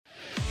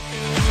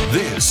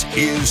This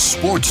is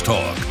Sports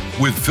Talk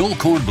with Phil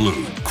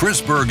Kornblut,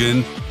 Chris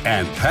Bergen,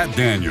 and Pat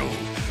Daniel.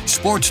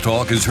 Sports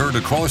Talk is heard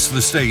across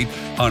the state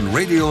on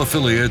radio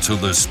affiliates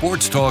of the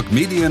Sports Talk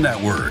Media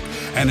Network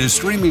and is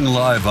streaming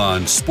live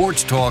on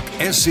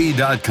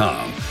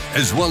sportstalksc.com,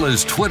 as well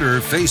as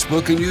Twitter,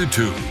 Facebook, and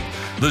YouTube.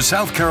 The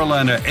South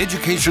Carolina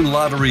Education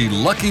Lottery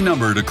lucky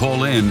number to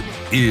call in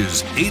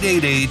is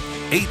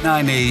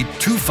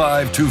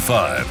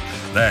 888-898-2525.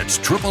 That's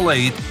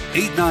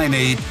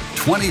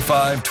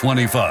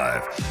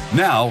 888-898-2525.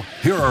 Now,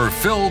 here are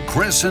Phil,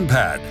 Chris, and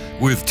Pat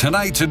with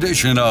tonight's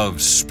edition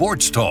of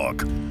Sports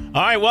Talk. All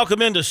right,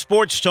 welcome into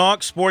Sports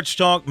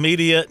Talk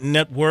Media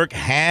Network.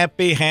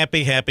 Happy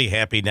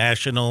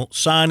National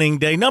Signing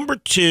Day. Number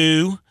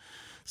 2.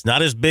 It's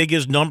not as big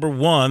as number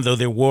 1, though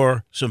there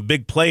were some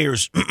big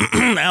players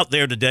out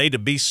there today to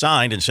be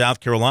signed, and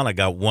South Carolina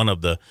got one of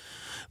the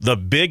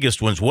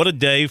biggest ones. What a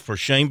day for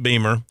Shane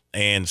Beamer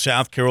and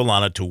South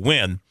Carolina to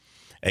win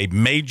a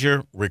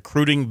major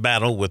recruiting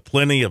battle with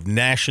plenty of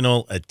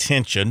national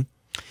attention.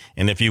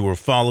 And if you were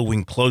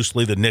following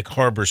closely the Nick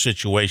Harbor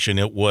situation,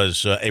 it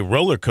was a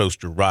roller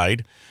coaster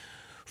ride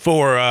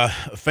for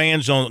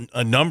fans on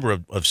a number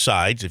of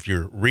sides. If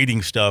you're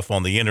reading stuff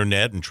on the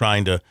internet and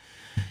trying to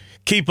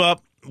keep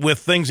up with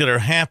things that are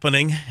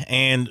happening,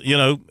 and,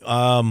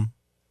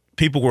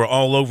 people were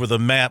all over the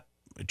map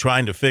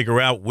trying to figure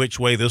out which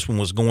way this one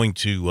was going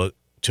to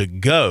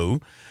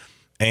go.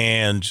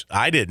 And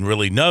I didn't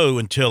really know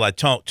until I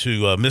talked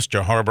to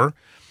Mr. Harbor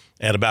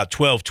at about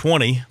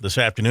 12:20 this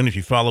afternoon. If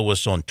you follow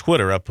us on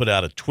Twitter, I put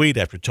out a tweet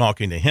after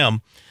talking to him.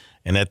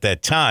 And at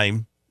that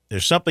time,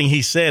 there's something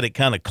he said, it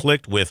kind of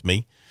clicked with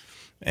me.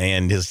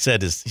 And he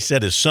said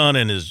his son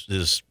and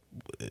his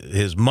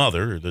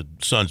mother, the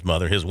son's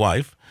mother, his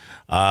wife,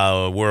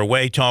 were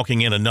away talking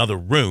in another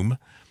room.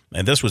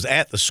 And this was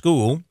at the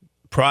school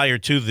prior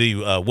to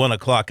the 1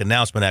 o'clock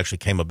announcement. Actually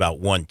came about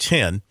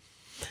 1:10.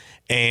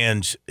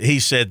 And he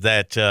said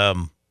that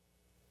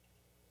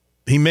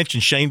he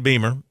mentioned Shane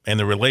Beamer and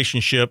the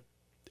relationship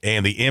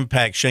and the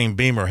impact Shane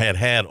Beamer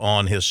had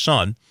on his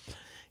son.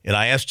 And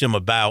I asked him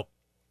about,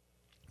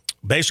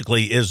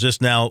 basically, is this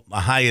now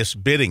a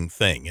highest bidding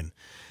thing? And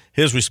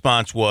his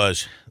response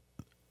was,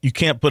 you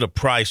can't put a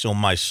price on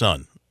my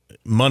son.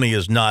 Money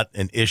is not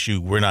an issue.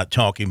 We're not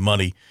talking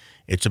money.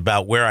 It's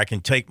about where I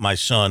can take my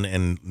son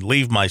and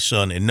leave my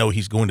son and know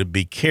he's going to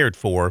be cared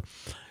for.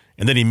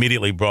 And then he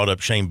immediately brought up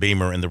Shane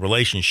Beamer and the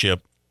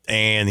relationship.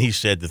 And he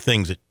said the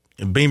things that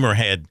Beamer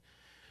had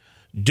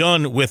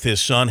done with his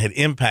son had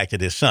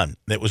impacted his son.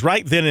 It was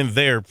right then and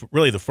there,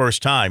 really the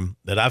first time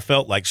that I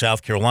felt like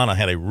South Carolina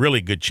had a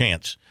really good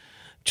chance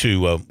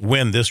to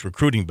win this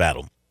recruiting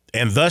battle.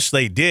 And thus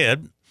they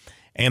did.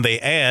 And they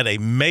add a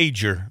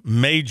major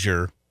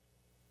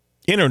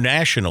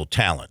international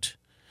talent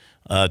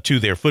to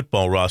their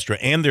football roster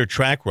and their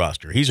track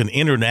roster. He's an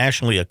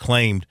internationally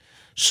acclaimed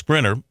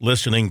sprinter.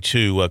 Listening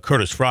to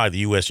Curtis Fry,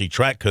 the USC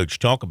track coach,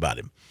 talk about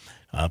him.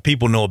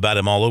 People know about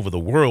him all over the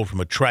world from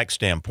a track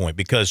standpoint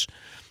because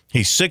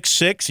he's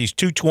 6'6", he's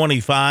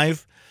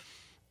 225,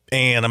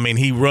 and,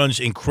 he runs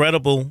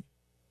incredible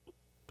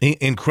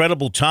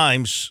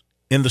times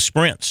in the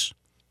sprints,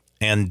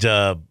 and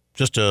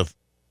just a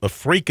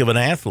freak of an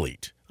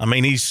athlete.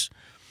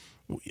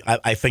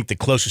 I think the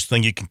closest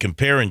thing you can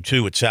compare him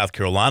to at South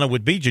Carolina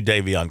would be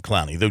Jadeveon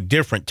Clowney, though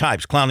different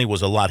types. Clowney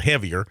was a lot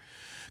heavier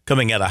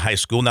coming out of high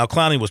school. Now,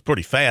 Clowney was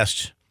pretty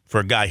fast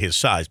for a guy his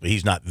size, but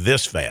he's not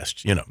this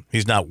fast.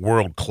 He's not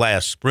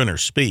world-class sprinter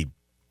speed.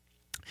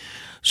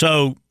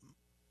 So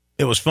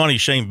it was funny.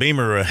 Shane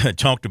Beamer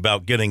talked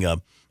about getting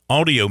an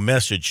audio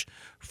message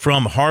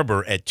from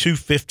Harbor at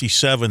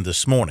 2:57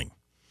 this morning.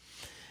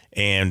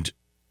 And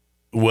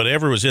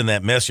whatever was in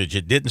that message,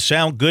 it didn't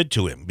sound good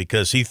to him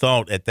because he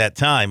thought at that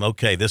time,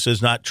 okay, this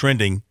is not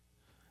trending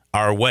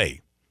our way.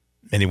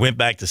 And he went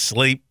back to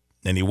sleep,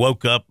 and he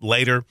woke up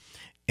later,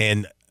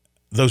 and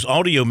those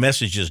audio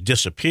messages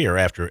disappear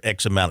after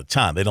X amount of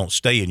time. They don't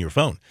stay in your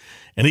phone.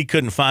 And he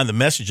couldn't find the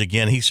message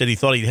again. He said he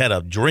thought he had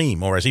a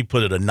dream, or as he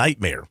put it, a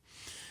nightmare.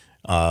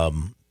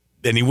 And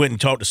he went and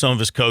talked to some of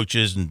his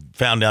coaches and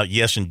found out,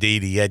 yes,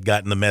 indeed, he had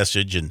gotten the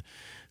message. And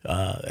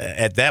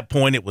at that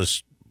point, it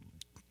was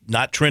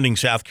not trending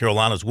South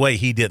Carolina's way.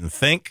 He didn't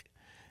think,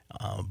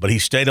 but he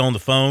stayed on the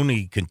phone.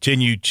 He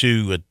continued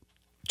to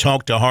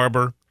talk to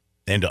Harbor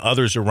and to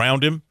others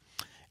around him.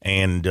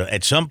 And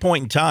at some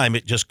point in time,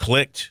 it just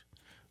clicked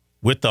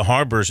with the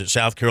Harbors that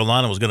South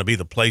Carolina was going to be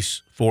the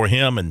place for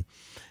him. And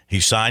he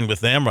signed with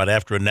them right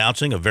after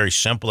announcing a very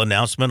simple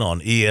announcement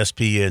on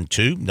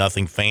ESPN2,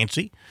 nothing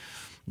fancy.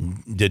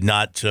 Did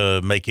not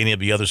make any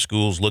of the other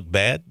schools look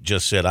bad.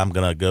 Just said, I'm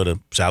going to go to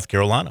South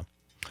Carolina,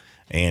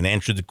 and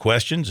answered the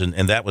questions, and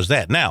that was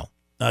that. Now,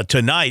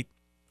 tonight,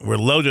 we're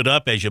loaded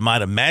up, as you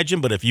might imagine,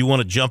 but if you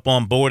want to jump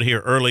on board here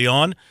early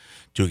on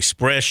to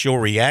express your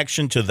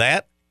reaction to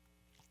that,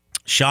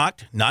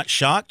 shocked, not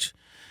shocked,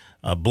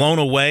 blown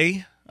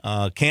away,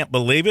 can't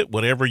believe it,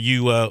 whatever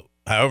you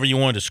however you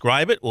want to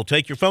describe it, we'll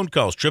take your phone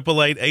calls,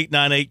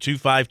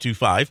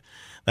 888-898-2525.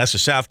 That's the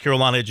South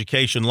Carolina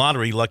Education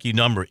Lottery lucky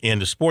number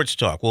into Sports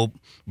Talk. We'll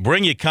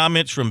bring you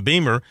comments from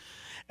Beamer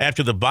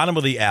after the bottom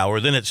of the hour.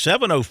 Then at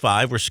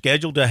 7:05, we're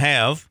scheduled to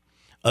have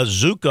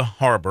Azuka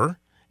Harbor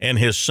and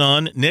his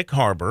son, Nick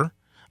Harbor,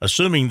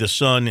 assuming the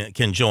son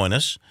can join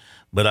us.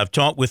 But I've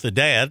talked with the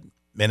dad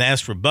and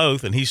asked for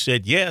both, and he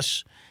said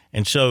yes.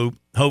 And so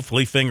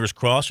hopefully, fingers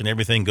crossed, and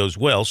everything goes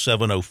well,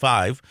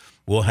 7:05,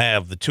 we'll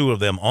have the two of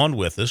them on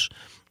with us.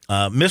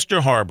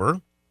 Mr. Harbor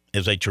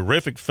is a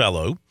terrific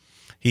fellow.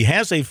 He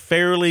has a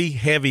fairly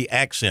heavy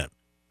accent,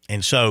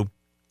 and so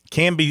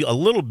can be a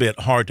little bit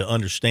hard to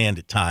understand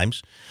at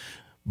times,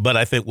 but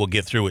I think we'll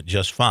get through it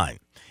just fine.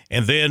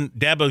 And then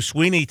Dabo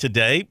Swinney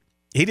today,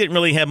 he didn't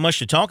really have much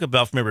to talk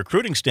about from a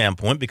recruiting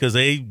standpoint because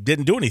they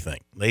didn't do anything.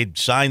 They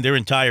signed their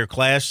entire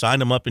class,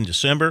 signed them up in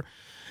December,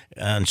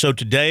 and so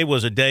today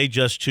was a day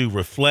just to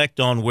reflect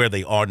on where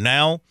they are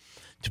now,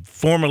 to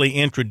formally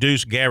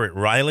introduce Garrett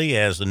Riley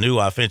as the new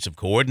offensive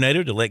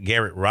coordinator, to let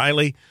Garrett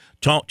Riley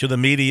talk to the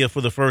media for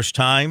the first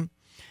time.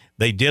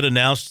 They did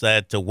announce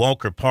that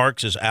Walker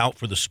Parks is out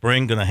for the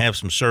spring, going to have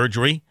some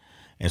surgery.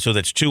 And so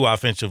that's two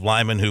offensive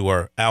linemen who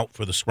are out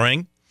for the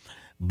spring.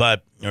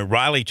 But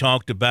Riley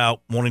talked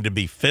about wanting to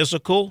be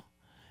physical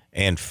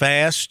and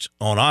fast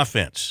on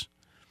offense.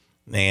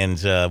 And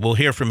we'll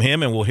hear from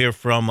him, and we'll hear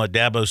from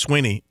Dabo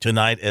Swinney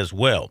tonight as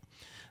well.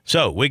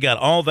 So we got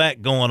all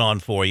that going on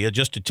for you.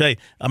 Just to tell you,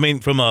 I mean,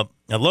 from a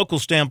local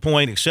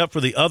standpoint, except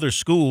for the other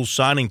schools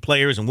signing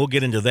players, and we'll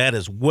get into that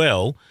as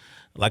well.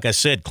 Like I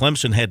said,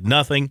 Clemson had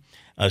nothing.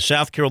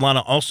 South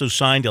Carolina also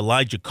signed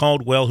Elijah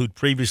Caldwell, who'd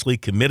previously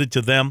committed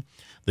to them,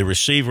 the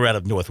receiver out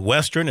of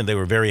Northwestern, and they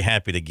were very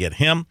happy to get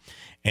him.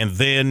 And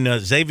then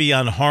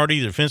Xavion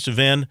Hardy, the defensive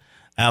end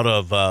out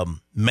of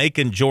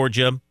Macon,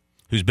 Georgia,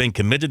 who's been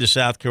committed to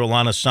South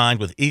Carolina, signed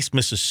with East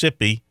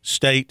Mississippi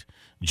State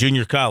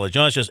Junior College.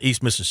 No, it's just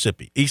East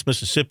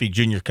Mississippi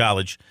Junior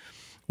College,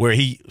 where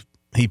he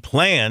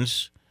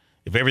plans,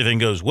 if everything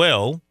goes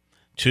well,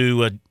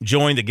 to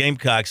join the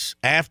Gamecocks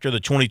after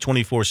the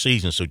 2024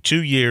 season. So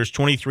 2 years,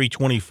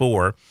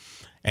 23-24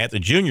 at the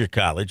junior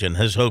college, and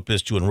his hope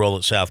is to enroll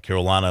at South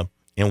Carolina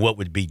in what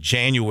would be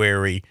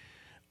January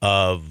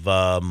of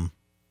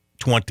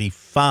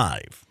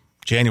 25,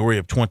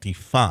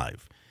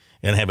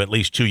 and have at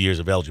least 2 years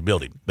of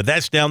eligibility. But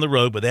that's down the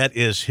road, but that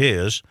is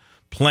his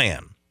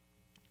plan.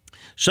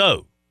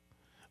 So,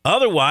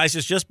 otherwise,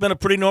 it's just been a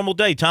pretty normal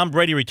day. Tom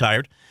Brady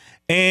retired.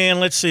 And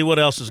let's see what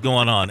else is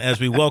going on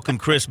as we welcome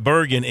Chris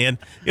Bergen in.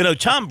 You know,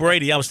 Tom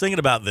Brady, I was thinking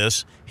about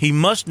this. He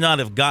must not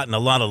have gotten a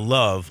lot of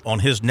love on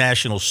his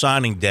National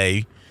Signing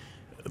Day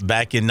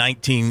back in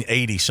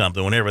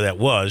 1980-something, whenever that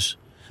was,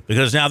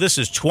 because now this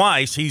is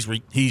twice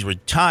he's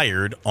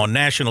retired on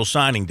National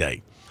Signing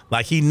Day.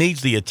 Like, he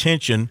needs the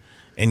attention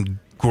and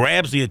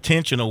grabs the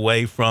attention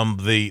away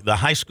from the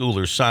high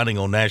schoolers signing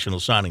on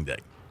National Signing Day.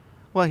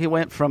 Well, he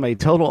went from a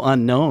total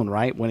unknown,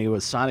 right, when he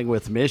was signing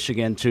with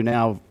Michigan to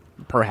now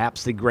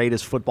perhaps the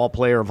greatest football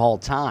player of all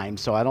time.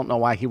 So I don't know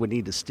why he would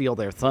need to steal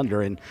their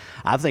thunder. And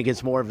I think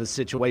it's more of a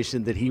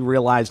situation that he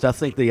realized. I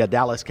think the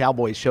Dallas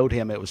Cowboys showed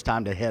him it was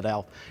time to head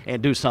out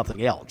and do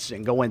something else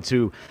and go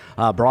into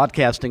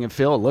broadcasting. And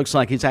Phil, it looks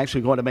like he's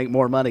actually going to make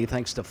more money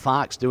thanks to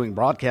Fox doing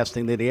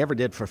broadcasting than he ever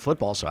did for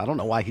football. So I don't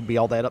know why he'd be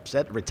all that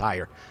upset to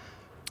retire.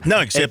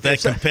 No, except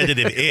that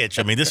competitive itch.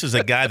 I mean, this is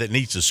a guy that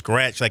needs to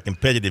scratch that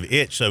competitive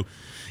itch. So,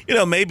 you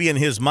know, maybe in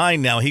his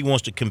mind now he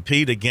wants to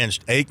compete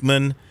against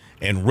Aikman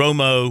and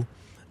Romo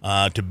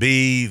to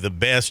be the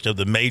best of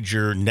the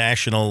major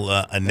national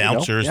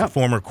announcers, the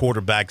former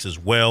quarterbacks as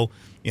well.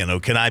 You know,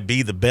 can I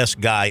be the best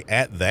guy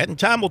at that? And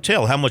time will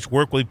tell how much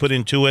work will he put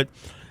into it.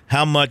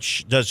 How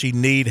much does he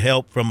need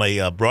help from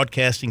a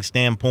broadcasting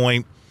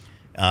standpoint?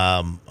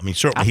 I mean,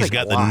 certainly he's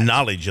got the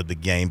knowledge of the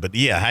game, but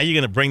yeah, how are you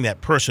going to bring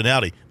that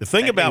personality? The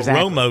thing about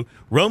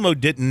Romo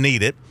didn't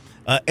need it.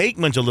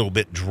 Aikman's a little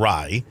bit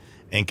dry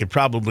and could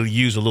probably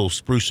use a little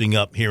sprucing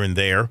up here and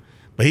there,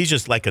 but he's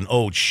just like an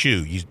old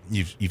shoe.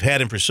 You've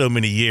had him for so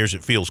many years,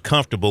 it feels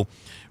comfortable.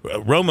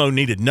 Romo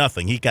needed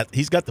nothing. He's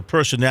got the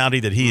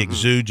personality that he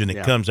exudes, and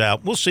it comes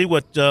out. We'll see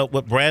what he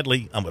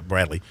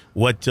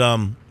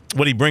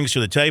brings to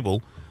the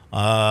table,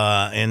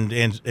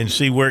 and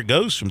see where it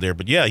goes from there.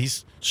 But yeah,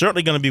 he's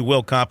certainly going to be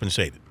well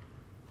compensated.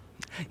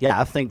 Yeah,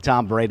 I think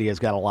Tom Brady has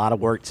got a lot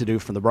of work to do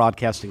from the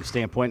broadcasting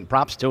standpoint, and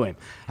props to him.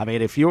 I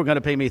mean, if you were going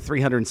to pay me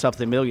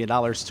 $300-something million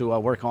to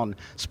work on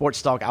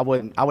Sports Talk, I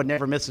would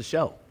never miss a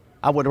show.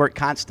 I would work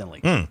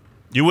constantly.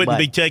 You wouldn't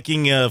be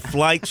taking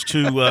flights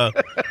to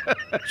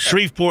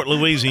Shreveport,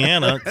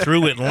 Louisiana,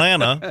 through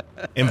Atlanta,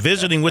 and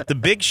visiting with the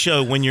Big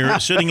Show when you're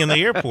sitting in the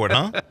airport,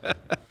 huh?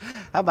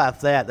 How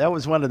about that? That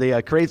was one of the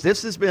crazy.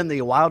 This has been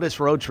the wildest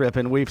road trip,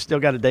 and we've still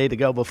got a day to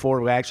go before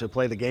we actually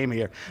play the game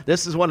here.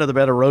 This is one of the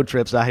better road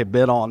trips I have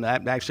been on.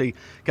 I'm actually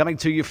coming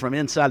to you from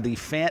inside the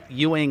Fant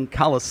Ewing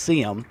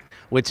Coliseum,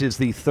 which is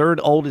the third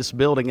oldest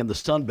building in the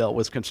Sun Belt,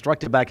 was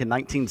constructed back in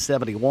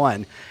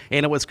 1971.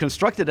 And it was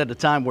constructed at a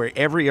time where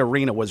every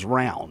arena was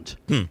round.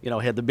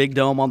 Had the big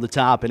dome on the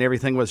top and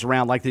everything was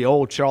round, like the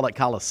old Charlotte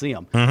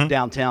Coliseum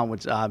downtown,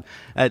 which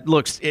it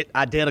looks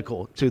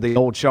identical to the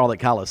old Charlotte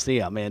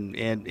Coliseum. And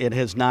it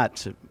has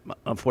not,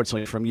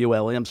 unfortunately, from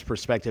ULM's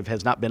perspective,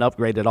 has not been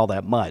upgraded all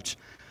that much.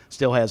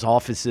 Still has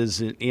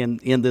offices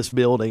in this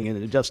building,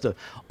 and just an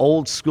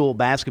old school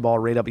basketball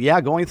arena. But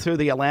yeah, going through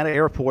the Atlanta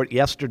airport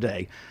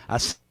yesterday, I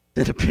sent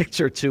a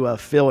picture to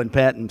Phil and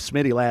Pat and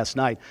Smitty last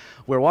night.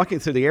 We're walking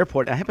through the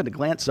airport. I happened to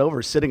glance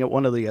over, sitting at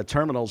one of the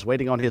terminals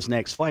waiting on his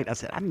next flight. I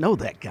said, I know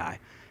that guy.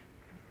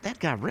 That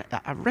guy,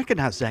 I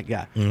recognize that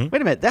guy. Wait a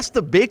minute, that's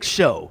the Big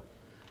Show.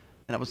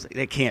 And I was like,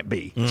 it can't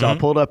be. So I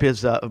pulled up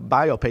his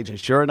bio page, and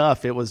sure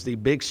enough, it was the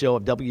Big Show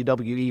of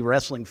WWE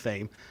wrestling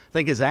fame. I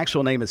think his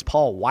actual name is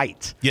Paul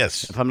White.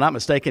 Yes. If I'm not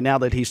mistaken, now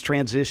that he's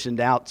transitioned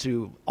out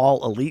to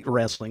All Elite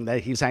Wrestling, that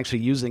he's actually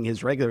using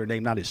his regular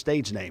name, not his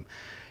stage name.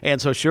 And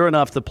so sure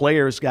enough, the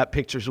players got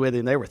pictures with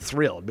him. They were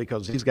thrilled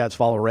because these guys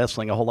follow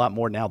wrestling a whole lot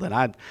more now than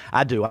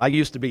I do. I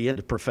used to be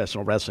into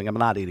professional wrestling. I'm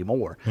not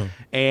anymore.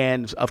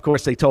 And, of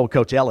course, they told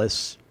Coach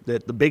Ellis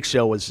that the Big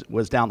Show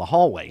was down the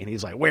hallway. And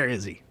he's like, where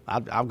is he?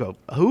 I'll go,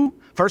 who?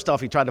 First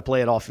off, he tried to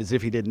play it off as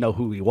if he didn't know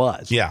who he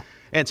was. Yeah.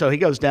 And so he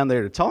goes down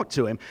there to talk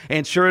to him.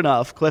 And sure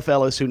enough, Cliff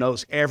Ellis, who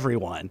knows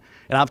everyone,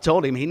 and I've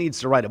told him he needs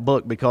to write a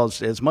book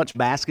because as much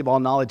basketball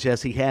knowledge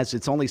as he has,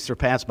 it's only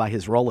surpassed by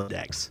his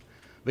Rolodex.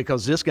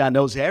 Because this guy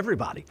knows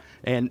everybody.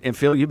 And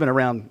Phil, you've been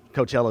around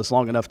Coach Ellis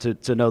long enough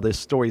to know these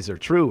stories are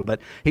true. But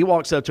he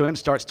walks up to him,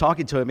 starts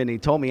talking to him, and he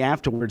told me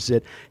afterwards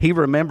that he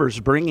remembers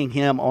bringing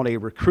him on a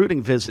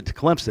recruiting visit to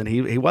Clemson.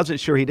 He wasn't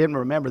sure. He didn't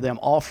remember them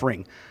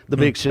offering the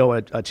Big Show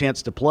a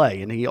chance to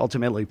play, and he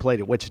ultimately played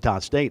at Wichita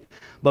State,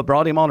 but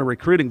brought him on a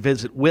recruiting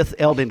visit with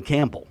Eldon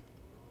Campbell.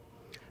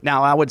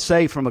 Now, I would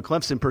say from a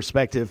Clemson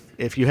perspective,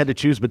 if you had to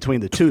choose between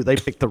the two, they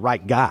picked the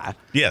right guy.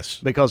 Yes.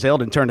 Because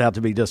Eldon turned out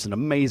to be just an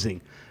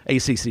amazing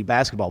ACC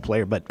basketball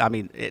player. But, I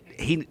mean,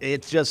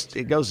 it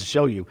goes to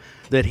show you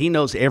that he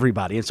knows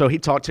everybody. And so he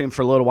talked to him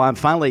for a little while. And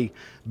finally,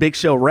 Big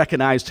Show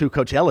recognized who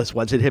Coach Ellis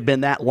was. It had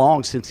been that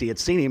long since he had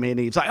seen him. And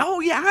he's like, oh,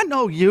 yeah, I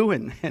know you.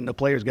 And the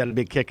players got a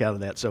big kick out of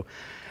that. So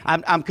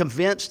I'm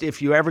convinced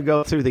if you ever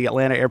go through the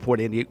Atlanta airport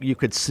and you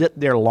could sit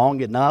there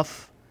long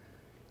enough,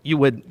 you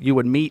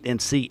would meet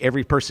and see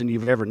every person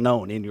you've ever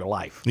known in your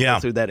life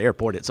through that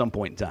airport at some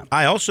point in time.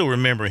 I also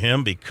remember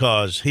him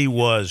because he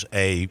was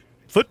a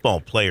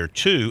football player,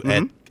 too,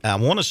 at, I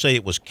want to say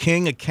it was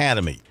King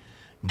Academy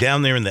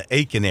down there in the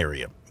Aiken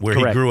area where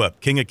Correct. He grew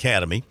up, King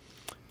Academy.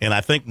 And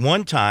I think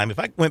one time, if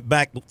I went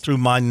back through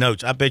my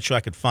notes, I bet you I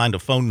could find a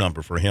phone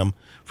number for him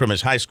from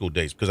his high school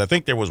days because I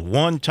think there was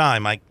one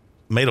time I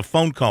made a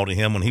phone call to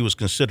him when he was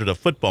considered a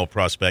football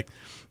prospect.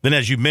 Then,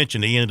 as you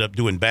mentioned, he ended up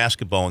doing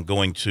basketball and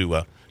going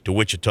to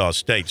Wichita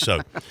State. So,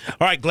 all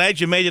right, glad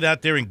you made it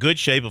out there in good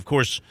shape. Of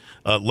course,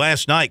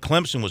 last night,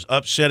 Clemson was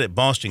upset at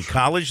Boston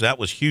College. That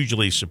was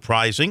hugely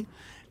surprising.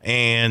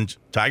 And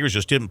Tigers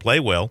just didn't play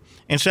well.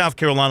 And South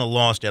Carolina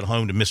lost at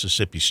home to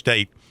Mississippi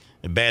State.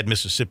 A bad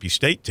Mississippi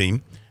State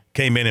team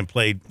came in and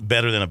played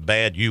better than a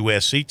bad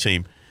USC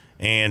team.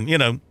 And, you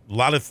know, a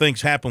lot of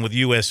things happened with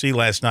USC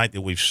last night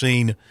that we've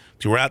seen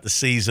throughout the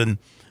season.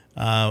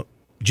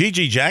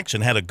 G.G.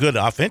 Jackson had a good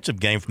offensive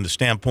game from the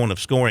standpoint of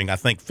scoring, I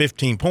think,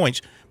 15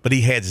 points, but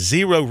he had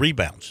 0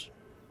 rebounds.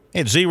 He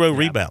had 0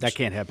 rebounds. That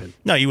can't happen.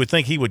 No, you would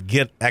think he would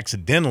get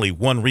accidentally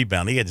 1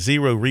 rebound. He had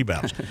 0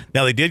 rebounds.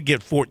 Now, they did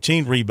get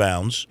 14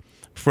 rebounds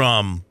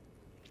from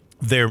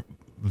their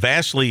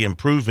vastly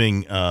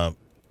improving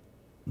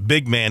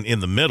big man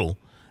in the middle,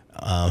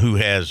 who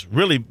has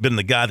really been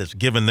the guy that's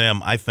given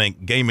them, I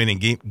think, game in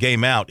and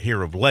game out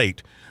here of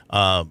late,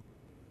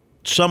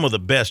 some of the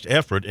best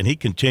effort, and he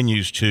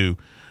continues to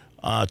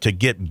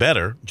get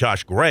better.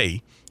 Josh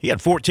Gray, he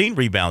had 14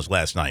 rebounds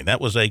last night. That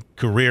was a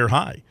career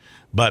high.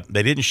 But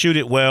they didn't shoot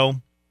it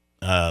well.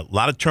 A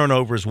lot of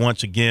turnovers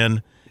once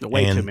again.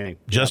 Way too many.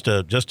 Just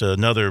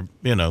another,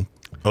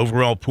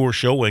 overall poor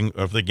showing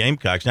of the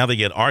Gamecocks. Now they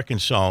get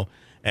Arkansas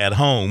at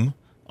home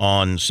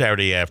on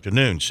Saturday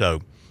afternoon.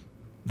 So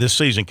this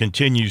season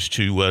continues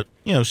to,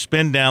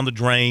 spin down the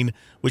drain,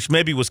 which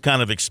maybe was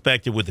kind of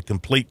expected with the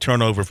complete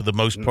turnover for the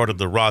most part of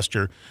the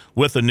roster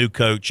with a new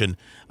coach. And,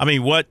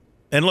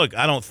 look,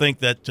 I don't think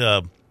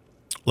that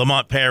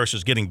Lamont Paris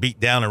is getting beat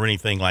down or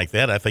anything like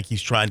that. I think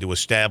he's trying to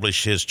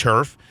establish his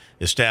turf,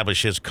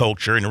 establish his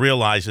culture, and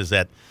realizes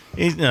that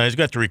he's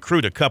got to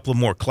recruit a couple of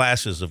more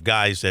classes of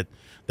guys that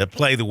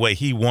play the way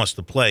he wants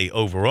to play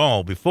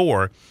overall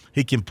before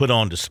he can put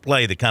on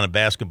display the kind of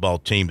basketball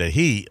team that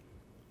he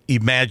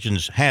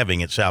imagines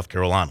having at South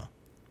Carolina.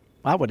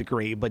 I would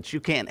agree, but you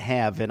can't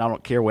have, and I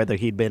don't care whether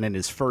he'd been in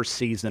his first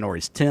season or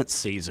his 10th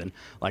season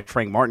like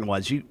Frank Martin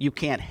was, you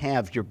can't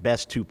have your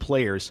best 2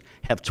 players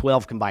have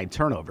 12 combined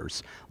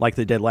turnovers like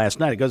they did last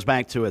night. It goes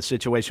back to a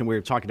situation we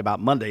were talking about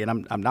Monday,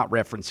 and I'm not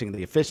referencing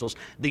the officials.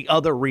 The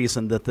other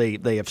reason that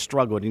they have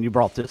struggled, and you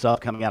brought this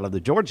up coming out of the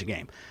Georgia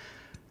game,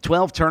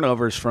 12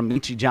 turnovers from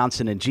Michi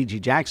Johnson and Gigi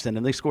Jackson,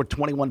 and they scored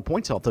 21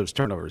 points off those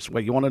turnovers.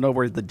 Well, you want to know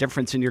where the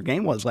difference in your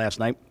game was last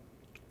night?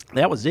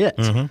 That was it.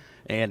 Mm-hmm.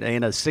 And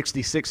in a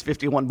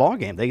 66-51 ball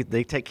game,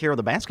 they take care of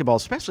the basketball,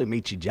 especially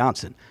Michi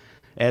Johnson.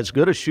 As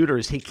good a shooter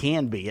as he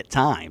can be at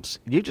times,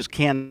 you just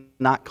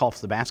cannot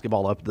cough the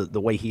basketball up the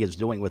way he is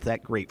doing with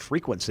that great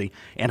frequency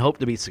and hope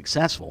to be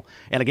successful.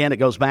 And again, it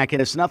goes back, and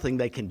it's nothing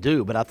they can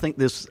do, but I think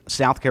this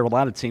South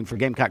Carolina team, for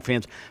Gamecock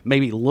fans, may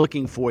be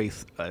looking for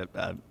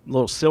a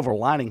little silver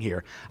lining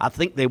here. I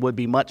think they would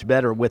be much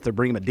better with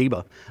Ibrahim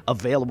Adiba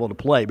available to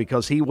play,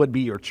 because he would be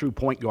your true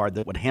point guard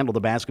that would handle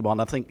the basketball,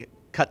 and I think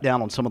cut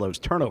down on some of those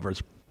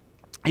turnovers.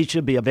 He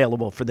should be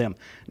available for them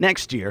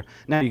next year.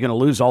 Now you're going to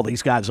lose all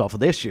these guys off of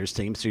this year's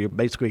team, so you're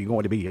basically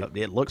going to be,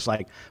 it looks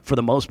like, for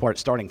the most part,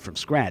 starting from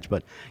scratch.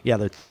 But, yeah,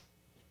 that's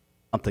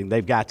something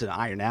they've got to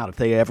iron out if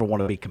they ever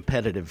want to be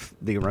competitive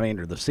the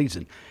remainder of the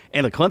season.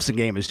 And the Clemson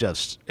game is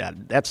just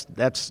that's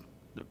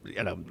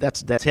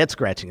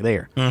head-scratching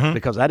there,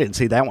 because I didn't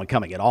see that one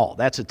coming at all.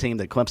 That's a team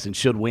that Clemson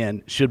should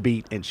win, should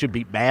beat, and should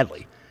beat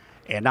badly,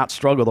 and not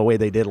struggle the way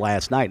they did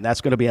last night. And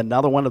that's going to be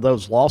another one of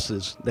those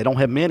losses. They don't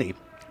have many.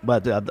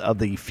 But of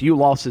the few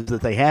losses that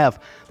they have,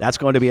 that's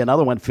going to be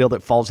another one, Phil,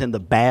 that falls in the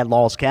bad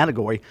loss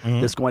category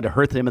that's going to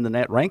hurt them in the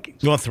net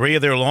rankings. Well, 3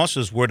 of their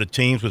losses were to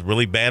teams with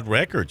really bad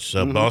records.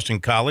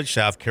 Boston College,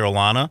 South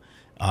Carolina,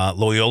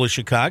 Loyola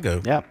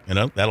Chicago. Yeah.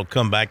 That'll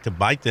come back to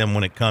bite them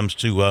when it comes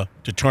to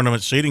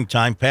tournament seeding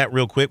time. Pat,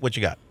 real quick, what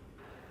you got?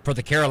 For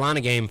the Carolina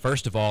game,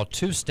 first of all,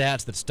 2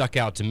 stats that stuck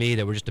out to me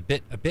that were just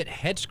a bit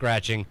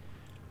head-scratching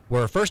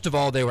were, first of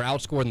all, they were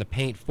outscored in the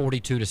paint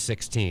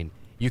 42-16.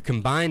 You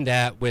combine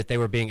that with they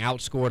were being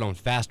outscored on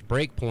fast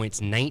break points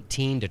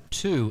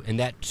 19-2, and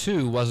that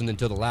 2 wasn't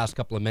until the last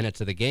couple of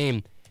minutes of the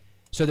game.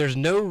 So there's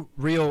no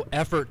real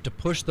effort to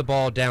push the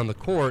ball down the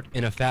court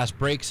in a fast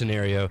break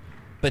scenario.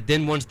 But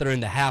then once they're in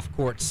the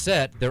half-court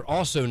set, they're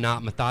also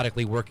not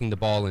methodically working the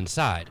ball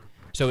inside.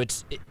 So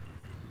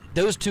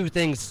those 2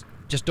 things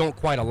just don't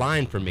quite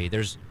align for me.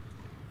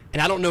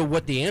 And I don't know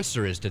what the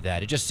answer is to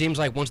that. It just seems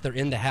like once they're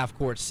in the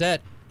half-court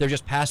set, they're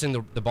just passing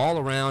the ball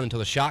around until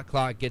the shot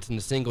clock gets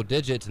into single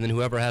digits, and then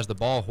whoever has the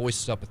ball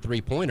hoists up a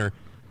three-pointer.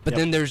 But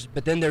then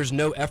there's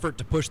no effort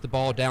to push the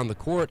ball down the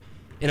court.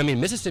 And I mean,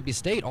 Mississippi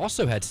State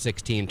also had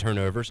 16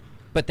 turnovers,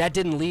 but that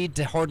didn't lead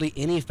to hardly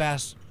any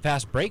fast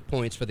break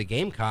points for the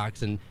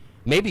Gamecocks. And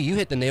maybe you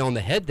hit the nail on the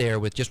head there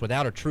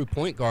without a true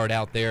point guard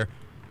out there,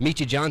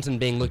 Michi Johnson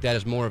being looked at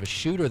as more of a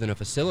shooter than a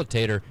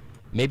facilitator.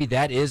 Maybe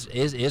that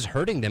is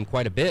hurting them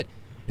quite a bit.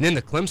 And then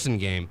the Clemson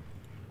game.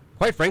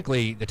 Quite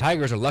frankly, the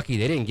Tigers are lucky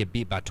they didn't get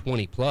beat by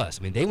 20-plus.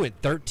 I mean, they went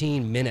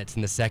 13 minutes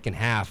in the second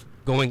half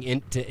going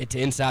into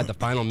inside the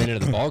final minute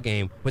of the ball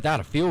game without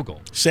a field goal.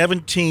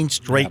 17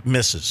 straight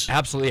misses.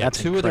 Absolutely. That's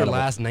 2 incredible. of their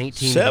last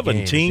 19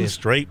 17 games.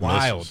 straight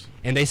wild. misses.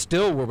 And they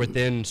still were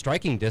within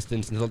striking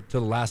distance until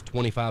the last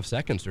 25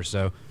 seconds or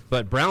so.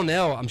 But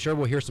Brownell, I'm sure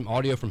we'll hear some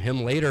audio from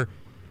him later.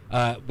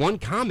 One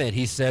comment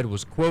he said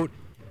was, quote,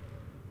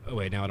 oh,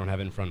 wait, now I don't have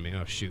it in front of me.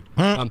 Oh, shoot.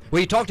 Well,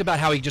 he talked about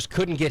how he just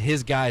couldn't get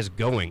his guys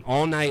going.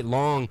 All night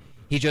long,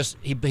 he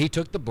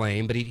took the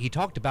blame, but he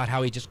talked about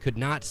how he just could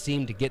not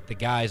seem to get the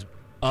guys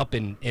up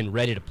and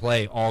ready to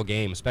play all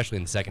game, especially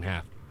in the second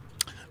half.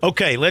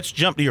 Okay, let's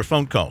jump to your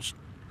phone calls.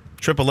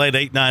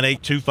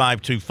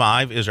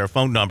 888-898-2525 is our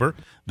phone number.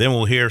 Then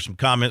we'll hear some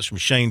comments from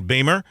Shane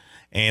Beamer.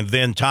 And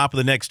then top of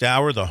the next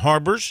hour, the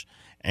Harbors.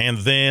 And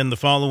then the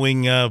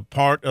following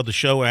part of the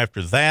show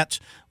after that,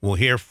 we'll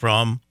hear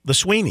from the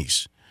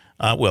Sweeneys.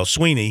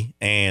 Sweeney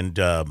and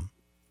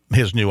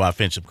his new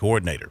offensive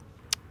coordinator,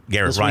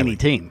 Garrett Riley.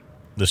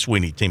 The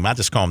Sweeney team. I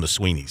just call them the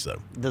Sweeneys,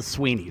 though. The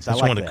Sweeneys. I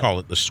just want to call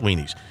it the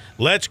Sweeneys.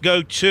 Let's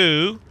go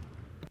to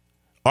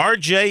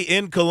RJ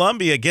in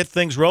Columbia. Get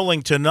things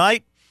rolling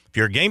tonight. If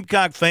you're a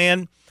Gamecock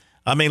fan,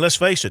 I mean, let's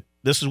face it,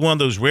 this is one of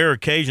those rare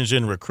occasions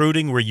in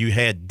recruiting where you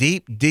had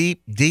deep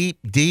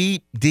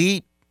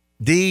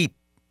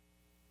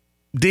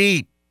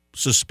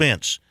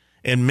suspense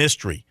and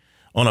mystery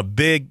on a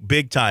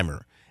big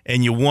timer,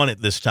 and you won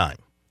it this time.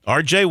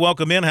 RJ,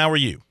 welcome in. How are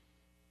you?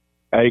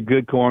 Hey,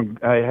 good, Corn.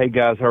 Hey,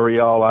 guys, how are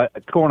y'all?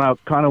 Corn, I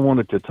kind of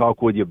wanted to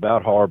talk with you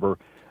about Harbor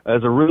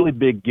as a really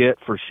big get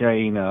for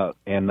Shane, but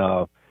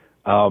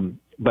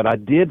I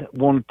did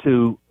want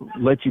to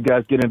let you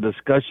guys get into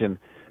discussion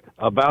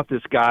about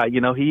this guy.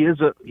 You know, he is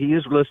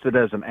listed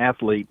as an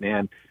athlete,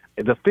 and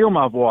the film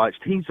I've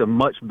watched, he's a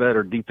much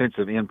better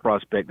defensive end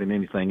prospect than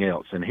anything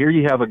else. And here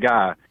you have a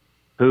guy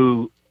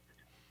who,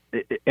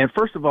 and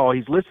first of all,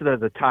 he's listed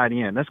as a tight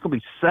end. That's going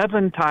to be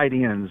 7 tight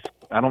ends.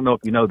 I don't know if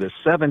you know this,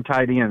 7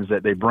 tight ends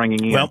that they're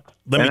bringing in. Well,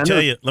 let me tell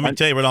you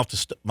right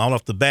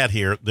off the bat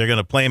here, they're going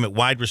to play him at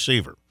wide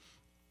receiver.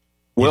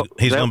 Well,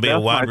 he's going to be a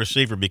wide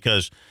receiver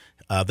because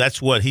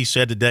that's what he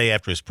said today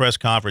after his press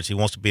conference. He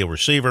wants to be a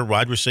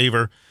wide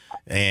receiver.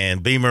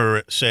 And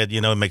Beamer said,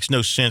 it makes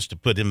no sense to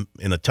put him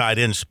in a tight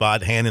end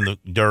spot, hand in the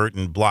dirt,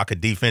 and block a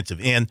defensive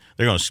end.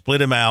 They're going to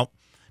split him out,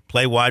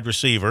 play wide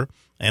receiver.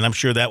 And I'm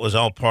sure that was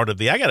all part of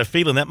I got a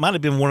feeling that might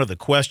have been one of the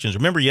questions.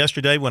 Remember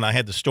yesterday when I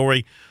had the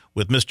story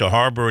with Mr.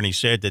 Harbor and he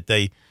said that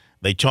they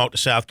They talked to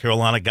South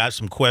Carolina, got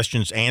some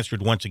questions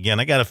answered once again.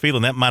 I got a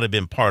feeling that might have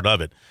been part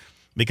of it,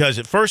 because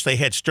at first they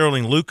had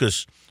Sterling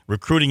Lucas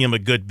recruiting him a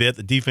good bit,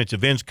 the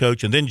defensive ends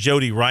coach, and then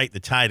Jody Wright, the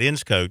tight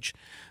ends coach.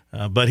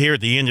 But here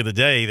at the end of the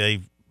day,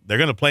 they're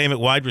going to play him at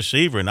wide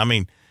receiver. And, I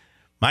mean,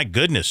 my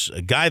goodness,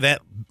 a guy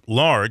that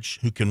large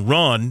who can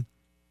run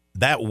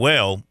that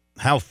well,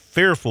 how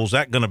fearful is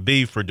that going to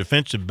be for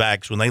defensive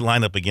backs when they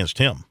line up against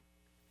him?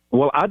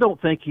 Well, I don't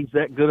think he's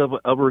that good of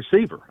a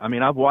receiver. I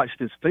mean, I've watched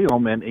his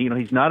film, and,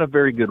 he's not a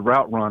very good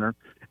route runner.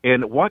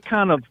 And what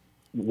kind of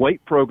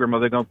weight program are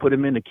they going to put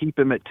him in to keep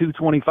him at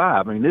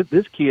 225? I mean,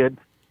 this kid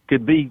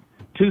could be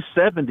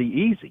 270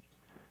 easy.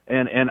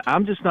 And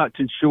I'm just not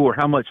too sure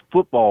how much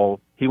football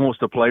he wants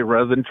to play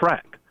rather than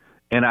track.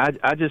 And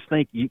I just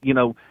think,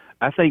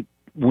 I think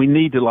we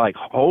need to,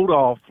 hold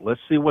off.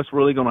 Let's see what's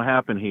really going to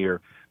happen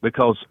here,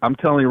 because I'm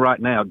telling you right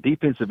now,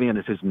 defensive end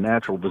is his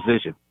natural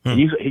position.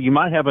 You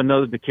might have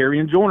another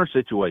Dakereon Joyner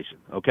situation,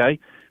 okay,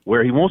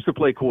 where he wants to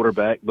play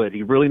quarterback, but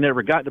he really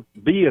never got to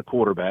be a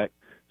quarterback.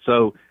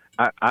 So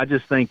I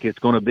just think it's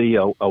going to be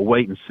a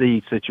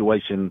wait-and-see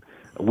situation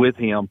with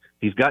him.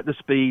 He's got the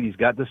speed, he's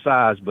got the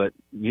size, but,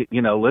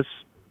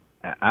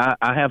 I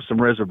have some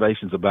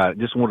reservations about it.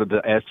 Just wanted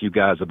to ask you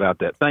guys about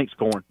that. Thanks,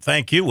 Corn.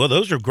 Thank you. Well,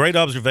 those are great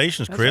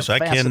observations, Chris. I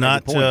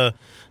cannot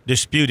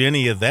dispute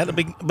any of that.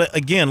 But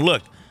again,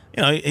 look,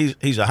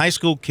 he's a high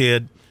school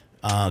kid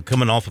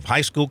coming off of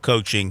high school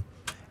coaching,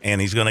 and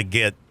he's going to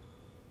get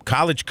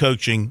college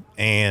coaching,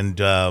 and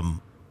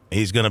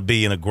he's going to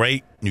be in a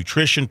great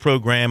nutrition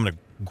program and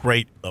a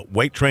great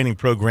weight training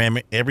program.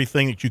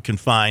 Everything that you can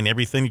find,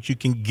 everything that you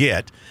can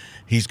get,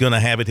 he's going to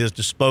have at his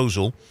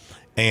disposal.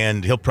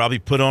 And he'll probably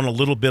put on a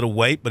little bit of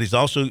weight, but he's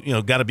also,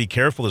 got to be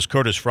careful. As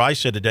Curtis Fry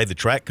said today, the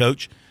track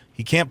coach,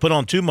 he can't put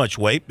on too much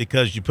weight,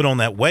 because you put on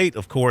that weight,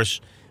 of course,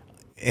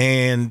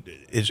 and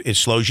it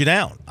slows you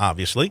down,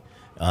 obviously.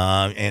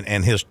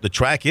 And the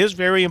track is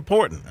very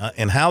important,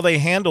 and how they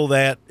handle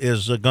that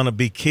is going to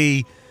be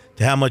key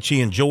to how much he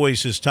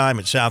enjoys his time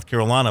at South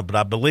Carolina. But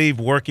I believe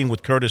working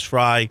with Curtis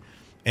Fry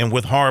and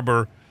with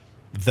Harbor,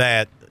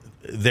 that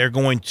they're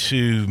going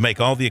to make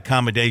all the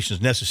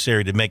accommodations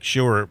necessary to make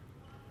sure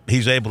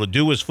he's able to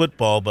do his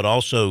football, but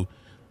also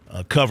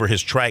cover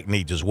his track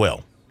needs as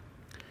well.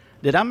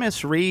 Did I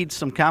misread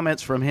some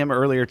comments from him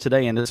earlier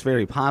today? And it's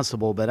very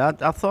possible, but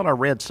I thought I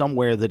read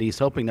somewhere that he's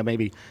hoping to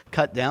maybe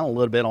cut down a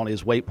little bit on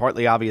his weight,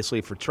 partly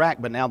obviously for track,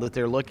 but now that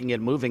they're looking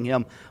at moving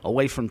him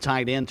away from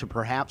tight end to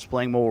perhaps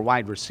playing more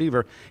wide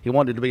receiver, he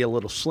wanted to be a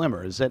little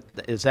slimmer. Is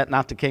that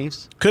not the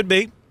case? Could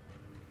be.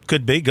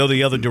 Go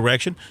the other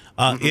direction.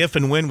 If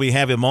and when we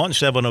have him on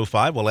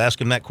 705, we'll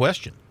ask him that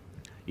question.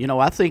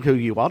 I think who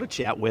you ought to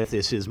chat with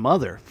is his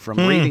mother,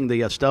 from reading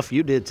the stuff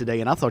you did today,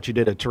 and I thought you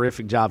did a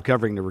terrific job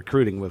covering the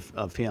recruiting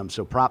of him.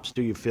 So props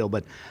to you, Phil.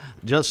 But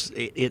just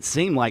it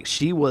seemed like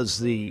she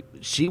was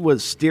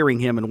steering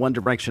him in one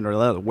direction or the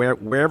other.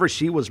 Wherever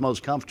she was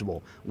most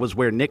comfortable was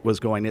where Nick was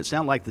going. It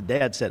sounded like the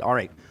dad said, "All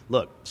right,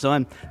 look,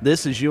 son,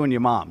 this is you and your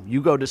mom.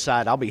 You go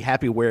decide. I'll be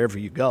happy wherever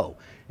you go."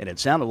 And it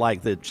sounded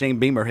like that Shane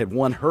Beamer had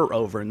won her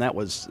over, and that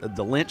was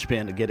the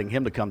linchpin to getting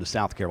him to come to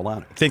South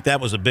Carolina. I think that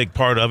was a big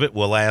part of it.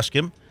 We'll ask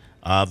him.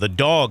 The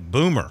dog,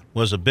 Boomer,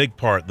 was a big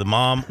part. The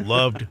mom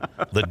loved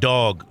the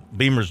dog,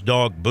 Beamer's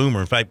dog,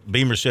 Boomer. In fact,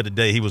 Beamer said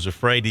today he was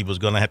afraid he was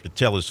going to have to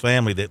tell his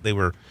family that they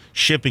were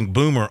shipping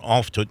Boomer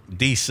off to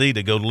D.C.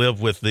 to go live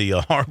with the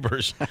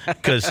Harbors,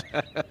 because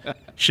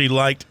she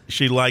liked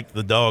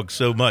the dog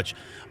so much.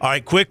 All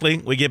right, quickly,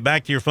 we get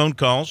back to your phone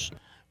calls,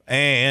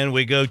 and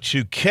we go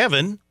to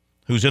Kevin,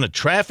 who's in a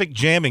traffic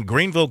jam in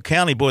Greenville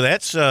County. Boy,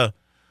 that's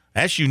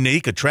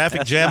unique, a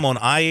traffic jam on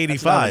I-85,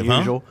 that's not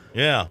unusual. Huh?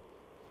 Yeah.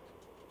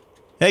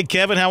 Hey,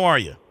 Kevin, how are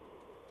you?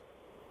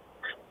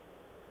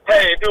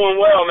 Hey, doing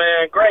well,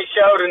 man. Great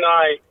show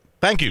tonight.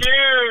 Thank you.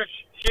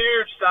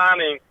 Huge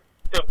signing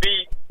to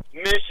beat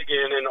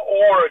Michigan and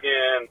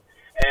Oregon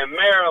and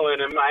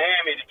Maryland and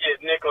Miami to get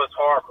Nicholas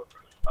Harbor.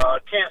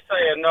 Can't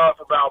say enough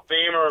about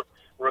Beamer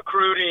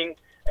recruiting,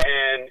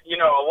 and,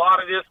 a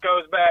lot of this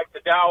goes back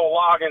to Dowell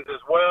Loggins as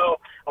well.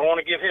 I want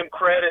to give him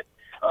credit.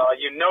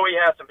 He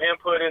has some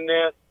input in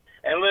this.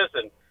 And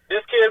listen,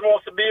 this kid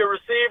wants to be a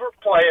receiver,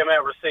 play him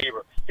at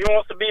receiver. He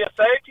wants to be a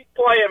safety,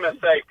 play him at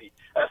safety.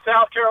 At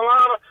South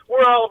Carolina,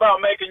 we're all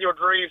about making your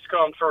dreams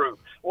come true.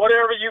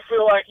 Whatever you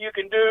feel like you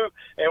can do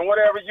and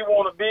whatever you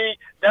want to be,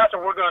 that's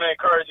what we're going to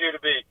encourage you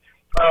to be.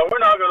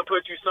 We're not going to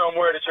put you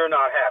somewhere that you're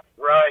not happy,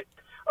 right?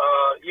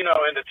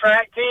 And the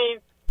track team,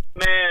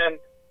 man,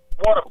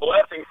 what a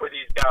blessing for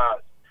these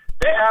guys.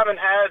 They haven't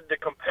had the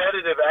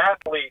competitive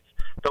athletes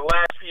the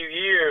last few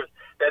years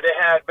that they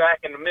had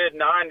back in the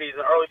mid-'90s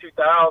and early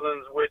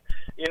 2000s with,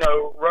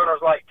 runners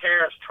like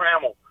Terrence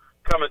Trammell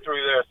coming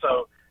through there.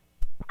 So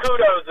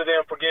kudos to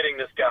them for getting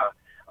this guy.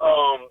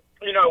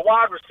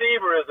 Wide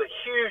receiver is a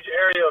huge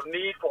area of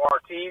need for our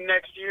team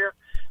next year.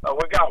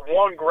 We've got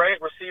one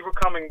great receiver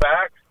coming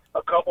back,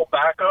 a couple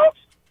backups.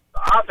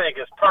 I think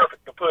it's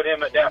perfect to put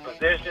him at that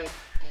position.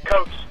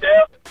 Coach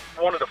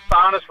Stepp, one of the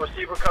finest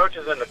receiver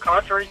coaches in the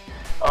country.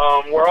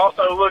 We're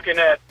also looking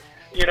at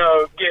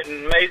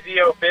getting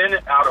Mazio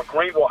Bennett out of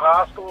Greenville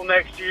High School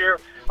next year.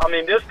 I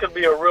mean, this could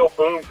be a real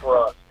boom for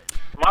us.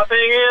 My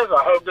thing is,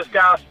 I hope this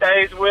guy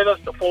stays with us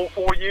the full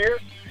 4 years.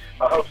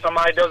 I hope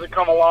somebody doesn't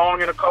come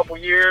along in a couple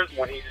years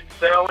when he's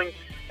excelling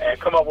and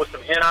come up with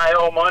some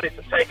NIL money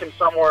to take him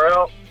somewhere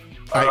else.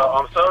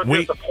 I'm so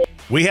disappointed.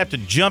 We have to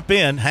jump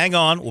in. Hang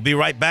on. We'll be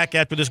right back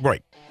after this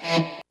break.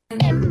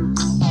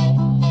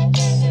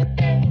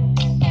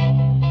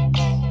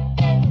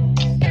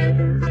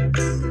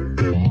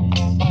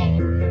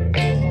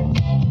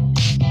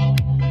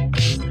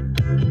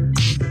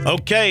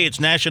 Okay, it's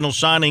National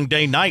Signing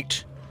Day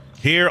night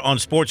here on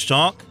Sports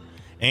Talk,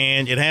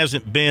 and it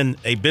hasn't been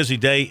a busy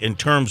day in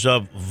terms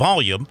of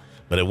volume,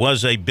 but it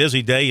was a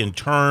busy day in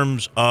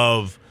terms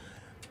of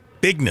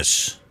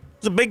bigness.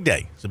 It's a big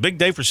day. It's a big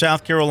day for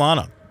South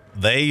Carolina.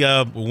 They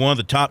were one of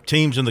the top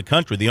teams in the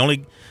country. They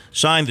only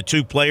signed the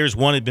 2 players.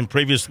 One had been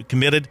previously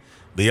committed.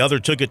 The other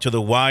took it to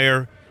the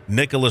wire,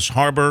 Nicholas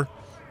Harbor,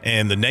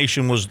 and the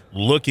nation was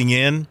looking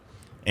in,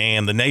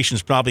 and the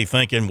nation's probably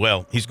thinking,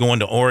 well, he's going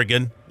to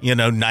Oregon,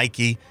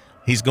 Nike.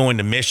 He's going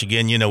to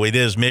Michigan. It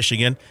is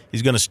Michigan.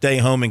 He's going to stay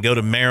home and go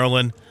to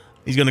Maryland.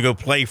 He's going to go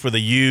play for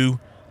the U.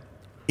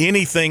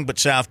 Anything but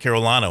South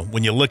Carolina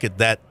when you look at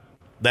that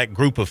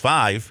group of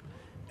 5.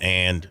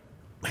 And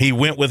he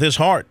went with his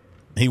heart.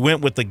 He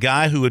went with the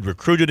guy who had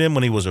recruited him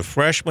when he was a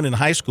freshman in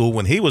high school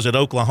when he was at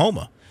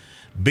Oklahoma.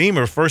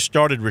 Beamer first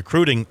started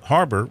recruiting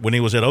Harbor when he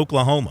was at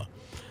Oklahoma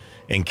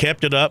and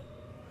kept it up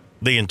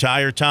the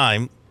entire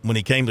time when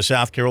he came to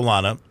South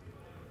Carolina.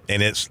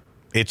 And it's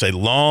a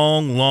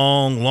long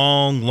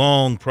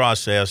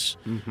process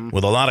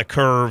with a lot of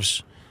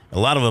curves, a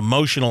lot of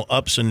emotional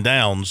ups and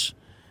downs.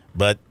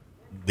 But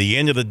the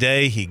end of the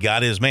day, he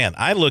got his man.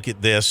 I look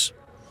at this,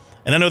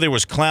 and I know there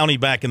was Clowney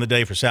back in the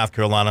day for South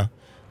Carolina.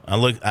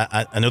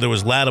 I know there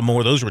was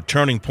Lattimore. Those were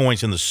turning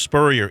points in the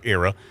Spurrier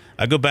era.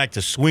 I go back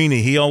to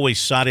Sweeney. He always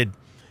cited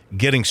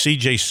getting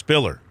C.J.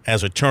 Spiller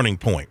as a turning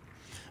point.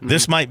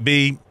 This might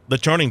be the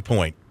turning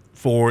point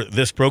for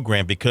this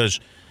program because,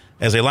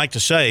 as they like to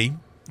say,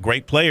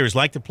 great players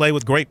like to play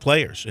with great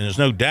players. And there's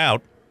no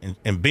doubt,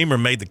 and Beamer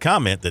made the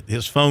comment that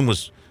his phone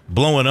was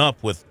blowing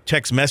up with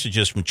text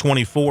messages from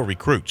 24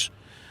 recruits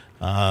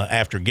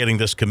after getting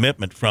this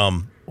commitment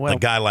from a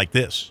guy like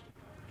this.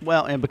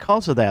 Well, and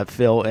because of that,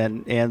 Phil,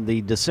 and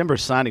the December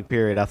signing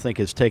period, I think,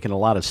 has taken a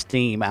lot of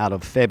steam out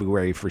of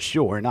February for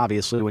sure. And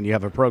obviously, when you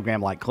have a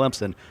program like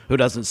Clemson who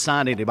doesn't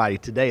sign anybody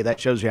today, that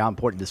shows you how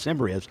important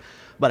December is.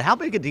 But how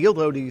big a deal,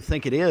 though, do you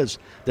think it is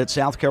that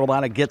South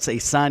Carolina gets a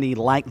signee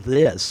like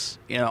this,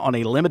 on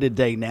a limited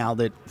day now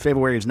that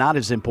February is not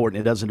as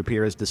important, it doesn't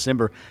appear, as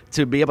December,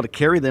 to be able to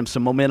carry them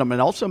some momentum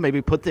and also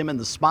maybe put them in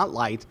the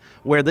spotlight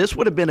where this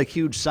would have been a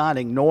huge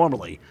signing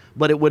normally,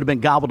 but it would have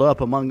been gobbled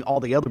up among all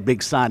the other big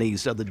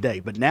signees of the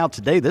day. But now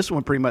today, this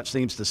one pretty much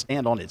seems to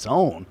stand on its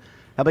own.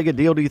 How big a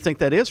deal do you think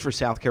that is for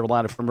South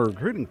Carolina from a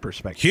recruiting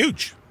perspective?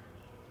 Huge.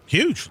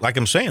 Like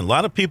I'm saying, a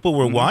lot of people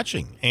were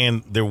watching,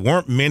 and there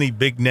weren't many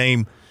big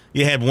name.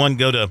 You had one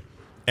go to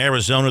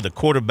Arizona, the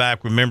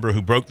quarterback, remember,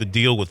 who broke the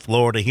deal with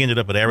Florida. He ended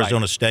up at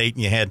Arizona State,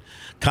 and you had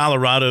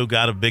Colorado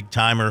got a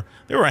big-timer.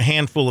 There were a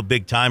handful of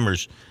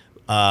big-timers,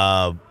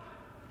 but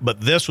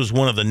this was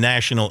one of the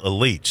national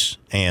elites.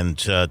 And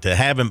to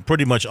have him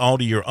pretty much all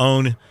to your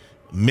own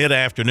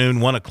mid-afternoon,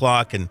 1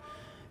 o'clock, and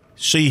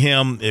see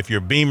him, if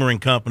you're Beamer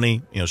and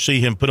company, see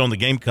him put on the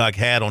Gamecock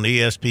hat on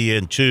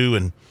ESPN2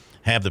 and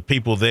have the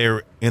people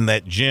there in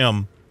that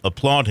gym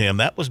applaud him.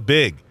 That was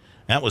big.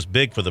 That was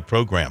big for the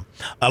program.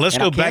 Let's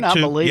go back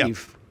to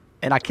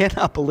And I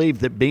cannot believe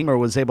that Beamer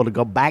was able to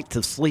go back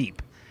to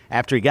sleep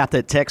after he got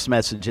that text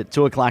message at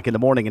 2 o'clock in the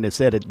morning and it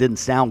said it didn't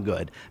sound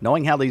good.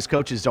 Knowing how these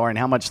coaches are and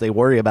how much they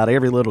worry about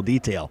every little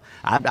detail,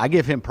 I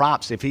give him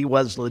props if he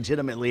was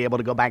legitimately able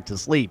to go back to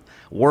sleep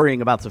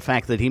worrying about the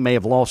fact that he may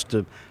have lost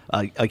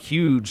a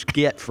huge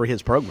get for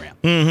his program.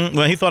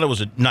 Well, he thought it was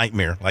a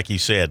nightmare, like he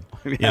said,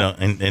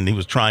 and he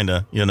was trying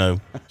to,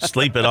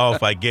 sleep it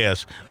off, I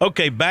guess.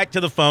 Okay, back to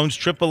the phones.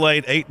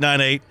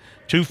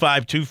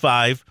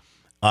 888-898-2525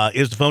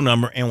 is the phone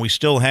number, and we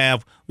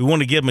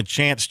want to give him a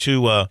chance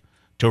to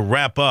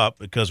wrap up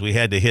because we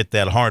had to hit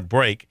that hard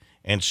break.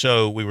 And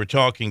so we were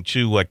talking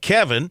to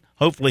Kevin.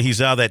 Hopefully he's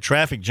out of that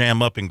traffic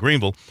jam up in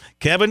Greenville.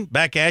 Kevin,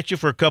 back at you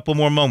for a couple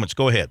more moments.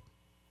 Go ahead.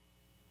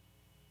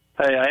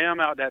 Hey, I am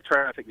out that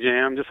traffic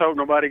jam. Just hope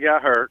nobody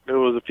got hurt. There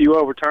was a few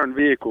overturned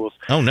vehicles.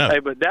 Oh, no. Hey,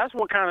 but that's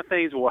what kind of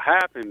things will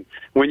happen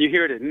when you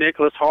hear that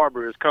Nicholas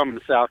Harbor is coming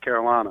to South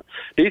Carolina.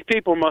 These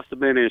people must have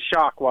been in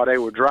shock while they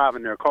were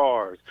driving their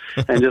cars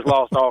and just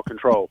lost all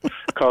control.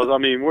 Because,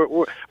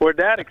 we're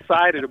that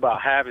excited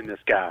about having this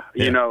guy.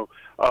 Yeah.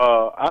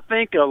 I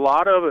think a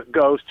lot of it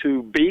goes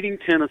to beating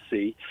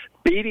Tennessee,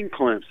 beating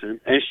Clemson,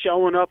 and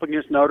showing up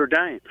against Notre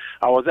Dame.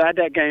 I was at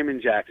that game in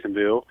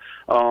Jacksonville.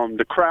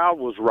 The crowd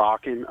was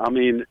rocking. I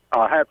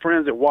had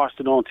friends that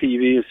watched it on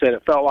TV and said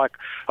it felt like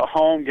a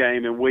home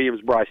game in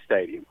Williams-Brice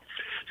Stadium.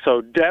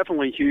 So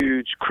definitely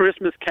huge.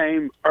 Christmas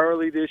came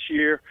early this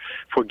year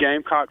for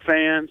Gamecock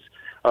fans.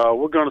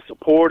 We're going to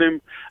support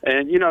him.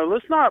 And,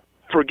 let's not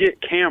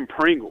forget Cam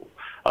Pringle.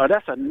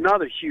 That's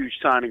another huge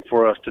signing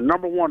for us. The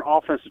number one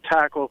offensive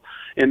tackle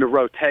in the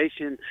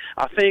rotation.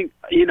 I think,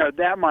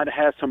 that might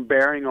have had some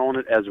bearing on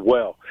it as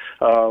well.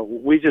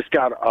 We just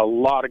got a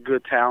lot of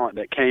good talent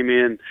that came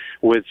in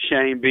with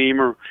Shane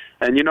Beamer.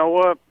 And you know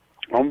what?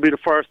 I'm going to be the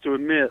first to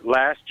admit,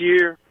 last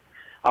year,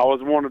 I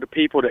was one of the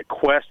people that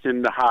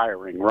questioned the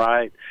hiring,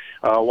 right?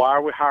 Why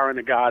are we hiring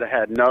a guy that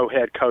had no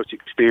head coach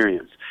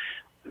experience?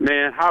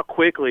 Man, how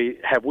quickly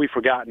have we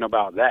forgotten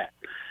about that?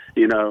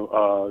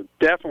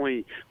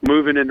 Definitely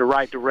moving in the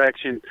right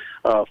direction,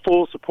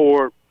 full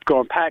support,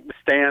 going to pack the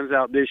stands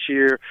out this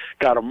year,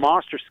 got a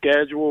monster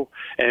schedule,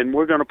 and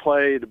we're going to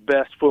play the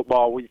best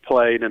football we've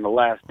played in the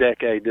last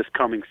decade this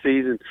coming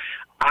season.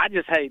 I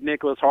just hate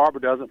Nicholas Harbor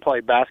doesn't play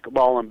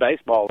basketball and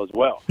baseball as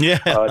well. Yeah.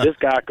 This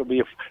guy could be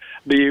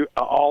an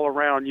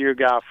all-around year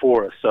guy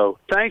for us. So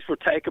thanks for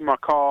taking my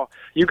call.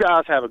 You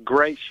guys have a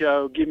great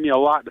show. Give me a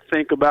lot to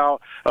think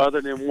about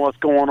other than what's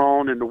going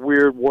on in the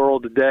weird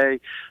world today.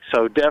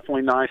 So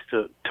definitely nice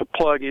to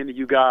plug into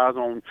you guys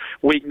on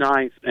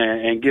weeknights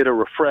and get a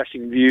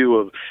refreshing view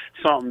of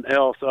something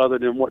else other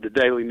than what the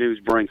daily news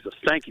brings us.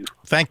 Thank you.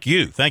 Thank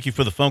you. Thank you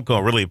for the phone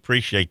call. Really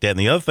appreciate that. And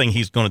the other thing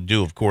he's going to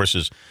do, of course,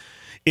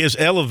 is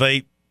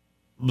elevate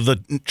the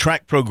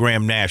track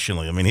program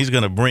nationally. I mean, he's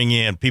going to bring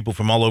in people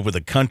from all over the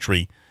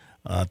country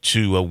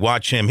to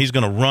watch him. He's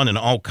going to run in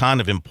all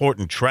kind of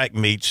important track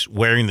meets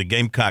wearing the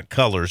Gamecock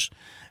colors,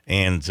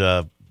 and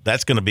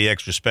that's going to be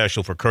extra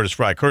special for Curtis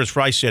Fry. Curtis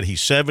Fry said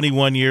he's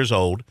 71 years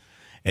old,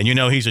 and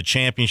he's a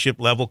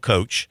championship-level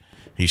coach.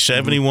 He's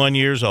 71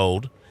 years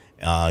old.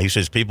 He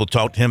says people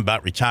talk to him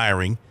about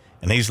retiring,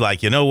 and he's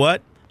like, you know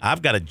what?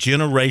 I've got a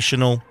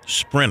generational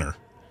sprinter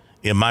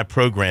in my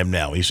program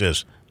now. He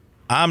says,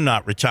 I'm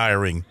not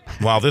retiring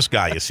while this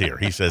guy is here.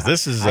 He says,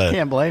 this is I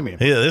can't blame him.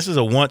 Yeah, this is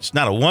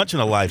not a once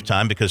in a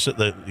lifetime, because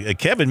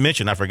Kevin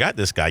mentioned, I forgot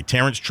this guy,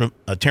 Terrence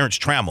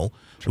Trammell,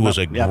 who was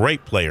a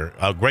great player,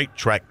 a great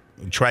track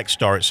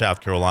star at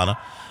South Carolina.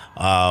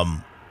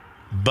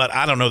 But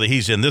I don't know that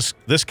he's in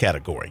this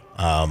category.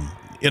 I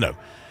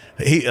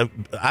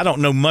don't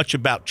know much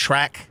about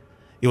track.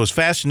 It was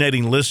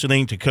fascinating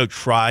listening to Coach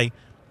Fry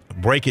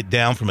break it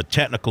down from a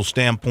technical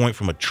standpoint,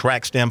 from a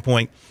track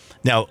standpoint.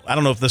 Now, I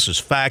don't know if this is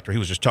fact or he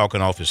was just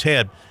talking off his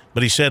head,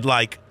 but he said,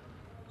 like,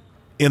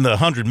 in the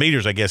 100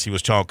 meters, I guess he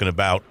was talking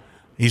about,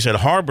 he said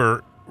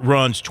Harbor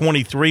runs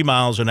 23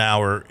 miles an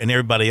hour and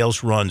everybody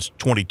else runs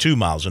 22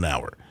 miles an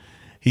hour.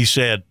 He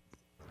said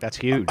that's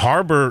huge.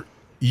 Harbor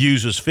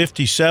uses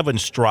 57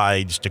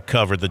 strides to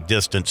cover the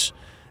distance.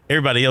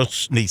 Everybody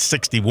else needs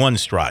 61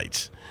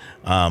 strides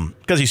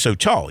because he's so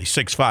tall. He's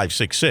 6'5",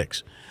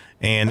 6'6".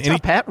 And that's how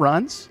Pat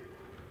runs.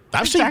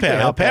 I've seen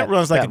Pat. Pat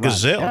runs like a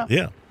gazelle.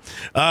 Yeah.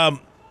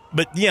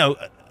 But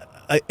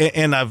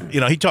and I've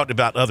he talked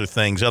about other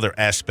things, other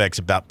aspects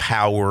about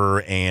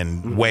power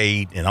and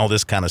weight and all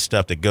this kind of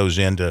stuff that goes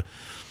into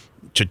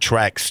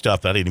track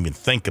stuff that I didn't even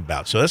think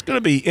about. So that's going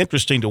to be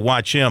interesting to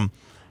watch him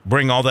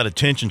bring all that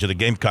attention to the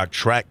Gamecock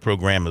track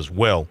program as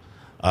well.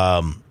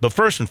 But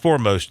first and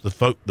foremost,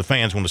 the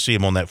fans want to see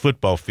him on that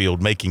football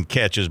field making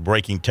catches,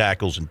 breaking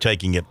tackles, and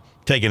taking it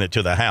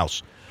to the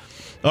house.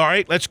 All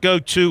right, let's go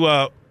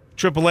to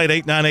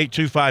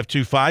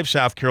 888-898-2525,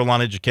 South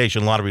Carolina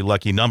Education Lottery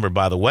lucky number,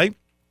 by the way.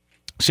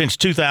 Since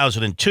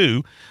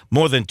 2002,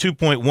 more than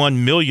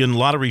 2.1 million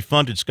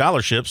lottery-funded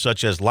scholarships,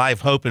 such as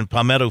Live Hope and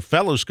Palmetto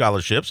Fellow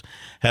Scholarships,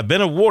 have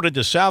been awarded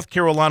to South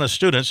Carolina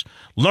students.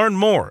 Learn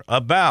more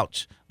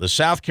about the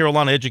South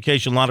Carolina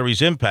Education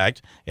Lottery's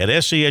impact at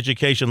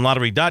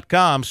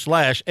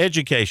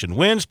seducationlottery.com/education.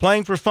 Wins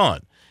playing for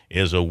fun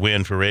is a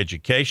win for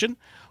education.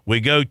 We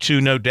go to,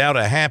 no doubt,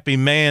 a happy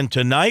man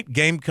tonight,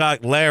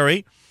 Gamecock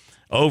Larry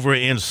over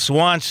in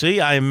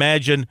Swansea. I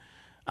imagine,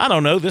 I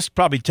don't know, this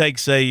probably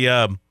takes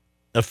a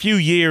few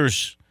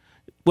years.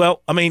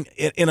 Well, I mean,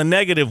 in a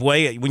negative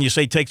way, when you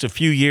say takes a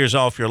few years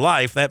off your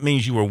life, that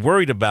means you were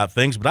worried about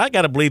things. But I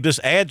got to believe this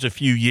adds a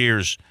few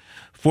years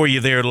for you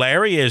there,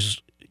 Larry,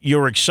 as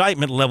your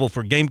excitement level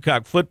for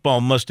Gamecock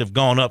football must have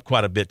gone up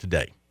quite a bit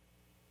today.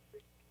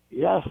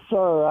 Yes,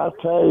 sir. I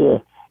tell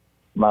you,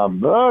 my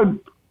blood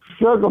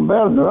sugar been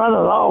running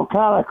all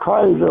kind of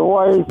crazy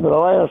ways for the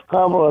last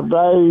couple of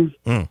days.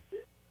 And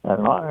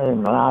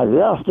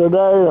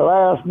yesterday,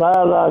 last night,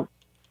 I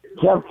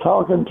kept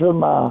talking to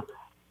my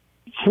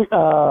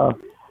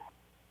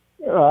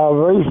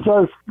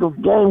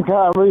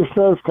Gamecock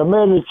Research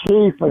Committee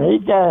chief, and he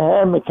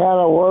had me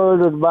kind of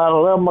worried. At about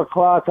 11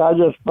 o'clock, I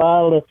just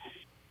finally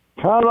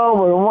turned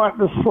over and went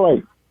to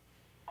sleep.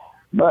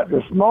 But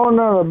this morning,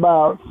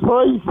 about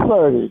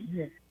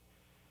 3:30,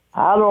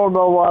 I don't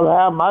know what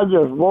happened. I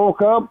just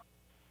woke up,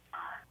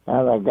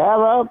 and I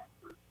got up,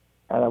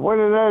 and I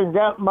went in there and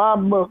got my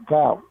book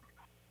out,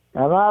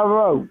 and I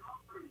wrote,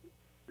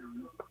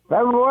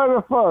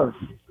 February 1st,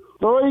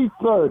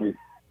 3:30,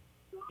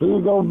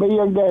 he's going to be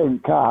a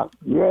Gamecock.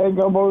 You ain't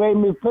going to believe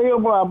me, Phil,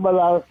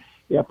 but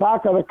if I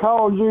could have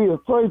called you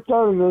at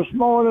 3:30 this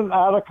morning,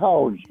 I'd have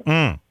called you.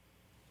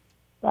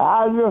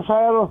 I just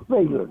had a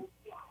feeling.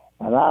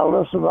 And I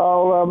listened to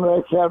all of them.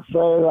 They kept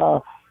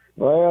saying,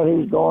 well,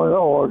 he's going to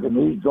Oregon.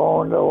 He's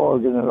going to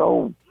Oregon. And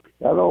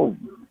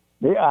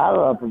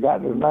I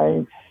forgot his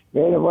name.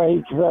 Anyway,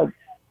 he said,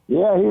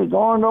 yeah, he's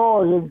going to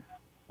Oregon.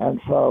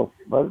 And so,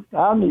 but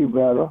I knew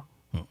better.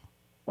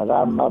 But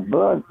my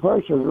blood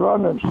pressure's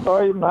running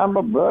straight, and my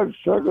blood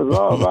sugar's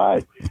all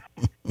right.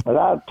 But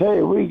I'll tell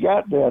you, we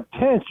got the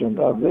attention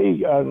of I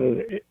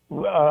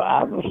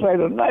would say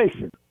the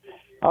nation.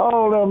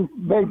 All them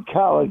big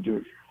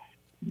colleges.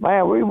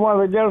 Man, we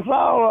won against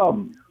all of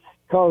them.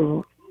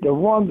 Because the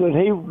one that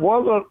he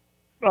wasn't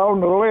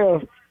on the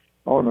list,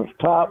 on his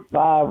top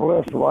 5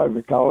 list, whatever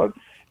you call it,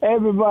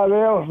 everybody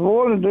else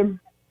wanted him.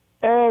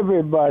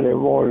 Everybody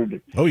wanted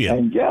him. Oh, yeah.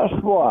 And guess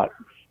what?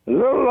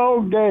 Little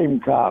old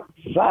Gamecock,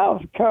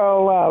 South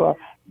Carolina,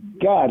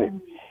 got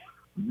him.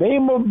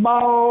 Beamer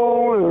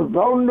ball is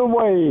on the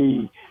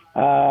way.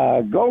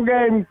 Go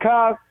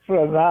Gamecocks,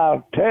 and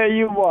I'll tell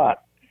you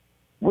what,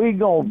 we're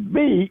going to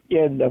be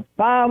in the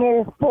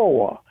Final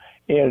Four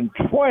in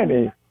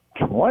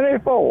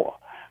 2024.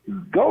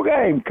 Go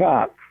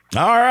Gamecocks.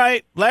 All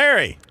right,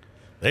 Larry.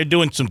 They're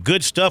doing some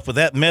good stuff with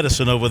that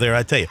medicine over there,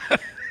 I tell you.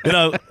 You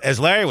know, as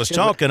Larry was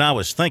talking, I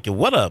was thinking,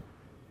 what a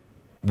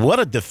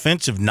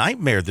defensive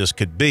nightmare this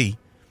could be.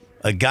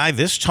 A guy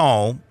this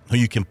tall who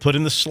you can put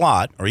in the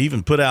slot or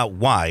even put out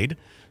wide.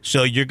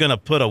 So you're going to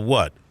put a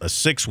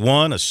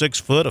 6'1", a 6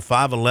 foot, a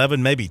 5'11",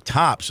 maybe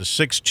tops a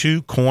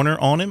 6'2" corner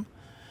on him.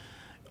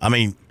 I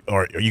mean,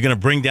 or are you going to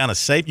bring down a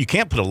safety? You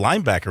can't put a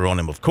linebacker on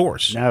him, of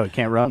course. No, he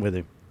can't run with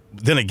him.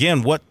 Then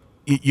again,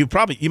 you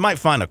might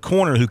find a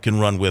corner who can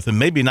run with him,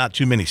 maybe not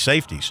too many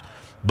safeties.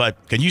 But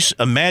can you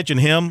imagine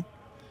him,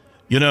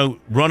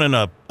 running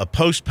a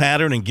post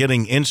pattern and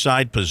getting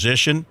inside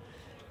position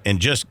and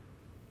just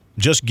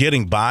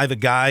getting by the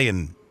guy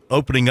and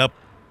opening up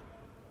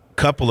a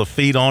couple of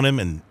feet on him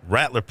and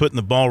Rattler putting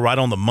the ball right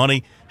on the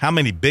money? How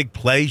many big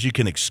plays you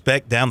can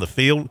expect down the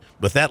field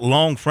with that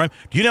long frame?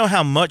 Do you know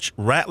how much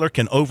Rattler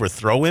can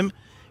overthrow him,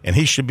 and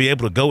he should be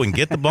able to go and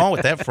get the ball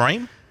with that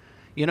frame?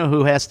 You know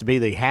who has to be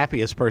the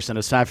happiest person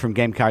aside from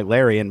Gamecock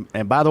Larry?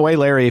 And by the way,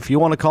 Larry, if you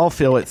want to call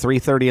Phil at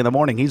 3:30 in the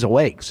morning, he's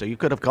awake. So you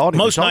could have called him.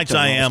 Most nights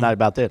I am. Last night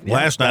about that.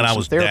 Last night I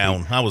was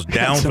down. I was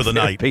down for the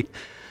night.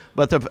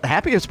 But the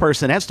happiest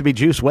person has to be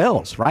Juice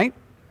Wells, right?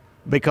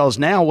 Because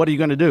now what are you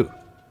going to do?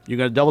 You're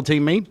going to double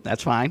team me?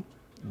 That's fine.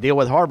 Deal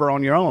with Harbor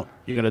on your own.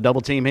 You're going to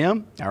double team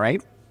him? All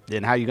right.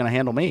 Then how are you going to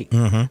handle me?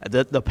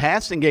 Mm-hmm. The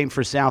passing game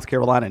for South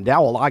Carolina, and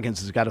Dowell Loggins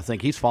has got to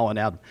think he's falling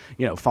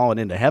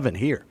into heaven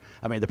here.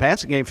 I mean, the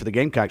passing game for the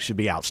Gamecocks should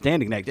be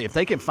outstanding. If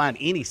they can find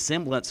any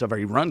semblance of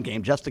a run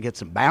game just to get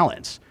some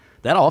balance,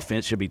 that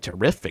offense should be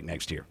terrific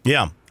next year.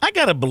 Yeah. I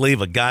got to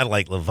believe a guy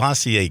like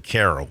Lavassier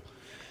Carroll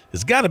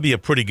has got to be a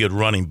pretty good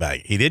running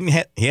back.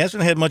 He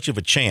hasn't had much of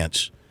a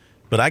chance,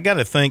 but I got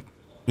to think,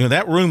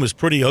 that room is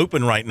pretty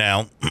open right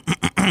now,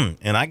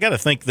 and I got to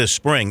think this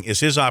spring is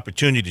his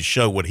opportunity to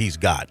show what he's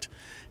got.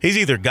 He's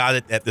either got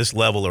it at this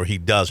level or he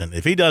doesn't.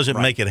 If he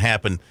doesn't make it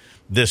happen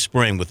this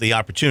spring with the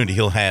opportunity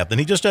he'll have, then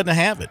he just doesn't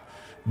have it.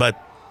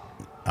 But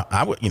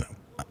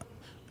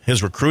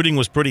his recruiting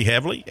was pretty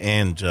heavily,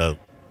 and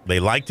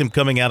they liked him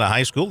coming out of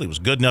high school. He was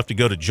good enough to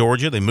go to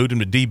Georgia. They moved him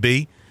to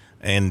DB,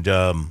 and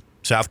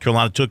South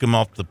Carolina took him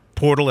off the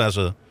portal as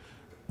a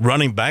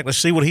running back. Let's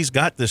see what he's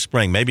got this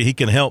spring. Maybe he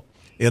can help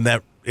in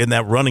that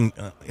running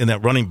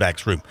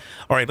backs room.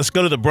 All right, let's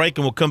go to the break,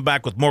 and we'll come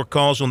back with more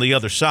calls on the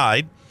other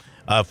side.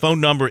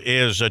 Phone number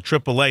is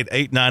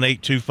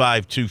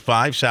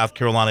 888-898-2525, South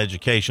Carolina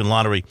Education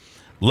Lottery.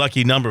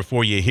 Lucky number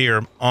for you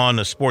here on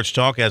the Sports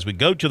Talk. As we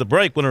go to the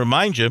break, I want to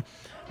remind you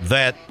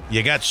that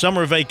you got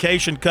summer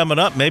vacation coming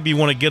up. Maybe you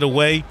want to get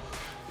away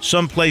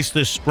someplace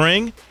this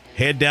spring.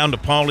 Head down to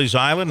Pawleys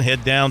Island.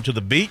 Head down to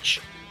the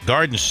beach,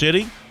 Garden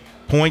City,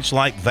 points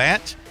like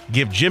that.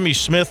 Give Jimmy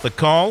Smith a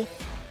call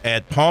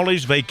at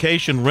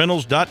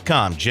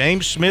PawleysVacationRentals.com.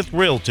 James Smith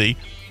Realty,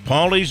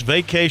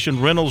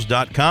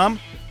 PawleysVacationRentals.com.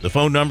 The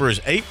phone number is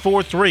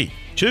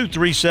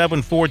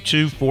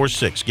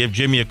 843-237-4246. Give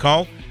Jimmy a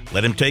call.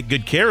 Let him take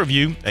good care of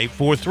you.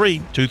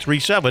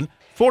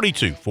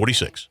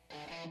 843-237-4246.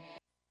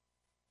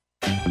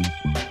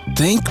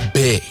 Think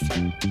big.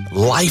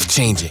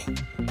 Life-changing.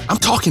 I'm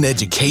talking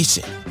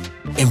education.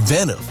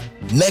 Inventive.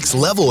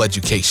 Next-level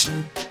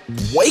education.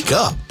 Wake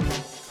up.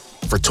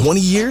 For 20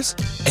 years,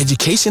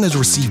 education has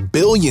received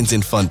billions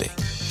in funding.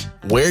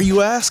 Where,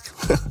 you ask?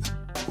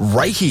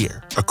 Right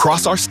here,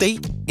 across our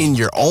state, in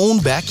your own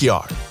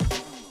backyard.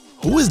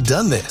 Who has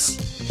done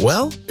this?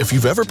 Well, if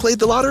you've ever played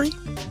the lottery,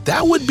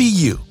 that would be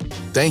you.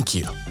 Thank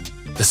you.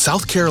 The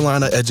South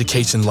Carolina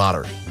Education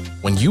Lottery.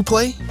 When you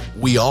play,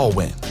 we all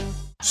win.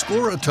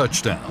 Score a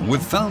touchdown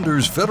with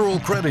Founders Federal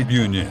Credit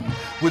Union.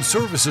 With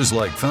services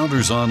like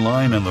Founders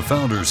Online and the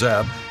Founders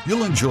app,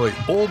 you'll enjoy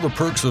all the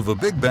perks of a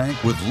big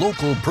bank with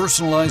local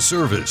personalized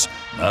service,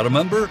 Not a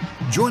member?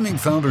 Joining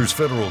Founders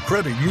Federal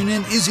Credit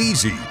Union is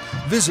easy.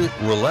 Visit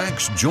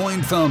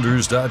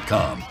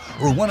relaxjoinfounders.com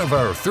or one of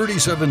our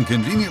 37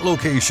 convenient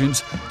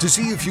locations to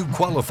see if you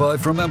qualify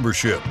for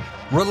membership.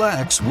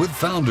 Relax with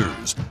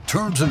Founders.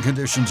 Terms and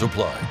conditions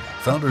apply.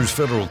 Founders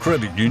Federal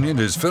Credit Union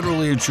is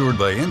federally insured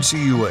by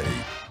NCUA.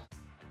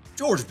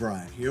 George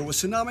Bryant here with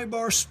Tsunami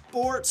Bar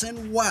Sports,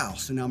 and wow,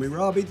 Tsunami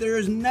Robbie, there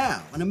is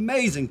now an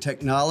amazing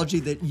technology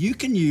that you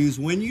can use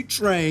when you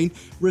train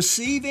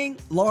receiving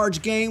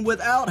large game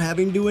without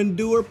having to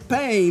endure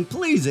pain.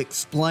 Please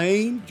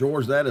explain.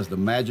 George, that is the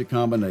magic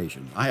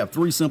combination. I have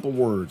 3 simple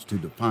words to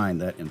define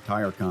that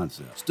entire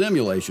concept.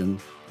 Stimulation,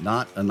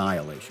 not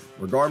annihilation.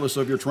 Regardless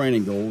of your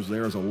training goals,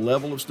 there is a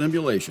level of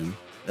stimulation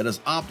that is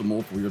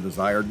optimal for your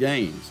desired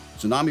gains.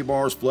 Tsunami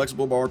Bar's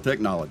flexible bar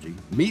technology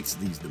meets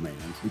these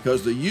demands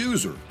because the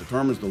user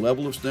determines the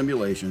level of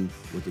stimulation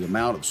with the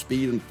amount of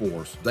speed and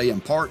force they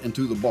impart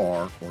into the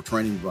bar or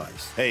training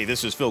device. Hey,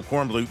 this is Phil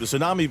Kornblut. The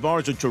Tsunami Bar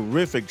is a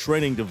terrific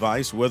training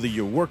device, whether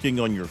you're working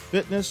on your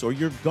fitness or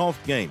your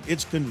golf game.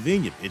 It's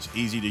convenient, it's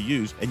easy to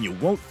use, and you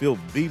won't feel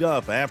beat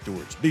up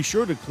afterwards. Be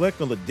sure to click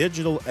on the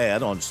digital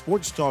ad on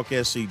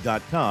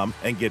sportstalksc.com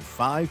and get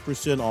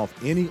 5% off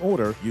any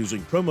order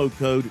using promo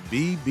code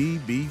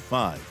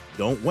BBB5.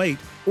 Don't wait.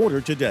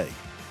 Order today.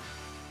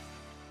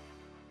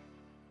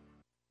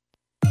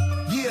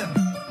 Yeah,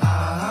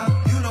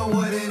 you know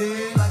what it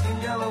is. Black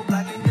and yellow,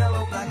 black and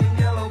yellow, black and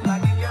yellow,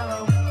 black and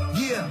yellow.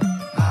 Yeah,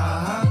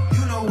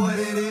 you know what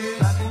it is.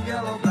 Black and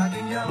yellow, black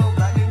and yellow,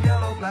 black and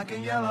yellow, black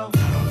and yellow.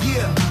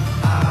 Yeah,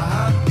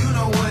 you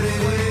know what it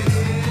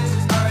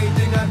is.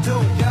 Everything I do,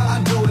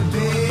 I do it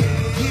big.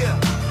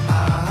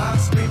 Yeah,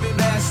 screaming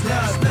last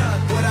night.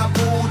 When I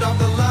pulled off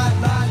the lot,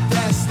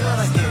 that's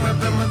none. Here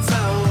up in my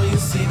town, when you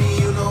see me,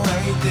 you know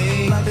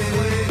everything.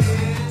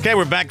 Okay,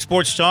 we're back.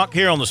 Sports Talk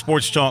here on the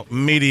Sports Talk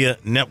Media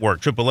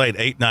Network.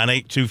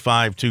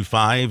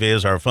 888-898-2525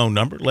 is our phone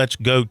number. Let's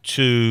go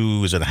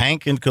to, is it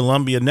Hank in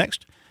Columbia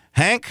next?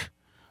 Hank,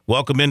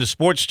 welcome into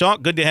Sports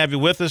Talk. Good to have you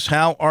with us.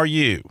 How are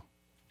you?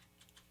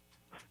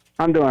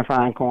 I'm doing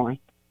fine, Corn.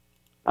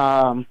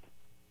 A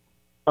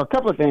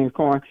couple of things,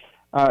 Corn.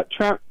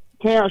 Terrence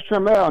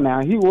Trammell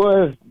now, he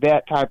was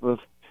that type of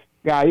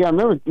guy. Yeah,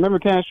 remember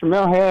Terrence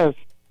Trammell has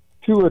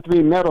 2 or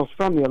 3 medals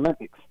from the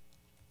Olympics.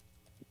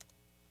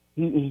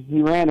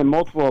 He ran in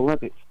multiple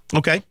Olympics.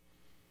 Okay.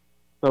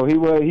 So he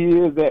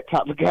is that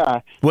type of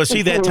guy. Was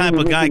he that type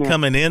of guy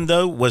coming in,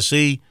 though? Was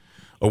he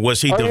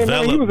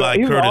developed by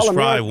Curtis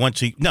Fry once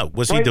he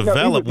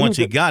developed once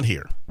he got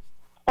here?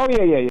 Oh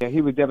yeah.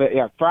 He was developed.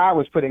 Yeah, Fry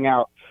was putting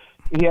out.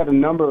 He had a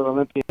number of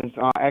Olympians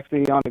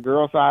actually on the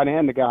girl side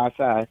and the guy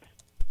side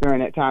during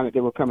that time that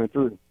they were coming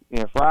through.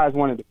 Yeah, Fry is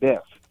one of the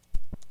best.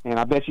 And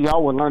I bet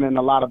y'all were learning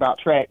a lot about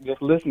track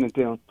just listening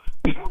to him.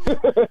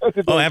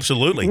 Oh,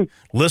 absolutely.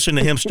 Listen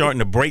to him starting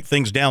to break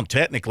things down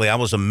technically. I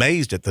was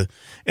amazed and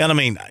I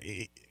mean,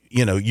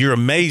 you're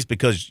amazed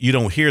because you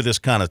don't hear this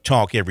kind of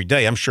talk every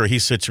day. I'm sure he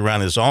sits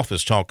around his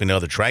office talking to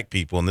other track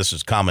people, and this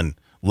is common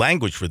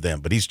language for them,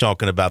 but he's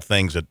talking about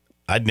things that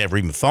I'd never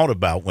even thought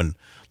about when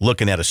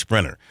looking at a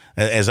sprinter.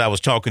 As I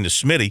was talking to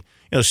Smitty,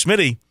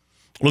 Smitty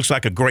looks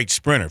like a great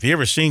sprinter. If you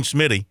ever seen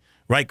Smitty,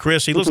 right,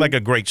 Chris? He looks like a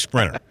great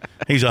sprinter.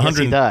 He's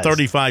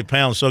 135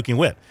 pounds soaking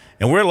wet.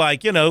 And we're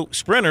like,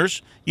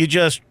 sprinters, you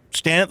just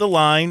stand at the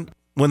line.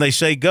 When they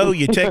say go,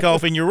 you take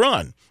off and you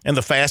run. And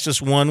the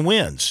fastest one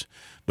wins.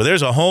 But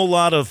there's a whole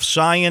lot of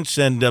science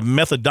and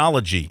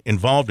methodology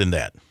involved in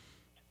that.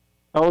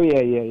 Oh,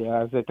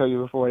 yeah. As I told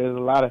you before, there's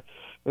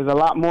a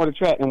lot more to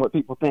track than what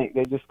people think.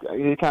 They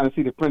kind of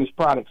see the finished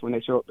products when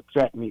they show up at the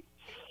track meet.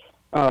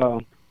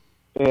 But,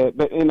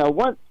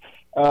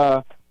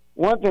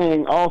 one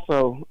thing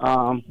also,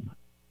 I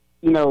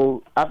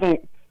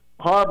think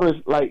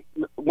Harbor's, like,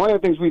 one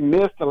of the things we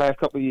missed the last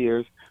couple of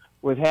years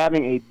was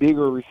having a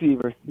bigger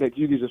receiver that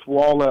you could just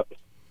wall up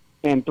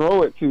and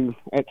throw it to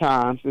at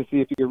times to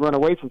see if you could run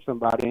away from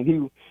somebody.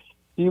 And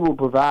he will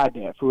provide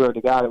that for the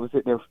guy that was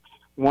sitting there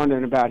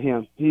wondering about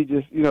him. He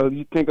just,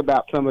 you think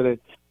about some of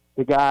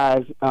the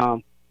guys,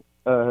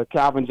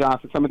 Calvin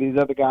Johnson, some of these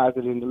other guys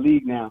that are in the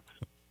league now,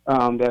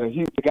 that are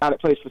huge. The guy that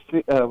plays for,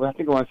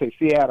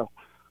 Seattle.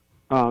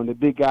 The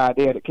big guy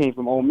there that came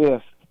from Ole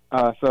Miss.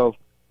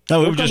 We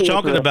were just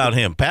talking about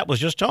him. Pat was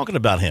just talking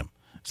about him.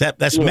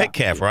 That's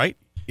Metcalf, right?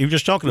 You were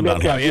just talking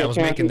about him. Yeah, I was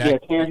making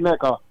that. Terrence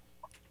Metcalf.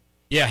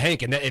 Yeah,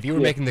 Hank, and if you were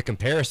making the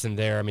comparison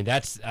there, I mean,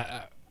 that's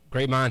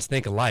great minds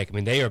think alike. I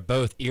mean, they are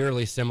both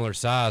eerily similar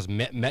size.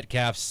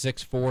 Metcalf's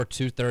 6'4",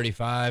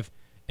 235,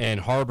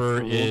 and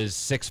Harbor is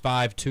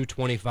 6'5",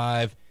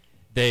 225.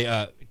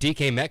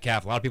 DK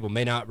Metcalf, a lot of people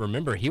may not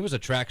remember, he was a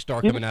track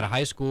star coming out of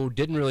high school,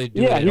 didn't really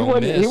do it at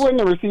Ole Miss. He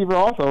wasn't a receiver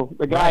also.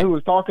 The guy who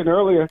was talking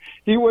earlier,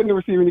 he wasn't a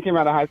receiver when he came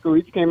out of high school.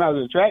 He came out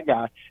as a track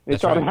guy. They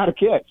taught him how to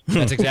catch.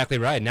 That's exactly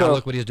right. Now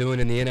look what he's doing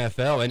in the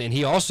NFL. And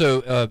he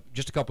also,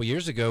 just a couple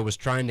years ago, was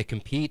trying to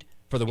compete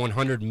for the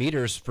 100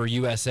 meters for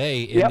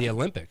USA in the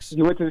Olympics.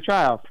 He went to the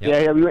trials.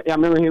 Yep. I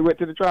remember he went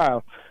to the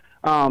trials.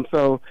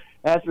 So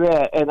that's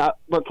that.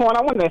 But, Corn,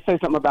 I wanted to say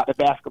something about the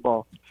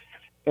basketball.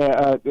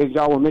 as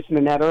y'all were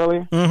mentioning that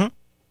earlier. Mm-hmm.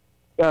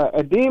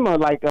 Edema,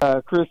 like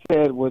Chris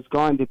said, was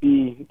going to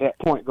be that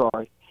point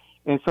guard.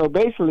 And so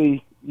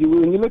basically,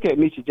 when you look at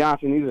Meechie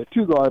Johnson, he's a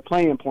two-guard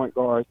playing point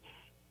guard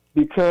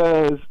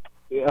because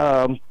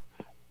of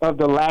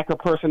the lack of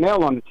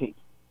personnel on the team.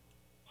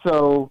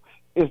 So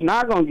it's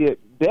not going to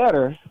get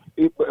better.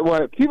 A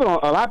lot of people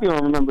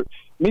don't remember,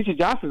 Meechie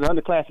Johnson's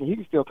underclassman. He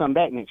can still come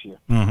back next year.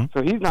 Mm-hmm.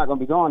 So he's not going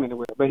to be going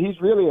anywhere. But he's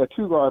really a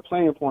two-guard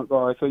playing point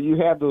guard. So you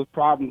have those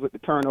problems with the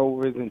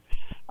turnovers, and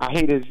I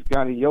hate his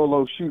kind of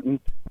YOLO shooting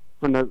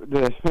from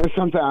the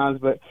sometimes,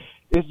 but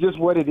it's just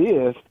what it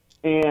is.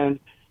 And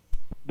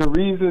the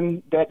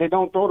reason that they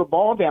don't throw the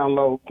ball down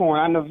low, Corn,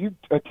 I know you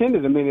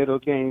attended many of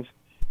those games.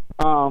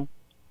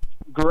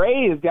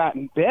 Gray has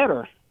gotten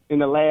better in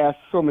the last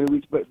so many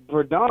weeks, but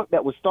Verdonk,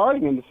 that was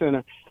starting in the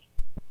center,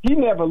 he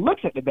never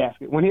looks at the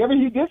basket. Whenever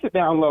he gets it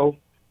down low,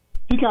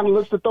 he kind of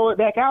looks to throw it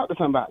back out to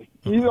somebody.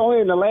 He's only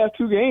in the last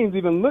 2 games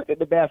even looked at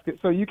the basket,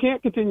 so you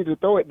can't continue to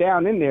throw it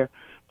down in there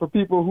for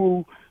people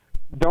who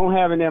don't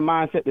have in their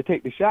mindset to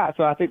take the shot.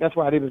 So I think that's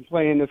why they've been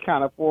playing this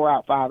kind of 4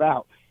 out, 5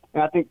 out.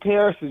 And I think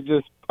Parrish is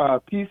just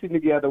piecing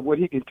together what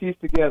he can piece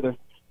together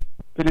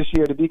for this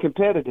year to be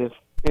competitive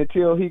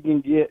until he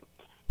can get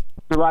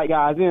the right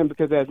guys in.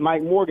 Because as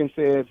Mike Morgan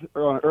said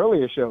on an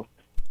earlier show,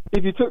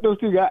 if you took those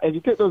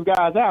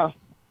guys out,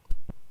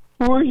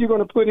 who are you going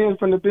to put in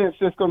from the bench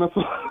that's going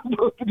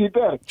to be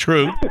better?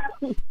 True.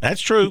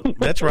 That's true.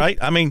 That's right.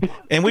 I mean,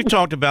 and we've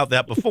talked about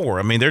that before.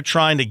 I mean, they're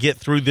trying to get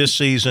through this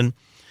season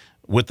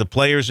with the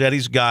players that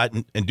he's got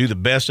and do the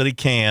best that he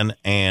can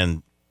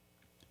and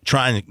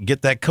trying to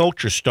get that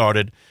culture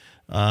started,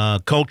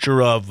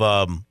 culture of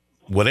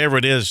whatever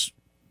it is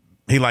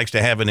he likes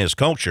to have in his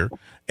culture,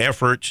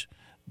 effort,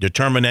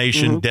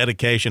 determination,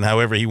 dedication,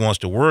 however he wants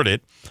to word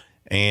it,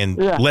 and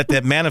let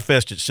that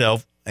manifest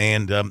itself.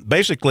 And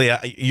basically,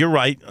 you're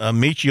right,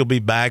 Meechie will be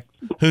back.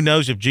 Who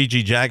knows if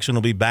G.G. Jackson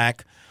will be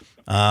back.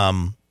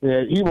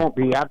 Yeah, he won't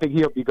be. I think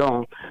he'll be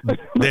gone.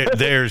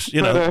 There's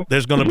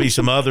going to be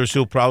some others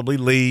who'll probably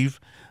leave.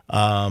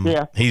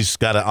 He's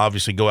got to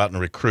obviously go out and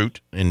recruit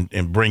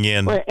and bring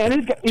in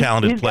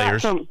talented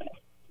players.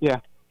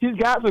 He's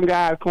got some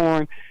guys,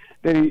 Corn,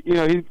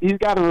 that he's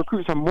got to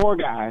recruit some more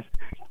guys.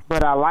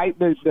 But I like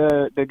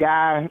the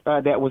guy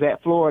that was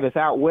at Florida, that's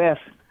out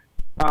west,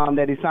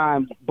 that he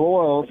signed,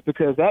 Boyles,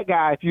 because that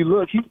guy, if you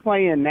look, he's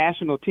playing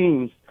national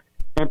teams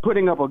and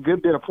putting up a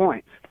good bit of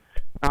points.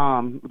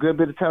 Good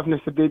bit of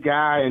toughness, a big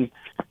guy. And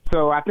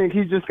so I think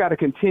he's just got to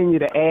continue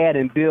to add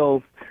and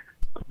build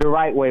the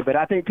right way. But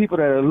I think people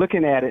that are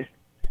looking at it,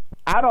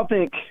 I don't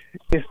think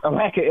it's a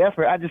lack of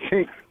effort. I just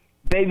think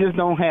they just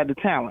don't have the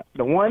talent.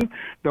 The one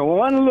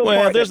little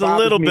part there's that a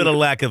little bothers bit me, of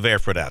lack of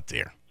effort out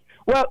there.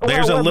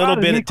 There's a little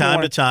bit at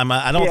time to time.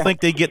 I don't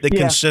think they get the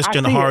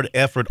consistent hard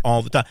effort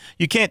all the time.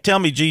 You can't tell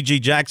me G.G.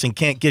 Jackson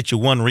can't get you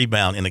 1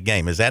 rebound in a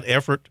game. Is that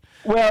effort?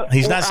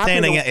 He's not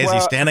standing. Is he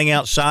standing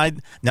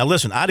outside? Now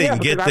listen, I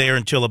didn't get there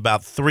until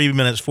about 4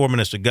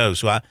 minutes to go,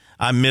 so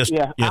I missed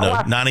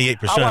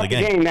 98% of the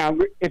game. Now,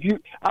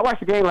 I watched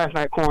the game last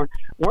night, Corn.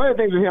 One of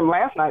the things with him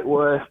last night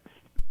was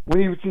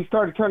when he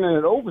started turning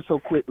it over so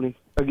quickly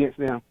against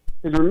them.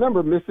 Because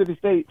remember, Mississippi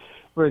State,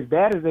 for as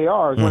bad as they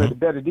are, is one of the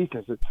better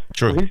defenses.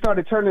 True. When he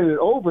started turning it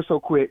over so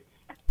quick,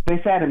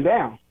 they sat him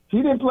down.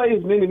 He didn't play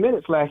as many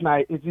minutes last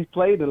night as he's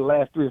played in the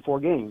last 3 or 4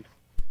 games.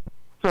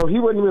 So he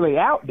wasn't really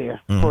out there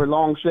for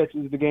long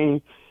stretches of the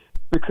game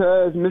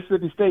because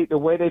Mississippi State, the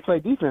way they play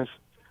defense,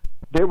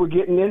 they were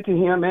getting into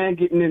him and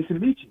getting into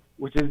Meechie,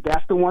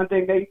 that's the one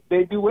thing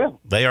they do well.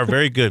 They are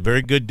very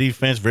good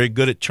defense, very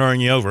good at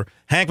turning you over.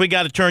 Hank, we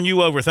got to turn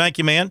you over. Thank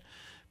you, man.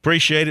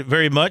 Appreciate it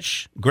very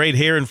much. Great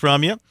hearing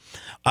from you.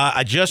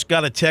 I just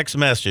got a text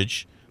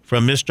message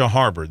from Mr.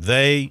 Harbor.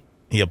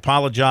 He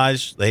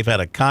apologized. They've had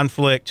a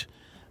conflict.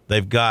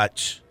 They've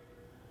got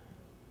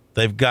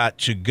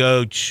to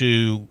go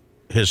to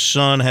his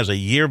son has a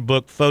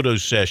yearbook photo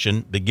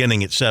session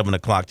beginning at 7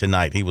 o'clock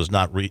tonight. He was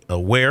not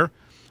aware,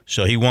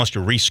 so he wants to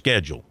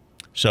reschedule.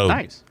 So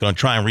going to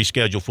try and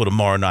reschedule for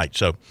tomorrow night.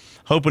 So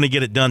hoping to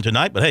get it done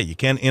tonight. But, hey, you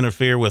can't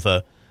interfere with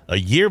a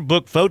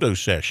yearbook photo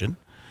session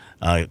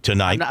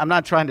tonight. I'm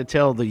not trying to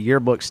tell the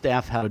yearbook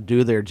staff how to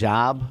do their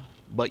job,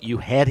 but you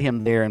had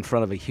him there in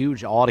front of a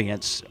huge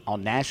audience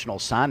on National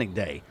Signing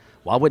Day.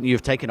 Why wouldn't you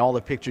have taken all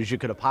the pictures you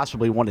could have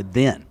possibly wanted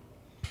then?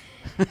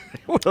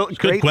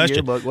 Good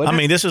question. I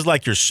mean, this is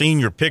like your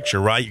senior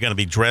picture, right? You're going to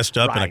be dressed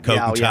up in a coat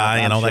and tie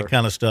and all that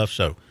kind of stuff.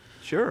 So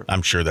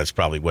I'm sure that's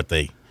probably what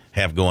they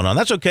have going on.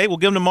 That's okay. We'll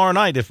give them tomorrow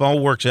night. If all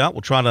works out,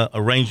 we'll try to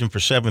arrange them for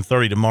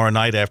 7:30 tomorrow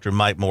night after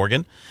Mike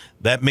Morgan.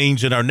 That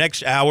means in our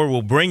next hour,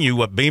 we'll bring you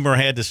what Beamer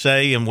had to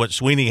say and what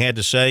Sweeney had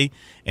to say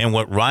and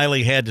what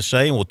Riley had to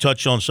say, and we'll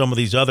touch on some of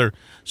these other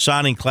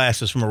signing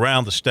classes from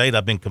around the state.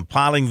 I've been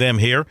compiling them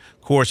here.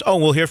 Of course,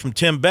 we'll hear from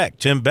Tim Beck.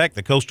 Tim Beck,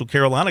 the Coastal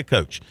Carolina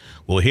coach.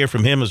 We'll hear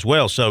from him as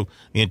well. So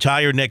the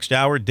entire next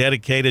hour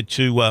dedicated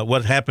to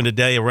what happened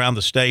today around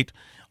the state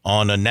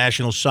on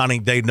National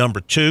Signing Day number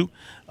 2.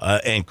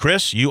 And,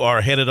 Chris, you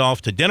are headed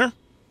off to dinner?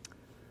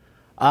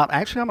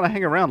 Actually, I'm going to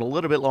hang around a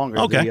little bit longer.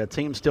 Okay. The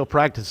team's still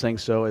practicing,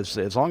 so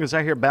as long as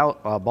I hear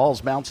balls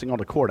bouncing on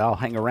the court, I'll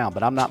hang around.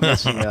 But I'm not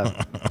missing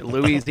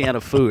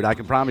Louisiana food. I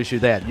can promise you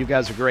that. You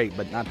guys are great,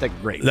 but not that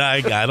great.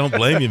 I don't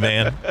blame you,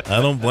 man.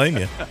 I don't blame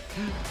you.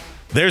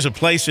 There's a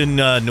place in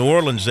New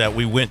Orleans that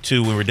we went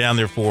to when we were down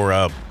there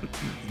for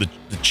the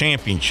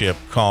championship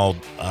called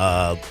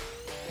the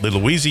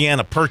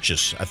Louisiana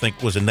Purchase, I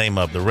think was the name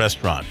of the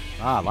restaurant.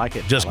 I like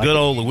it. Just like good it.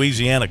 old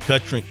Louisiana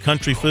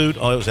country food.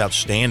 Oh, it was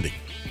outstanding.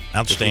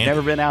 If you've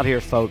never been out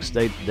here, folks,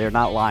 they're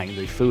not lying.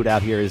 The food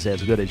out here is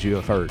as good as you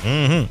have heard.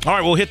 Mm-hmm. All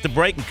right, we'll hit the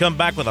break and come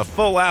back with a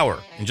full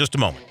hour in just a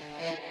moment.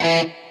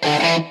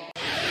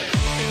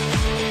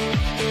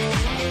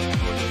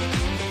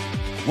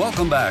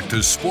 Welcome back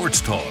to Sports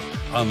Talk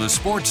on the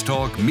Sports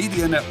Talk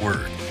Media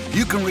Network.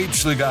 You can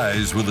reach the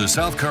guys with the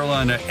South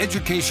Carolina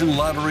Education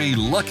Lottery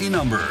lucky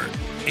number,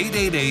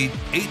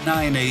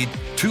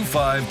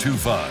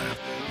 888-898-2525.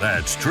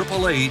 That's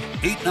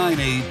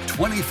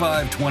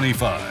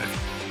 888-898-2525.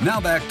 Now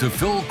back to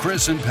Phil,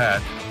 Chris, and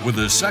Pat with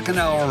the second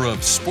hour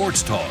of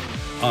Sports Talk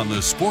on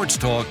the Sports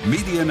Talk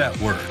Media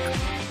Network.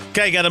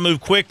 Okay, got to move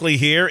quickly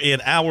here.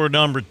 In hour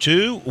number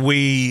 2,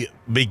 we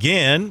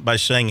begin by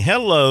saying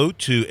hello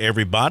to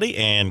everybody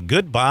and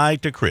goodbye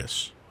to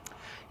Chris.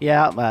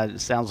 Yeah,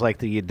 it sounds like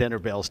the dinner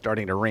bell's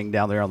starting to ring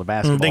down there on the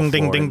basketball Ding,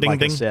 ding, floor. ding, And ding, like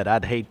ding. I said,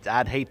 I'd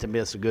hate to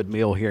miss a good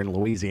meal here in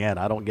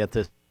Louisiana. I don't get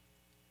this.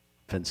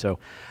 And so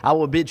I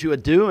will bid you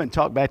adieu and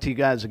talk back to you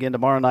guys again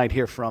tomorrow night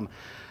here from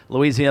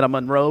Louisiana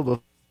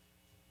Monroe,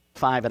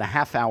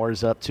 5.5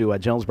 hours up to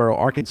Jonesboro,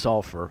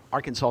 Arkansas for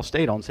Arkansas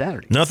State on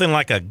Saturday. Nothing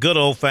like a good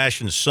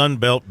old-fashioned Sun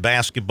Belt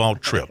basketball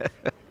trip.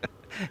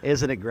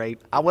 Isn't it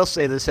great? I will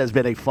say this has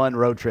been a fun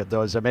road trip,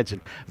 though. As I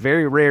mentioned,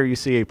 very rare you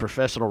see a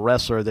professional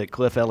wrestler that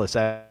Cliff Ellis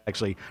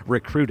actually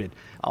recruited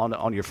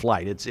on your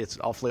flight. It's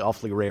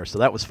awfully rare. So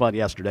that was fun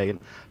yesterday. And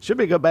should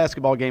be a good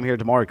basketball game here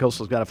tomorrow.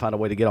 Coastal's got to find a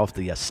way to get off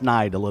the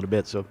snide a little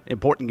bit. So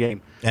important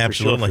game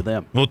Absolutely. for sure for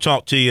them. We'll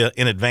talk to you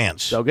in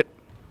advance. So good.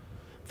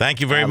 Thank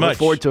you very I much. look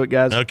forward to it,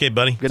 guys. Okay,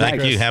 buddy. Good Thank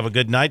night, you. Chris. Have a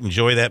good night.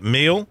 Enjoy that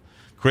meal.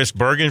 Chris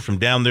Bergen from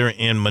down there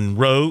in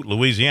Monroe,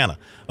 Louisiana.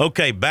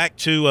 Okay, back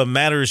to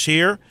matters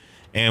here.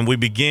 And we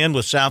begin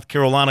with South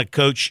Carolina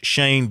coach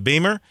Shane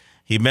Beamer.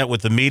 He met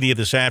with the media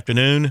this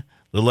afternoon, a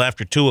little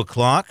after 2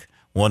 o'clock.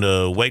 Want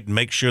to wait and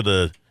make sure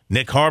the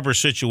Nick Harbor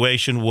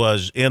situation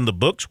was in the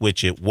books,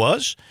 which it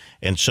was.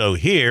 And so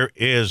here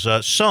is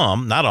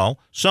some, not all,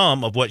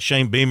 some of what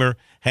Shane Beamer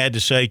had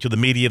to say to the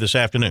media this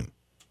afternoon.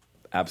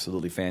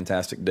 Absolutely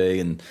fantastic day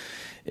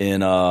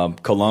in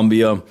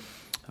Columbia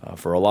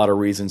for a lot of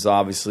reasons.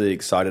 Obviously,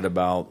 excited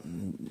about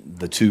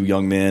the 2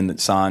 young men that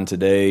signed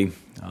today,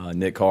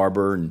 Nick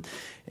Harbor and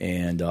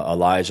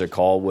Elijah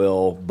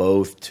Caldwell,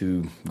 both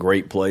 2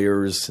 great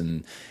players,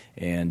 and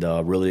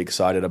really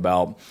excited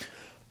about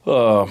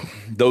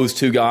those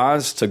 2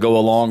 guys to go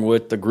along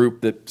with the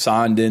group that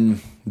signed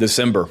in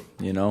December.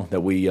 You know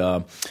that we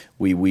are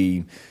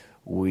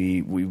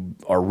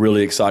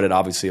really excited,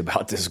 obviously,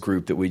 about this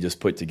group that we just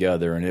put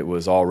together, and it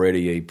was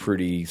already a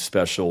pretty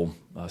special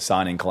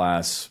signing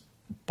class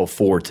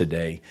before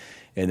today,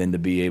 and then to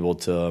be able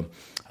to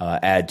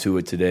add to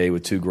it today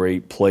with 2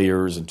 great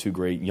players and 2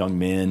 great young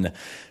men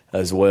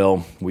as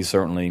well. We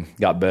certainly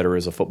got better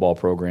as a football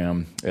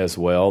program as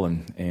well,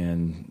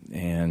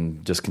 and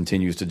just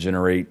continues to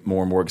generate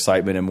more and more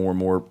excitement and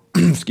more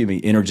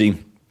energy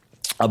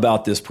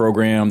about this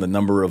program. The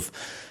number of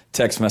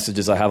text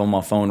messages I have on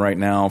my phone right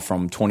now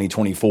from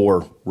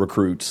 2024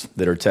 recruits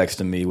that are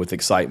texting me with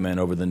excitement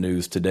over the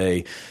news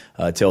today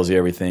tells you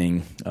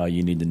everything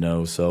you need to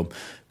know. So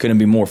couldn't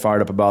be more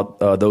fired up about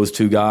those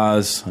 2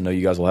 guys. I know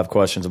you guys will have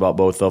questions about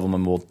both of them,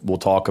 and we'll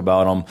talk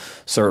about them.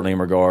 Certainly in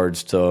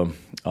regards to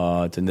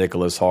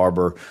Nicholas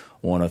Harbor,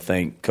 want to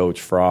thank Coach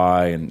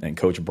Fry and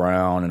Coach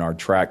Brown and our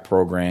track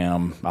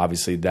program.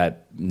 Obviously,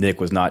 that Nick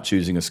was not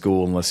choosing a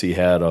school unless he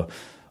had a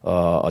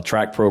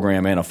track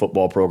program and a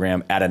football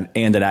program and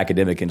an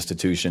academic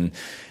institution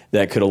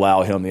that could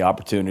allow him the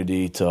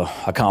opportunity to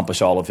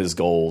accomplish all of his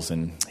goals.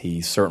 And he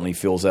certainly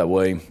feels that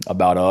way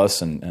about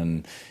us.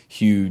 And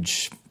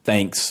huge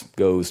thanks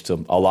goes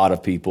to a lot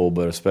of people,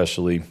 but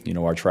especially,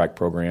 our track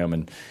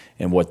program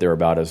and what they're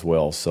about as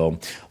well. So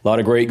a lot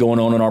of great going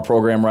on in our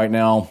program right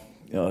now.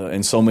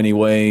 In so many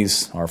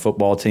ways, our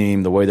football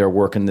team, the way they're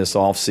working this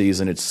off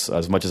season, it's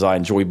as much as I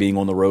enjoy being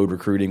on the road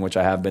recruiting, which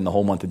I have been the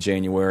whole month of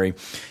January.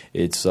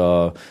 It's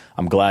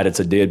I'm glad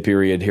it's a dead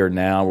period here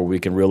now where we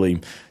can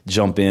really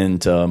jump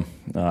into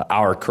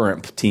our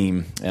current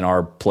team and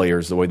our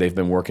players, the way they've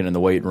been working in the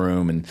weight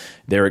room, and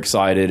they're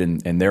excited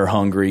and they're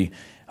hungry.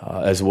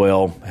 As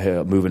well,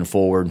 moving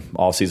forward.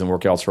 All-season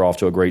workouts are off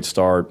to a great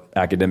start.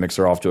 Academics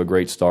are off to a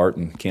great start,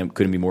 and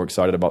couldn't be more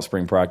excited about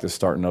spring practice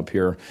starting up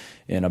here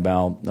in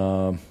about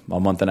a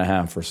month and a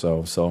half or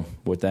so. So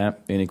with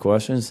that, any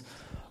questions?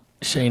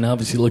 Shane,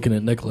 obviously looking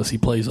at Nicholas, he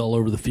plays all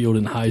over the field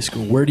in high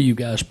school. Where do you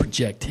guys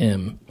project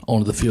him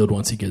onto the field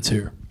once he gets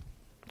here?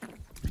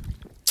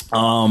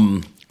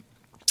 Yeah,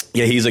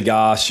 he's a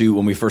guy,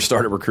 when we first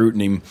started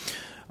recruiting him,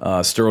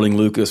 Sterling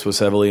Lucas was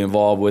heavily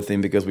involved with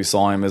him because we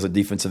saw him as a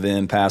defensive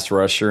end pass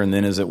rusher, and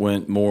then as it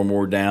went more and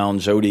more down,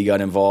 Jody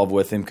got involved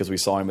with him because we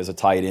saw him as a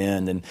tight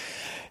end.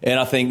 And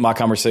I think my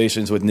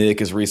conversations with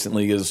Nick as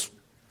recently as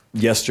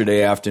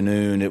yesterday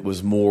afternoon, it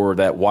was more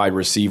that wide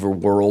receiver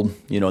world.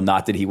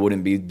 Not that he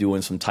wouldn't be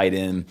doing some tight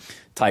end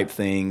type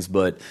things,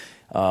 but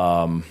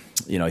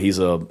he's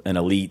an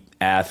elite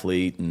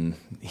athlete, and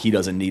he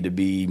doesn't need to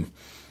be.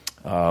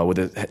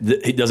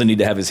 He doesn't need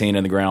to have his hand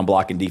in the ground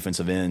blocking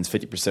defensive ends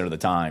 50% of the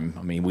time.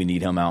 I mean, we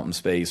need him out in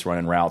space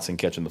running routes and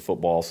catching the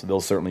football. So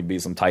there'll certainly be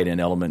some tight end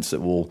elements that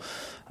will,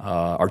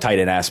 or tight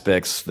end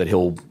aspects that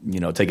he'll,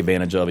 take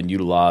advantage of and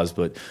utilize.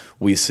 But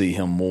we see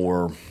him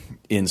more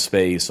in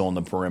space on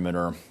the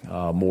perimeter,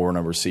 more in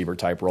a receiver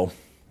type role,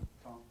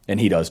 and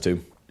he does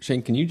too.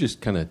 Shane, can you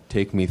just kind of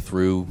take me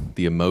through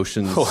the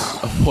emotions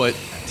of what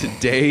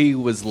today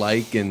was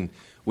like, and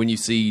when you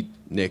see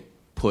Nick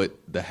put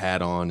the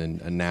hat on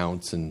and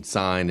announce and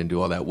sign and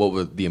do all that, what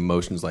were the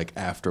emotions like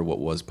after what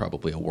was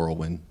probably a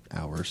whirlwind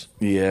hours?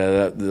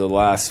 Yeah, the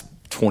last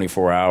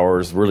 24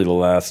 hours, really the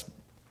last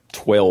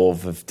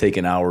 12 have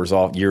taken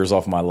years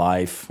off my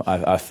life,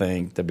 I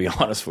think, to be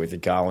honest with you,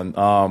 Colin.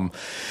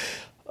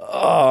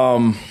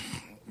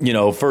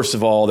 First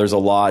of all, there's a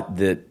lot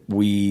that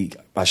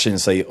I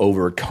shouldn't say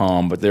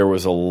overcome, but there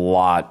was a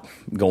lot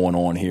going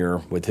on here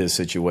with his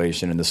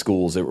situation and the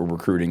schools that were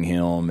recruiting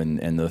him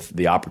and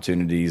the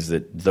opportunities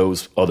that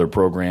those other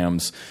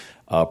programs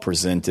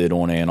presented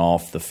on and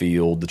off the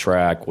field, the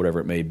track, whatever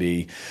it may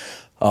be.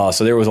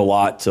 So there was a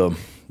lot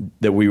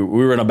that we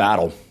were in a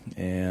battle.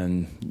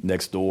 And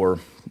next door,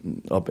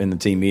 up in the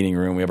team meeting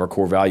room, we have our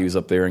core values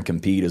up there, and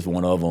compete is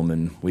one of them.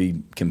 And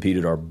we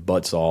competed our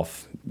butts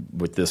off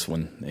with this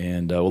one,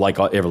 and like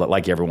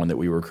everyone that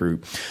we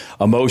recruit.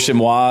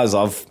 Emotion-wise,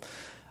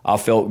 I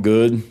felt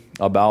good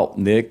about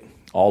Nick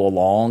all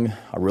along.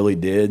 I really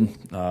did.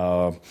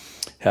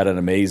 Had an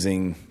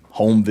amazing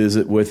home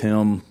visit with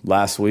him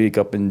last week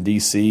up in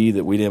D.C.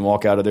 that we didn't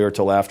walk out of there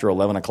until after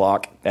 11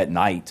 o'clock at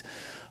night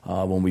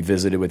when we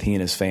visited with he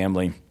and his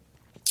family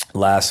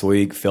last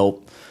week.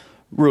 Felt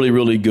really,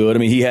 really good. I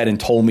mean, he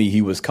hadn't told me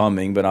he was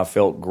coming, but I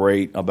felt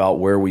great about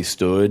where we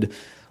stood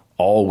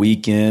all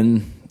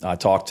weekend. I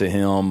talked to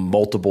him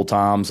multiple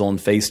times on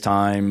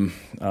FaceTime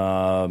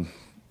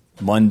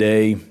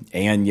Monday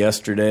and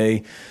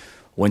yesterday.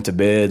 Went to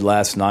bed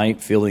last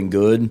night feeling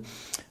good.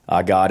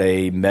 I got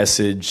a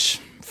message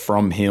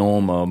from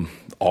him,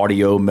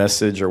 audio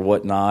message or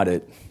whatnot,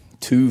 at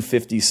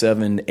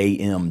 2:57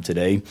 a.m.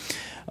 today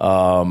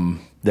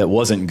that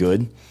wasn't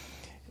good.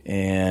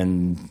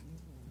 And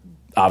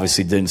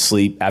obviously didn't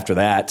sleep after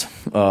that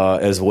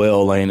as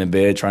well, laying in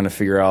bed trying to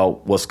figure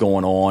out what's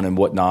going on and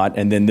whatnot.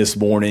 And then this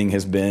morning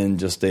has been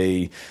just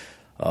a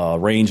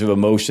range of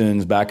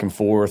emotions back and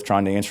forth,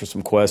 trying to answer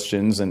some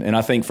questions. And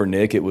I think for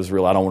Nick, it was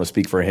real. I don't want to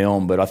speak for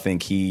him, but I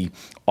think he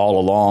all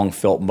along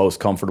felt most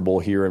comfortable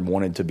here and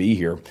wanted to be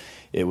here.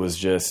 It was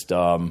just,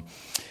 a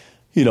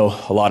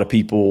lot of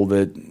people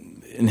that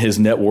in his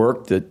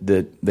network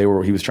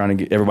everybody was trying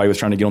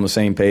to get on the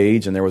same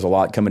page, and there was a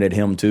lot coming at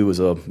him too as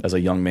a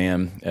young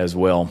man as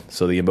well.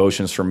 So the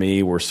emotions for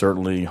me were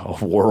certainly a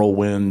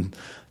whirlwind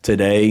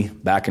today,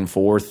 back and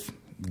forth,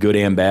 good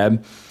and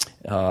bad.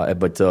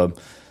 But to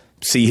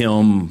see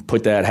him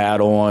put that hat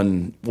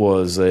on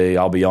was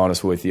I'll be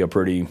honest with you, a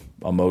pretty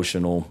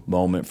emotional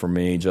moment for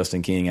me.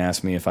 Justin King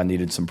asked me if I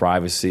needed some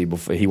privacy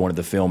before he wanted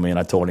to film me, and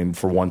I told him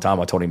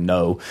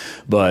no.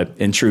 But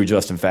in true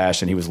Justin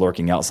fashion, he was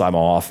lurking outside my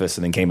office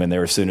and then came in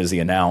there as soon as he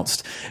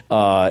announced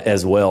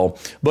as well.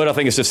 But I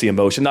think it's just the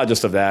emotion, not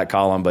just of that,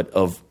 Colin, but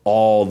of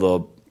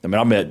all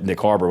I met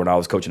Nick Harbor when I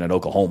was coaching at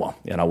Oklahoma,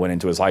 and I went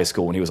into his high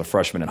school when he was a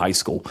freshman in high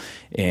school.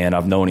 And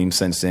I've known him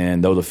since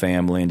then, know the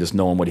family, and just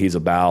knowing what he's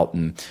about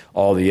and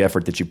all the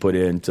effort that you put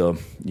into,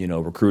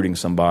 recruiting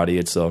somebody.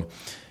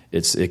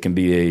 It can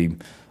be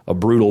a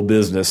brutal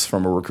business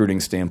from a recruiting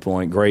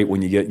standpoint. Great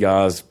when you get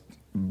guys,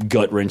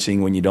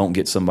 gut-wrenching when you don't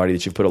get somebody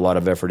that you've put a lot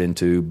of effort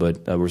into,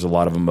 but there was a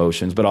lot of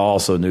emotions. But I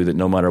also knew that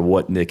no matter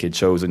what Nick had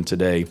chosen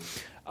today,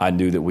 I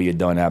knew that we had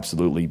done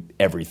absolutely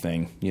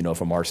everything,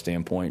 from our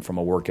standpoint, from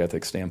a work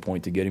ethic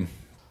standpoint, to get him.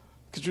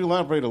 Could you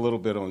elaborate a little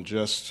bit on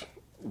just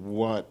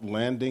what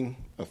landing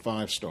a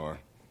 5-star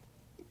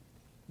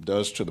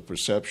does to the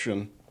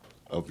perception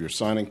of your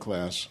signing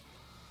class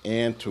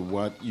and to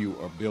what you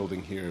are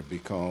building here?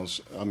 Because,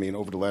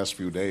 over the last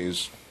few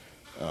days,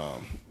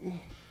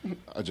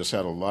 I just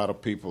had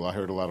I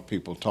heard a lot of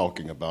people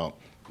talking about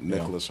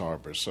Nicholas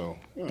Harbor. So,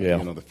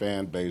 the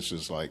fan base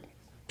is like...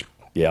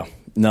 Yeah.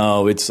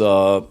 No, it's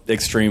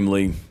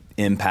extremely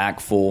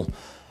impactful,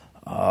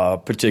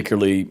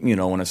 particularly,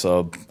 when it's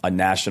a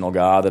national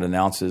guy that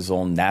announces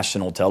on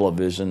national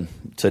television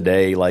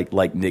today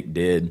like Nick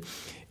did.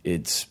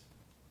 It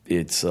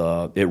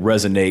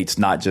resonates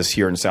not just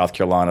here in South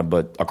Carolina,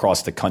 but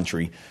across the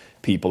country.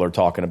 People are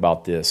talking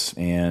about this.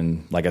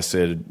 And like I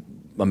said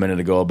a minute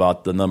ago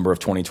about the number of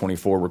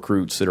 2024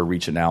 recruits that are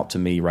reaching out to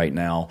me right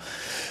now,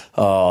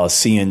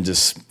 seeing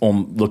just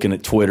looking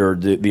at Twitter,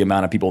 the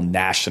amount of people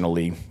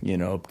nationally,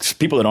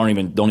 people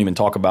that don't even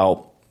talk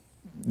about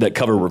that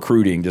cover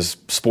recruiting,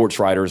 just sports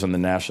writers in the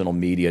national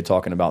media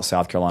talking about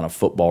South Carolina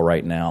football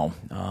right now.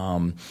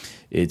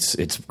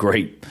 It's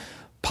great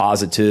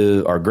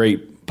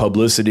great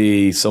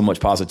publicity, so much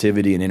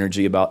positivity and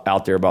energy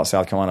out there about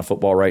South Carolina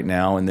football right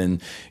now. And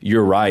then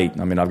you're right.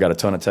 I mean, I've got a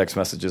ton of text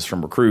messages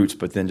from recruits,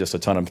 but then just a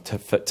ton of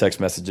text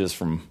messages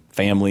from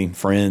family,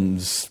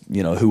 friends,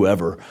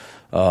 whoever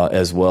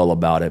as well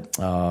about it.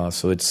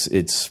 So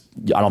it's.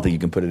 I don't think you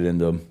can put it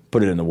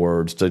into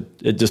words.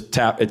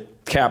 It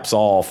caps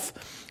off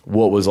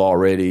what was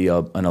already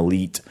an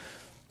elite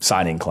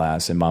signing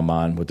class in my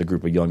mind with the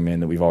group of young men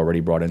that we've already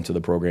brought into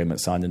the program that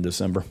signed in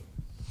December.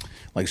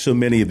 Like so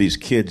many of these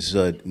kids,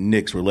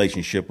 Nick's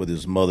relationship with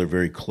his mother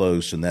very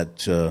close, and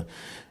that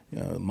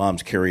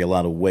moms carry a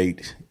lot of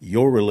weight.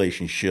 Your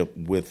relationship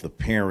with the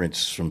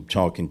parents, from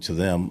talking to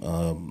them,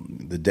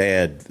 the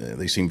dad,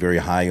 they seem very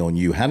high on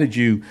you. How did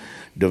you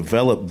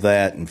develop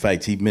that? In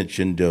fact, he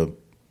mentioned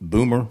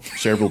Boomer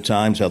several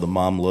times, how the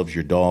mom loves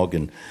your dog,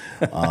 and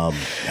how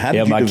did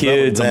you my develop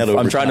kids. that I'm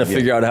over trying time? to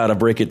figure out how to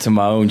break it to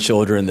my own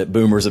children that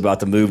Boomer's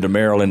about to move to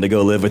Maryland to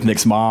go live with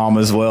Nick's mom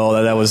as well.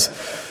 That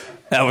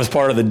was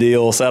part of the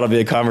deal. So that'll be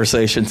a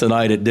conversation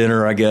tonight at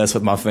dinner, I guess,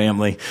 with my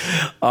family.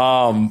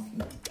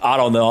 I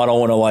don't know. I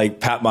don't want to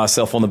pat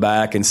myself on the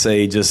back and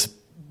say just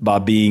by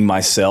being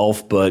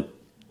myself, but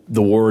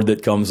the word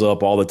that comes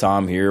up all the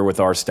time here with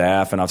our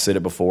staff, and I've said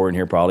it before in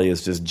here probably,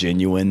 is just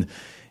genuine.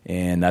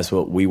 And that's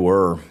what we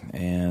were.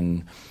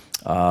 And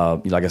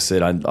like I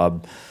said, I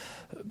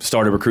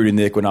started recruiting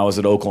Nick when I was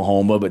at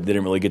Oklahoma, but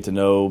didn't really get to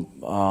know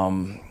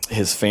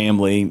his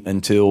family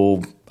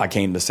until I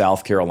came to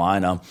South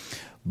Carolina.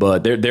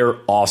 But they're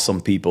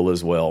awesome people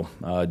as well.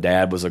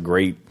 Dad was a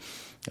great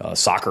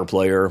soccer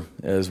player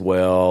as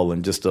well,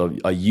 and just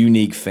a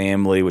unique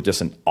family with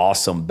just an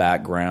awesome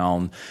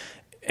background.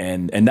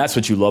 And that's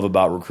what you love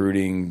about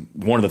recruiting.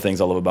 One of the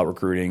things I love about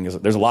recruiting is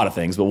there's a lot of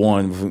things, but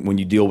one, when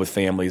you deal with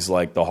families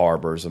like the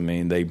Harbors, I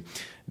mean,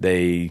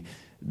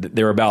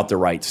 they're about the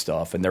right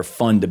stuff, and they're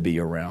fun to be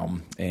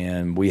around.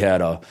 And we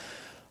had a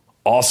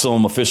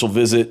awesome official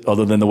visit,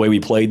 other than the way we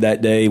played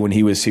that day when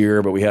he was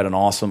here, but we had an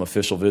awesome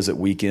official visit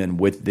weekend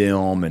with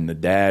them, and the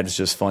dad's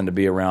just fun to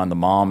be around. The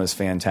mom is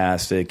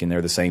fantastic, and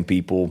they're the same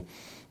people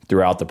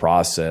throughout the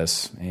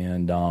process.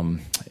 And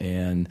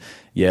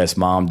yes,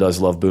 Mom does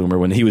love Boomer.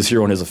 When he was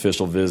here on his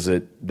official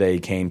visit, they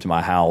came to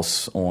my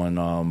house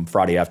on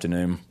Friday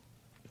afternoon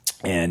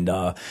and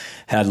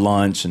had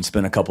lunch and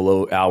spent a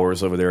couple of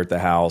hours over there at the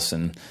house.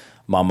 And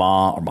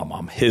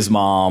his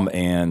mom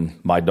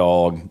and my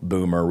dog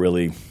Boomer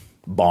really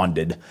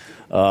bonded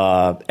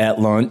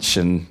at lunch.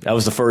 And that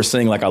was the first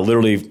thing. I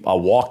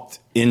walked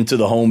into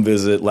the home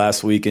visit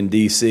last week in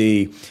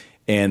D.C.,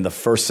 and the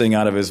first words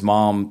out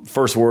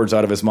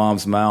of his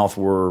mom's mouth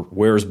were,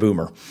 "Where's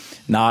Boomer?"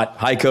 Not,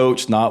 "Hi,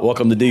 Coach," not,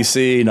 "Welcome to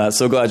D.C.," not,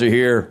 "So glad you're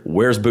here."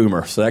 "Where's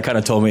Boomer?" So that kind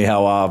of told me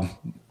how I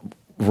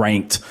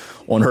ranked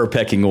on her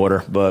pecking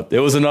order. But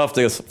it was enough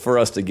for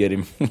us to get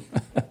him.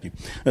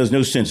 There's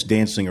no sense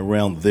dancing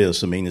around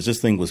this. I mean, as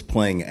this thing was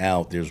playing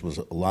out, there was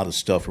a lot of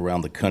stuff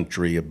around the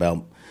country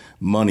about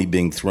money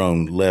being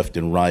thrown left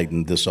and right,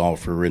 and this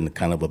offer, and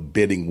kind of a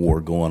bidding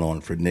war going on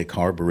for Nick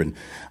Harbor. And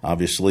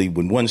obviously,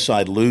 when one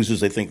side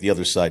loses, they think the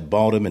other side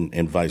bought him,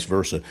 and vice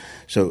versa.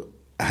 So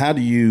how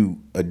do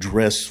you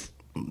address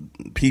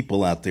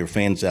people out there,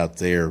 fans out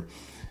there,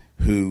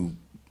 who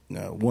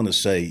want to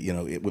say,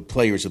 with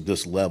players of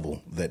this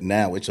level, that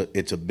now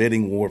it's a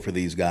bidding war for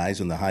these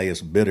guys, and the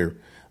highest bidder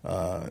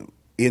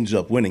ends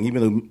up winning,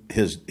 even though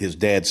his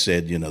dad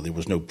said, there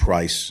was no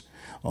price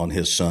on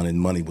his son,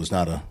 and money was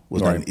not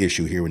an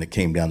issue here when it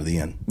came down to the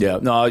end. Yeah,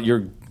 no,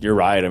 you're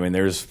right. I mean,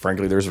 there's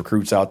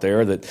recruits out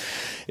there that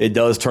it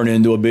does turn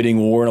into a bidding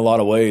war in a lot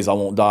of ways. I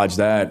won't dodge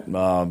that.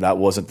 That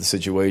wasn't the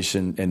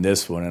situation in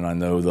this one, and I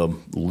know the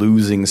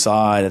losing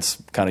side,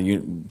 it's kind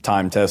of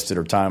time tested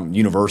or time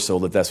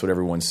universal that's what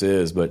everyone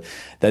says, but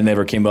that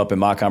never came up in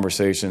my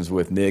conversations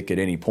with Nick at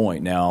any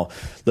point. Now,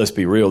 let's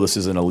be real. This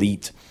is an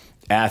elite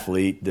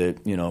athlete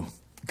that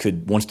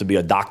wants to be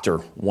a doctor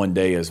one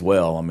day as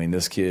well. I mean,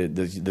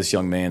 this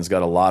young man's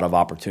got a lot of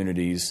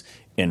opportunities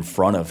in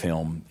front of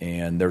him,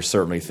 and there's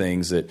certainly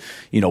things that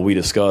we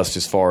discussed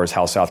as far as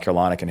how South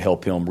Carolina can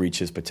help him reach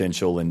his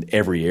potential in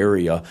every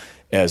area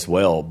as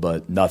well.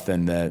 But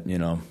nothing that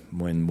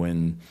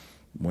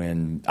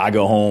when I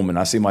go home and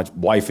I see my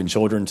wife and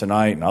children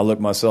tonight, and I look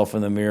myself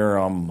in the mirror,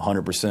 I'm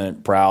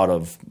 100% proud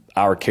of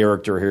our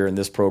character here in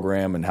this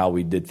program and how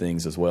we did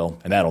things as well,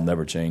 and that'll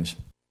never change.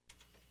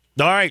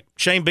 All right,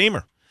 Shane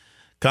Beamer.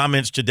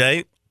 Comments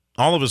today,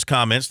 all of his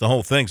comments, the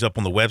whole thing's up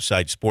on the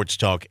website,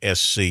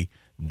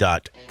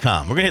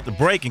 sportstalksc.com. We're going to hit the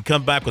break and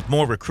come back with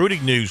more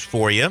recruiting news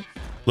for you.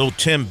 Little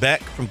Tim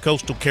Beck from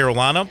Coastal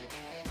Carolina.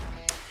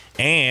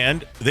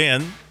 And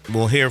then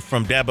we'll hear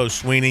from Dabo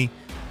Swinney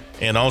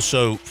and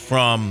also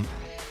from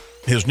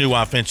his new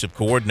offensive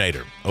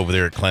coordinator over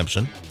there at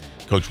Clemson,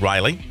 Coach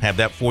Riley. Have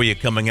that for you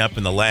coming up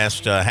in the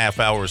last half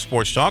hour of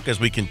Sports Talk as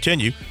we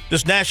continue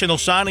this National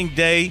Signing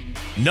Day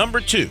number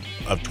 2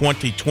 of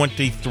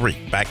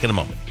 2023. Back in a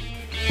moment.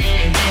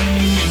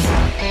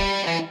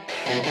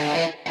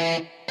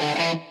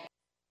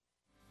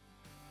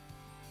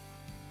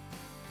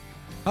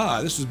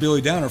 Hi, this is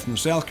Billy Downer from the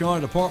South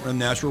Carolina Department of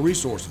Natural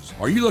Resources.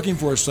 Are you looking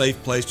for a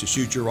safe place to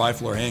shoot your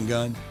rifle or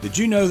handgun? Did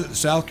you know that the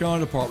South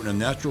Carolina Department of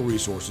Natural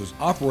Resources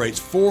operates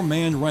 4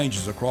 manned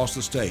ranges across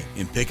the state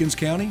in Pickens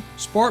County,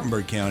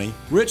 Spartanburg County,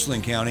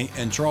 Richland County,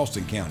 and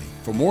Charleston County?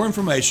 For more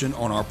information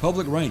on our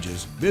public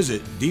ranges,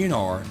 visit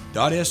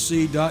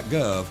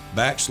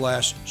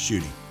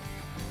dnr.sc.gov/shooting.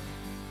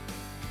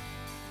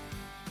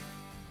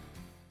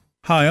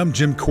 Hi, I'm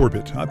Jim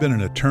Corbett. I've been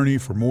an attorney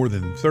for more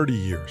than 30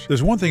 years.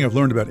 There's one thing I've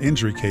learned about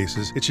injury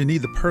cases. It's you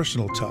need the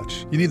personal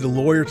touch. You need the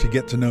lawyer to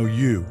get to know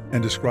you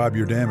and describe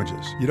your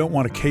damages. You don't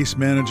want a case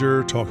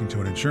manager talking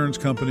to an insurance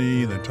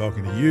company, then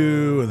talking to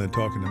you, and then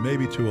talking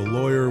to a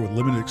lawyer with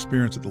limited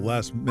experience at the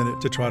last minute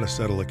to try to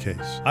settle a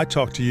case. I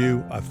talk to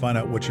you, I find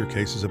out what your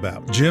case is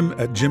about. Jim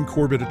at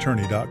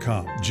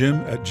JimCorbettAttorney.com. Jim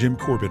at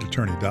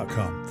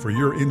JimCorbettAttorney.com for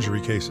your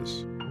injury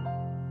cases.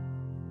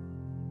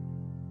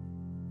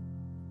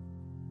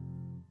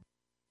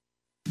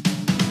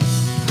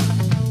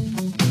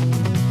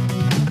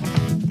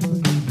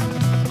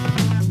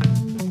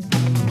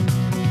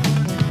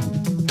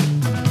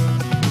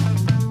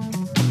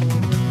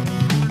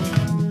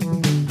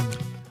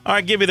 All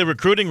right, give you the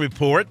recruiting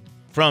report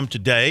from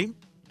today,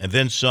 and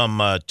then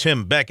some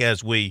Tim Beck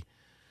as we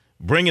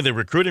bring you the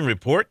recruiting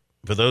report.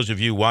 For those of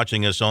you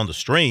watching us on the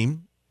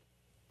stream,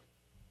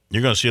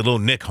 you're going to see a little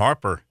Nick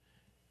Harbor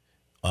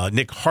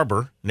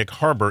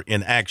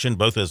in action,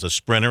 both as a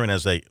sprinter and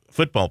as a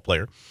football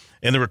player.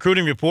 And the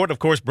recruiting report, of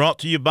course, brought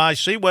to you by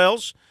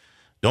Seawells.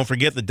 Don't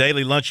forget the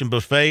daily luncheon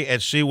buffet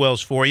at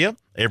Seawells for you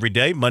every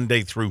day,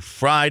 Monday through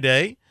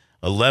Friday,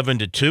 11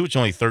 to 2. It's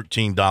only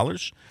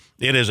 $13.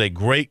 It is a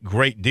great,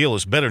 great deal.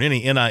 It's better than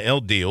any NIL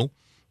deal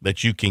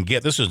that you can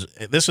get. This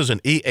is an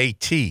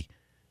EAT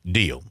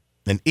deal,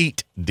 an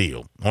EAT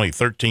deal, only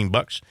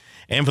 $13.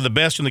 And for the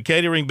best in the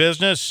catering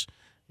business,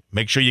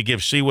 make sure you give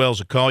Seawells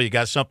a call. You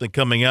got something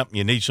coming up.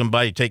 You need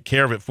somebody to take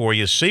care of it for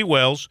you.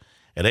 Seawells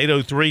at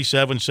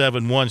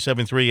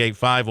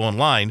 803-771-7385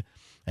 online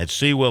at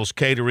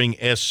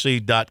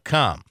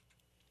SeawellsCateringSC.com.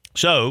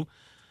 So,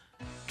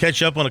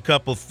 catch up on a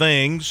couple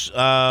things.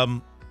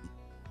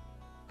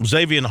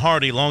 Xavier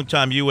Hardy,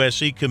 longtime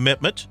USC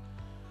commitment,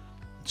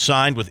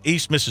 signed with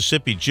East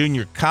Mississippi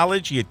Junior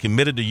College. He had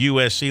committed to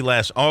USC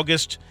last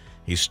August.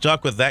 He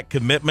stuck with that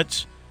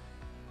commitment,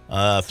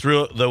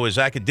 though his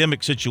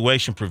academic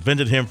situation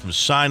prevented him from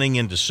signing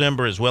in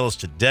December as well as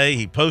today.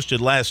 He posted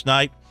last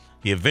night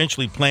he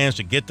eventually plans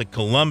to get to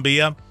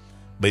Columbia,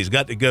 but he's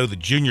got to go the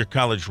junior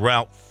college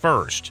route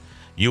first.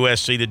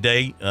 USC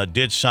today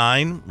did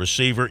sign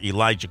receiver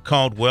Elijah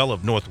Caldwell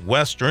of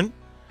Northwestern.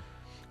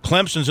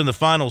 Clemson's in the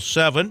Final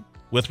 7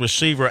 with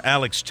receiver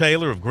Alex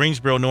Taylor of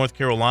Greensboro, North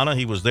Carolina.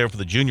 He was there for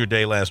the Junior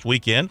Day last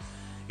weekend.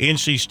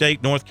 NC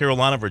State, North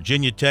Carolina,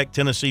 Virginia Tech,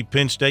 Tennessee,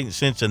 Penn State, and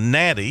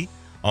Cincinnati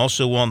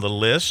also on the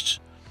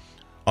list.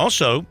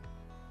 Also,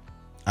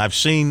 I've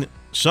seen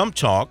some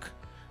talk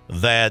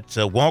that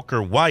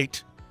Walker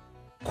White,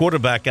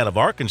 quarterback out of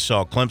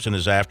Arkansas, Clemson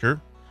is after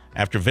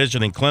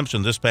visiting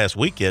Clemson this past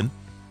weekend,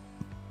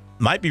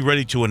 might be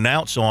ready to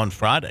announce on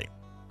Friday.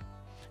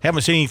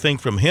 Haven't seen anything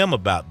from him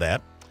about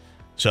that.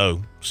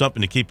 So,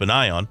 something to keep an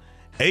eye on.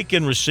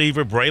 Aiken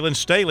receiver Braylon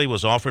Staley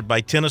was offered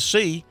by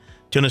Tennessee.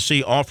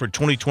 Tennessee offered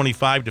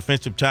 2025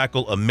 defensive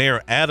tackle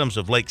Amir Adams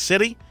of Lake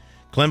City.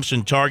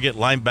 Clemson target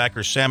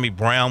linebacker Sammy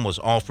Brown was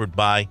offered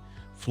by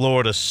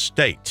Florida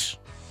State.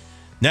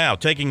 Now,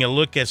 taking a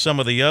look at some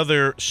of the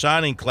other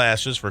signing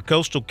classes for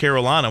Coastal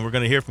Carolina, we're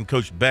going to hear from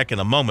Coach Beck in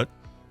a moment.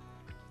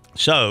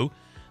 So,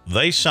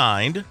 they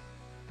signed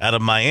out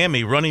of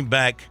Miami running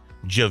back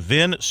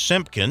Javin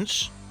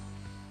Simpkins.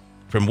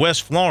 From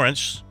West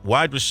Florence,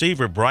 wide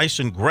receiver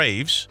Bryson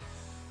Graves.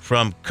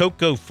 From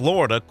Cocoa,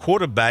 Florida,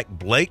 quarterback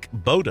Blake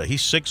Boda.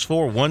 He's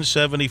 6'4",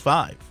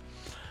 175.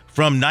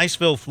 From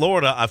Niceville,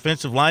 Florida,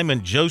 offensive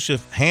lineman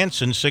Joseph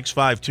Hansen,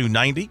 6'5",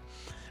 290.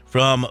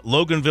 From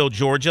Loganville,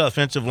 Georgia,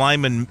 offensive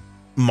lineman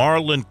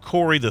Marlon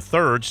Corey III,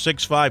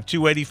 6'5",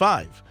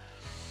 285.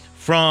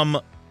 From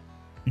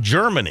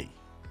Germany,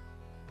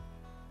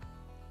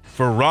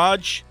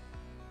 Faraj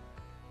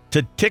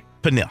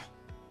Tatikpina,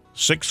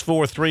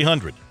 6'4",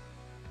 300.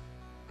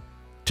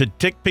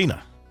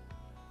 Tatikpina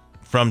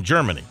from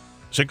Germany,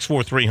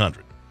 6'4",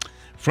 300.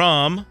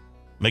 From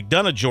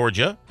McDonough,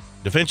 Georgia,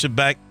 defensive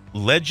back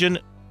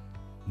Legend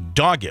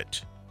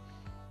Doggett.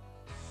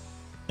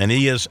 And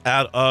he is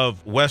out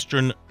of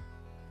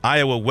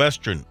Iowa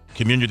Western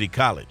Community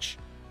College.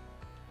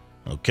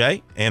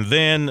 Okay. And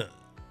then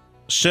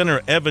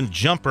center Evan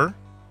Jumper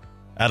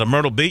out of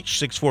Myrtle Beach,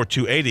 6'4",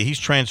 280. He's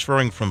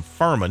transferring from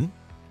Furman.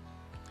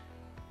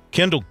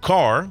 Kendall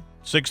Carr,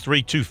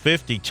 6'3",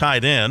 250,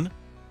 tight end,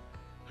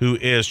 who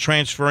is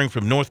transferring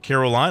from North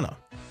Carolina.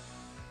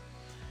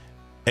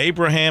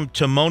 Abraham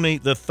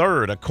Timoni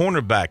III, a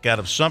cornerback out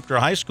of Sumter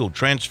High School,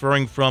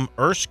 transferring from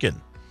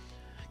Erskine.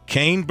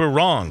 Kane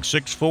Barong,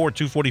 6'4",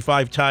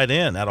 245 tight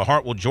end out of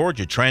Hartwell,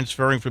 Georgia,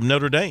 transferring from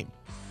Notre Dame.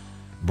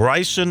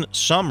 Bryson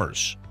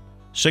Summers,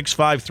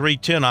 6'5",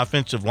 310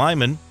 offensive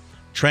lineman,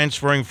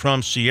 transferring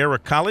from Sierra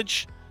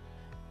College.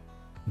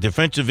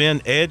 Defensive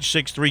end edge,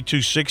 6'3",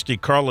 260,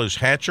 Carlos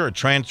Hatcher, a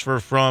transfer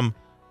from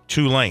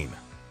Tulane.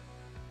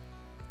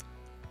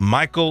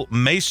 Michael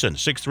Mason,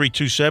 6'3",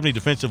 270,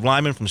 defensive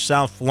lineman from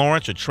South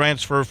Florence, a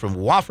transfer from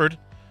Wofford.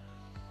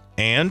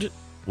 And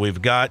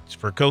we've got,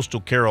 for Coastal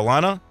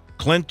Carolina,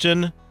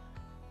 Clinton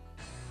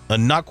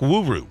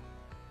Anakwuru,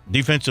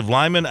 defensive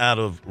lineman out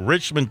of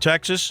Richmond,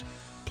 Texas,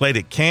 played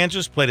at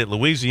Kansas, played at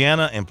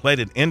Louisiana, and played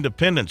at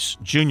Independence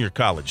Junior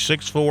College,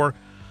 6'4",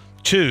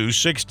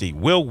 260.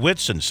 Will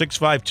Whitson, 6'5",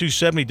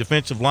 270,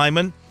 defensive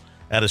lineman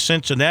out of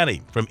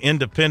Cincinnati from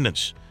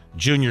Independence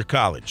Junior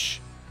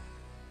College.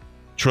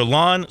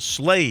 Trelon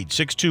Slade,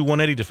 6'2",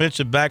 180,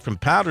 defensive back from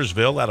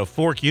Powdersville out of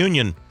Fork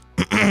Union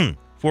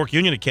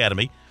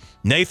Academy.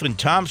 Nathan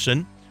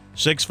Thompson,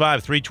 6'5",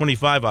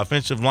 325,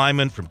 offensive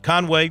lineman from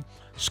Conway.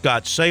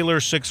 Scott Saylor,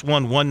 6'1",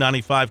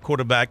 195,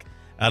 quarterback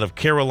out of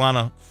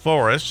Carolina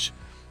Forest.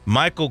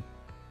 Michael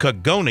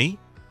Cagoni,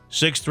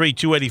 6'3",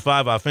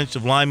 285,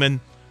 offensive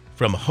lineman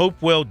from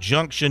Hopewell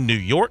Junction, New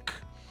York.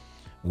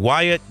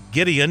 Wyatt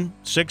Gideon,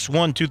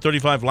 6'1",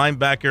 235,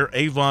 linebacker,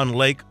 Avon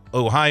Lake,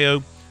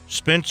 Ohio.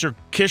 Spencer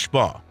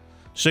Kishbaugh,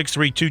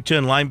 6'3",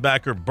 210,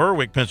 linebacker,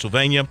 Berwick,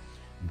 Pennsylvania.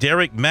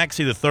 Derek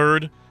Maxey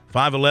III,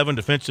 5'11",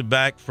 defensive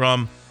back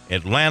from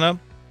Atlanta.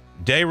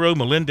 Dairo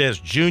Melendez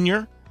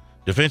Jr.,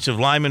 defensive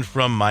lineman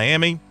from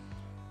Miami.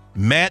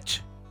 Matt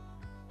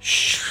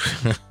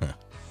Sishita.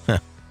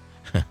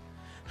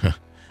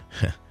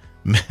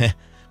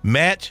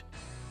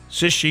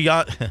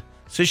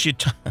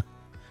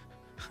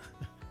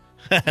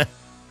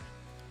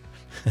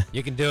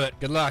 You can do it.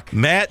 Good luck.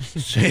 Matt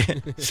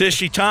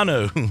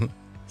Sishitano,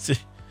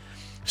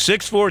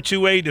 6'4",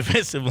 280,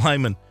 defensive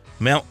lineman,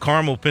 Mount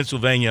Carmel,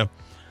 Pennsylvania.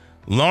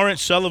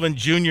 Lawrence Sullivan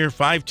Jr.,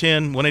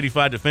 5'10",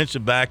 185,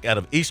 defensive back out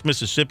of East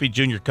Mississippi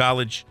Junior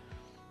College.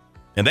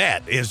 And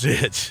that is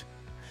it.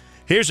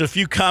 Here's a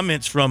few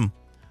comments from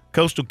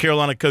Coastal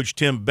Carolina coach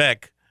Tim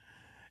Beck,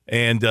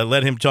 and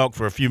let him talk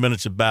for a few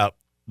minutes about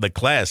the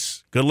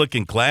class.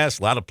 Good-looking class,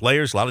 a lot of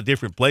players, a lot of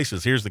different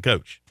places. Here's the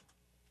coach.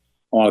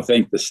 I want to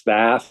thank the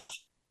staff.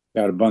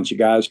 Got a bunch of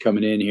guys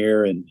coming in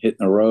here and hitting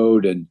the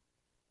road, and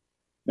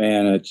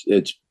man,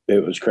 it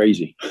was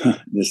crazy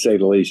to say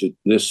the least.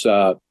 This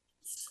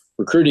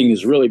recruiting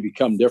has really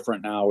become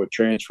different now with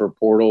transfer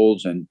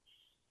portals and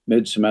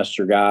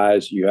mid-semester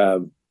guys. You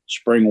have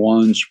spring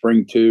 1,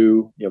 spring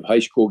 2. You have high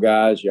school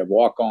guys. You have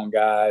walk-on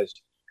guys.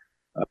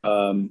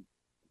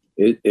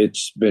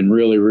 It's been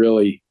really,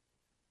 really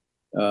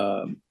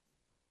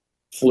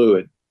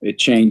fluid. It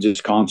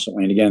changes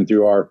constantly, and again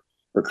through our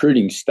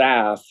recruiting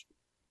staff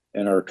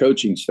and our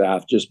coaching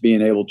staff, just being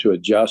able to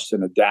adjust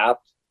and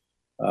adapt.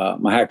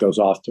 My hat goes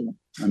off to them.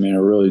 I mean, I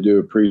really do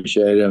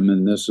appreciate them.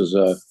 And this is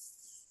a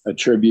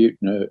tribute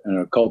and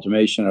a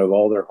cultivation of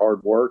all their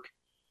hard work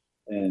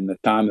and the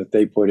time that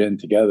they put in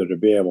together to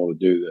be able to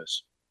do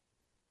this.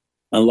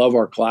 I love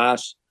our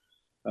class.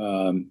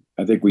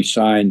 I think we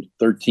signed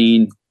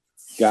 13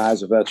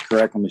 guys, if that's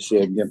correct. Let me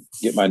see. I can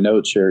get my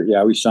notes here.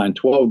 Yeah, we signed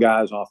 12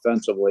 guys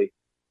offensively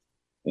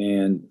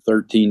and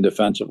 13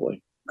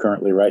 defensively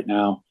currently right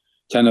now.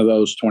 10 of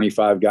those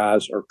 25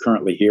 guys are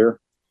currently here,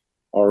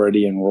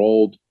 already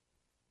enrolled.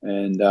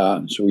 And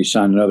so we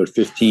signed another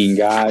 15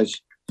 guys.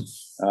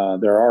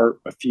 There are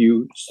a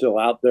few still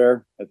out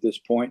there at this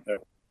point that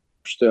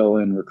are still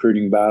in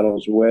recruiting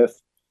battles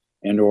with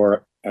and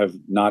or have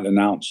not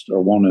announced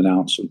or won't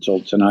announce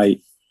until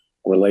tonight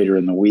or later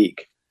in the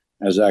week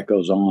as that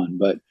goes on.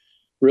 But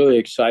really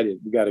excited.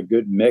 We got a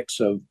good mix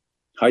of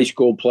high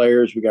school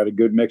players. We got a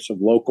good mix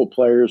of local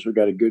players. We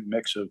got a good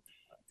mix of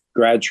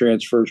grad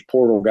transfers,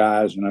 portal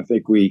guys. And I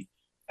think we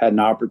had an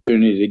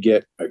opportunity to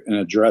get and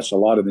address a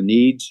lot of the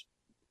needs,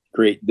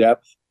 create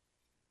depth,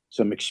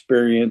 some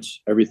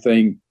experience,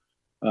 everything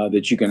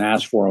that you can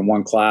ask for in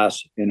one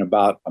class in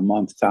about a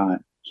month's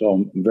time. So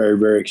I'm very,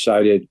 very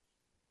excited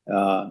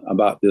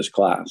about this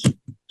class.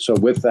 So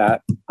with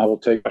that, I will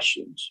take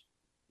questions.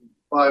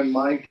 By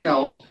my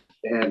count,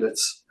 and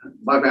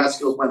my math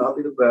skills might not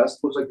be the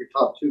best. Looks like your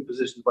top 2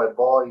 positions by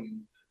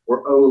volume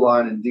were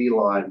O-line and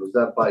D-line. Was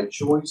that by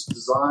choice,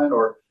 design,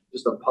 or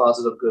just a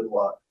positive good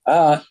luck?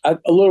 A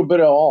little bit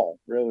of all,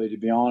 really, to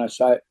be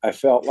honest. I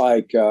felt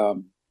like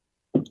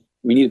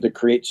we needed to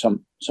create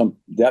some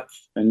depth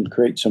and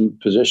create some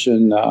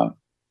position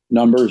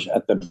numbers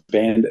at the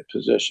bandit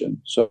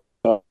position. So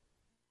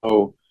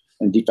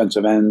in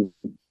defensive end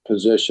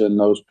position,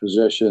 those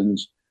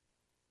positions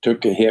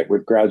took a hit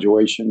with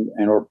graduation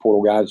and or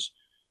portal guys.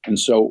 And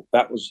so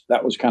that was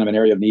kind of an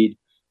area of need.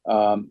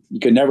 You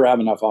could never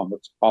have enough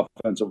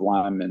offensive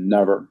linemen,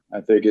 never.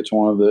 I think it's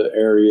one of the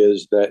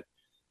areas that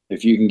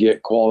if you can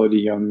get quality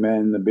young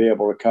men to be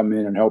able to come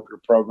in and help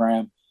your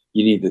program,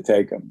 you need to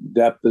take them.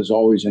 Depth is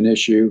always an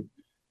issue.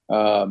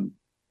 And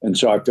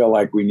so I feel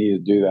like we need to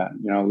do that.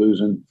 You know,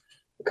 losing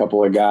a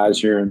couple of guys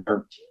here and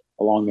there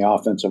along the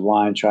offensive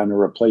line, trying to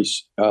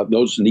replace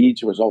those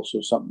needs was also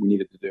something we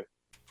needed to do.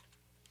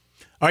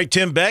 All right,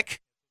 Tim Beck,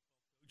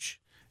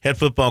 head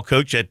football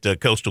coach at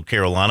Coastal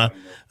Carolina,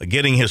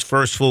 getting his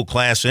first full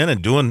class in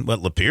and doing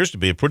what appears to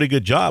be a pretty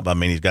good job. I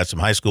mean, he's got some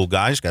high school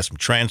guys, got some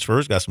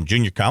transfers, got some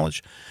junior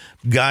college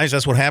guys.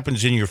 That's what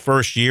happens in your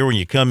first year when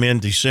you come in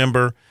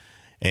December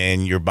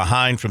and you're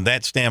behind from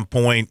that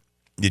standpoint.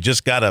 You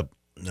just got to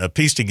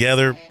piece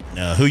together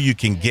who you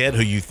can get,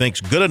 who you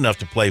think's good enough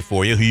to play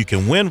for you, who you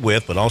can win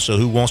with, but also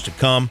who wants to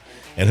come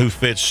and who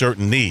fits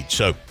certain needs.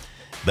 So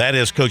that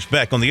is Coach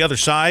Beck. On the other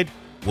side,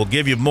 we'll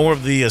give you more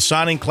of the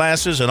signing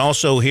classes and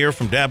also hear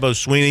from Dabo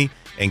Swinney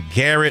and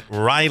Garrett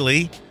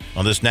Riley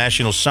on this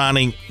National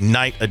Signing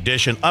Night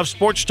edition of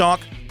Sports Talk.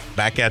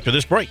 Back after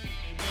this break.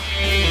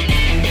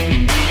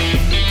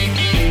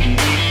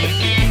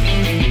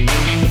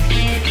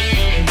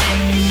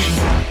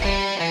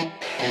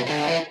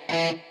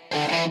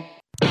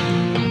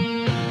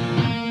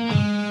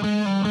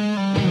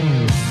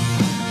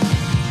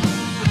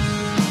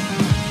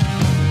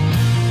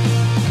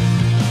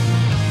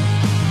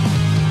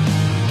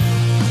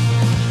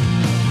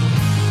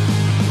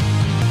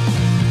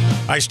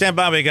 All right, stand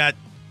by. We got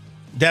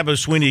Dabo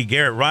Swinney,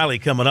 Garrett Riley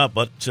coming up,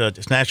 but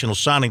it's National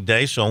Signing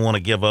Day, so I want to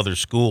give other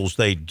schools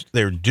their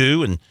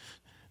due and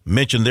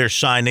mention their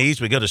signees.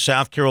 We go to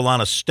South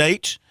Carolina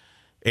State.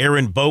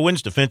 Aaron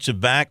Bowens, defensive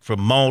back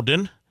from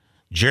Malden.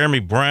 Jeremy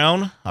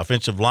Brown,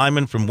 offensive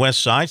lineman from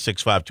Westside,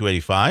 6'5",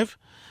 285.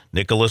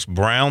 Nicholas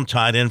Brown,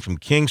 tight end from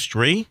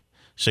Kingstree,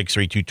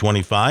 6'3",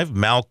 225.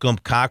 Malcolm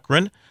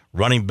Cochran,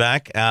 running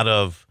back out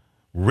of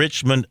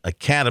Richmond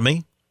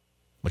Academy,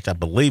 which I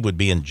believe would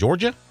be in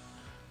Georgia.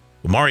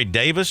 Amari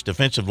Davis,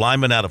 defensive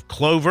lineman out of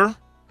Clover.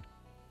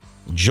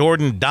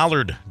 Jordan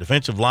Dollard,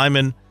 defensive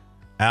lineman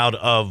out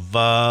of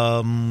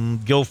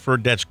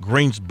Guilford, that's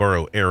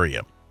Greensboro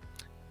area.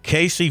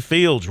 Casey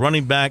Fields,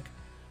 running back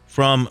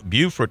from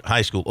Beaufort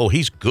High School. Oh,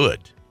 he's good.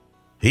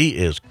 He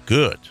is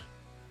good.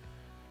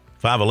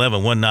 5'11",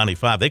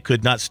 195. They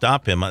could not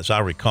stop him, as I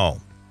recall,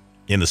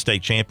 in the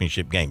state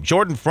championship game.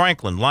 Jordan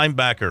Franklin,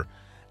 linebacker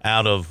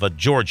out of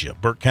Georgia,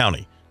 Burke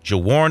County.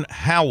 Jawarn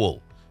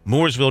Howell,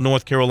 Mooresville,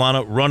 North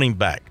Carolina, running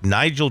back.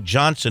 Nigel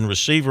Johnson,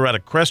 receiver out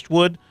of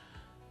Crestwood.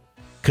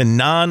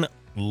 Kanan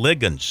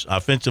Liggins,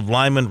 offensive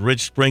lineman,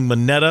 Ridge Spring,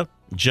 Monetta.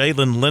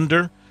 Jalen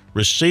Linder,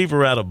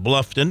 receiver out of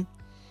Bluffton.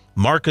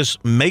 Marcus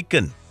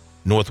Macon,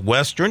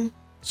 Northwestern,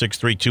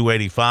 6'3",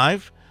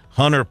 285.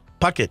 Hunter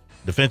Puckett,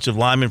 defensive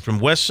lineman from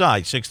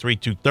Westside, 6'3",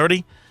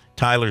 230.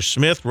 Tyler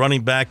Smith,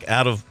 running back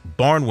out of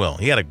Barnwell.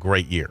 He had a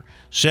great year.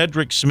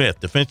 Cedric Smith,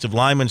 defensive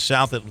lineman,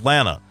 South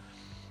Atlanta.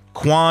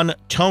 Quan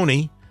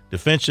Toney,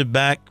 defensive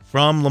back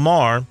from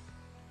Lamar. And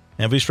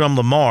if he's from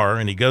Lamar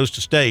and he goes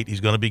to state, he's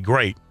going to be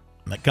great.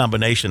 And that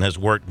combination has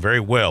worked very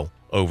well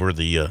over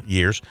the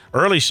years.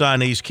 Early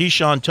signees,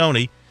 Keyshawn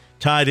Toney,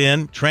 tight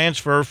end,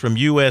 transfer from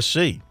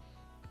USC.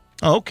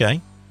 Oh, okay.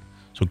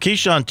 So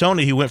Keyshawn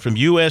Toney, who went from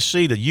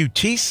USC to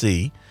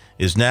UTC,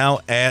 is now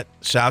at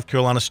South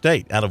Carolina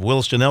State out of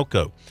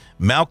Williston-Elko.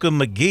 Malcolm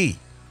McGee,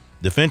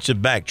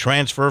 defensive back,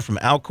 transfer from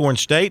Alcorn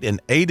State.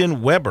 And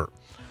Aiden Weber,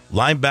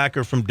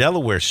 linebacker from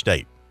Delaware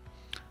State.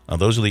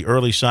 Those are the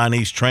early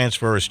signees,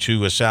 transfers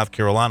to South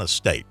Carolina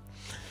State.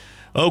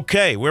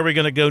 Okay, where are we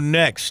going to go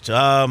next?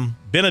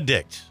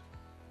 Benedict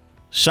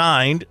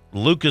signed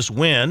Lucas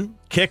Wynn,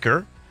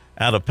 kicker,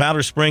 out of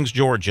Powder Springs,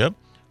 Georgia.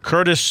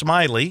 Curtis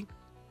Smiley,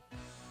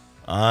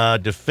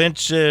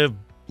 defensive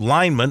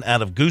lineman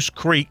out of Goose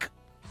Creek.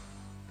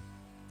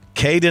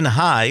 Caden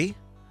High,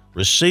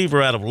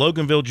 receiver out of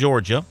Loganville,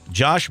 Georgia.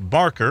 Josh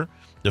Barker,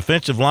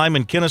 defensive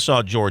lineman,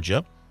 Kennesaw,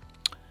 Georgia.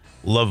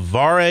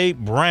 LeVare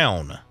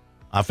Brown,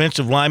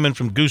 offensive lineman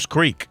from Goose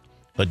Creek.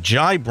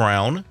 Ajay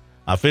Brown,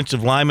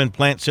 offensive lineman,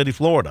 Plant City,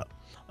 Florida.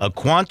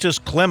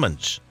 Aquantis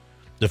Clemens,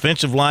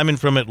 defensive lineman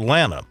from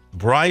Atlanta.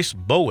 Bryce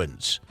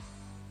Bowens,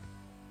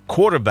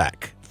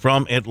 quarterback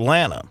from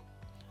Atlanta.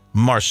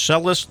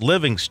 Marcellus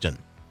Livingston,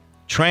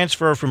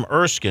 transfer from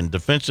Erskine,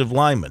 defensive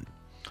lineman.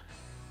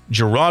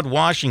 Gerard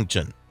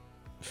Washington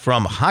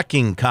from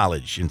Hocking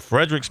College in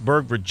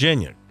Fredericksburg,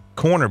 Virginia,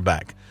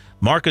 cornerback.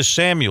 Marcus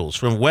Samuels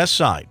from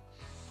Westside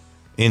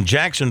in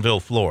Jacksonville,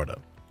 Florida.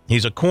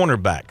 He's a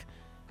cornerback.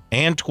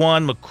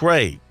 Antoine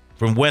McCray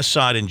from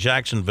Westside in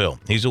Jacksonville.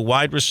 He's a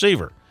wide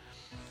receiver.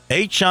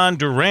 Achon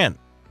Durant,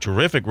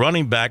 terrific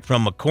running back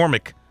from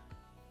McCormick.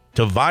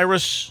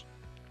 Tavarius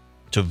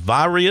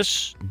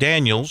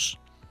Daniels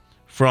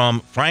from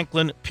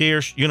Franklin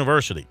Pierce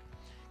University.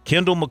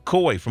 Kendall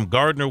McCoy from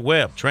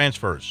Gardner-Webb,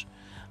 transfers.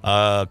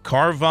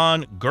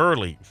 Carvon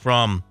Gurley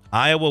from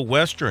Iowa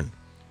Western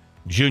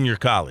Junior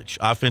College,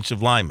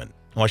 offensive lineman.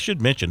 Oh, I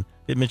didn't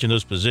mention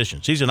those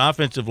positions. He's an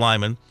offensive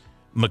lineman.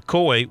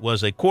 McCoy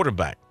was a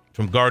quarterback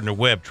from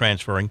Gardner-Webb,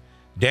 transferring.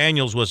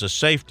 Daniels was a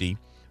safety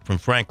from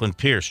Franklin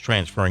Pierce,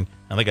 transferring.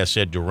 I think I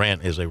said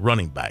Durant is a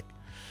running back.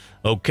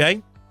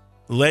 Okay,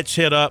 let's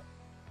hit up.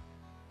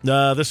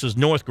 This is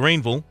North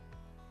Greenville.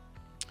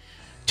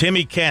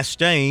 Timmy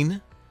Castaigne,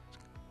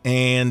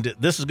 and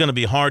this is going to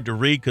be hard to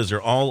read because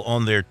they're all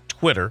on their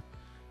Twitter,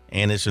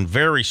 and it's in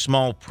very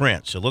small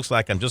print. So it looks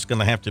like I'm just going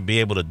to have to be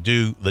able to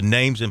do the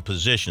names and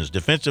positions.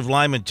 Defensive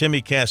lineman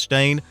Timmy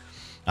Castaigne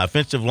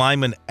Offensive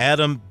lineman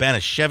Adam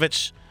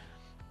Banashevitz.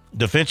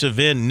 Defensive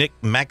end Nick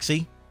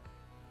Maxey.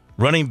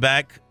 Running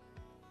back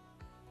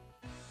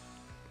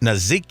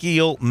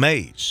Nazekiel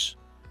Mays.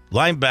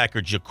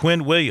 Linebacker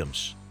Jaquin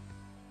Williams.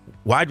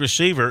 Wide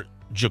receiver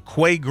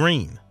Jaquay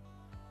Green.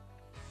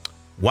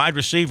 Wide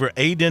receiver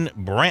Aiden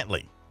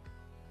Brantley.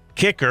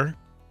 Kicker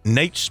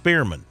Nate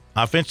Spearman.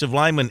 Offensive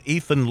lineman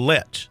Ethan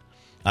Lett.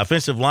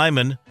 Offensive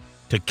lineman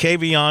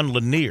Takavion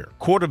Lanier.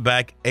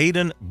 Quarterback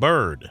Aiden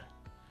Bird.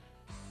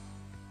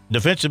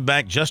 Defensive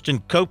back Justin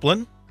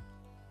Copeland.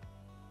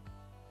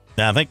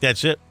 Now, I think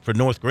that's it for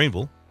North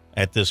Greenville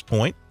at this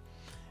point.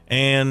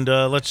 And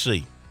let's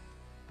see.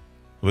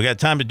 We got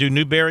time to do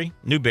Newberry?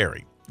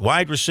 Newberry.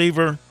 Wide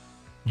receiver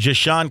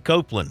Jashawn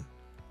Copeland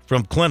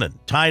from Clinton.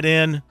 Tight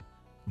end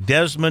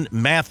Desmond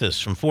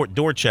Mathis from Fort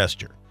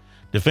Dorchester.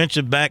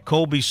 Defensive back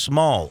Colby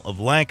Small of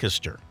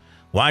Lancaster.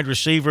 Wide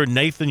receiver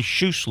Nathan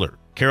Schusler,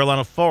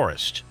 Carolina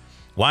Forest.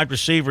 Wide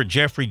receiver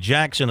Jeffrey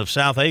Jackson of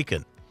South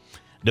Aiken.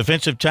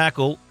 Defensive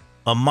tackle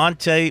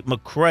Amonte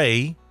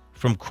McCray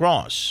from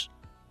Cross.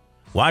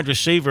 Wide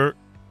receiver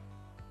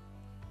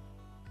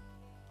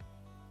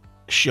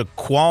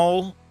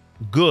Shaquall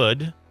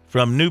Good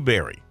from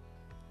Newberry.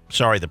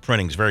 Sorry, the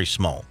printing's very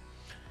small.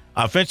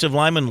 Offensive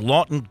lineman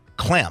Lawton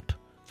Clamp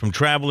from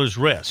Travelers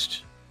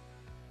Rest.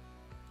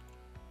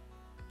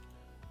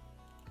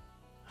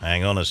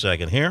 Hang on a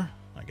second here.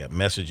 I got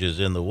messages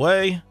in the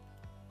way.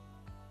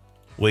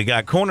 We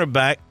got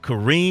cornerback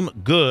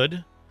Kareem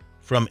Good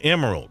from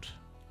Emerald.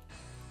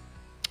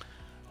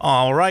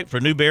 All right, for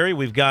Newberry,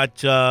 we've got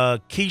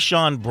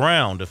Keyshawn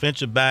Brown,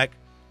 defensive back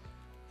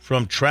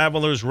from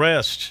Travelers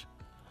Rest.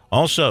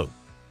 Also,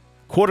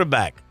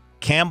 quarterback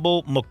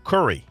Campbell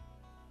McCurry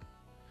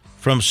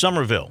from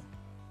Somerville.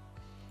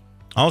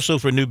 Also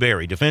for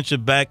Newberry,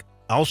 defensive back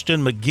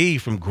Alston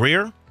McGee from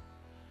Greer.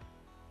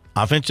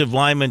 Offensive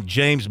lineman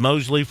James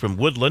Mosley from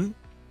Woodland.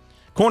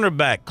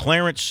 Cornerback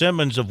Clarence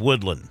Simmons of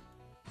Woodland.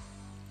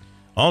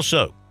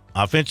 Also,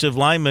 offensive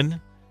lineman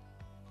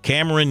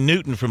Cameron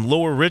Newton from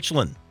Lower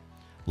Richland.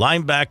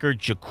 Linebacker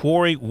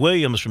Jaquari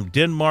Williams from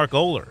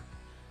Denmark-Oler.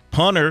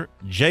 Punter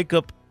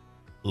Jacob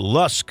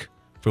Lusk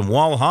from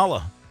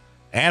Walhalla.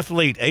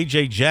 Athlete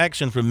A.J.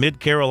 Jackson from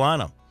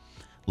Mid-Carolina.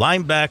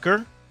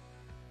 Linebacker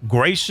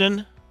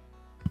Grayson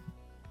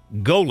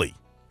Goley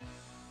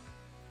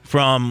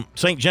from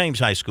St. James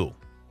High School.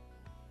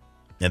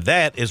 And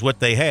that is what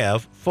they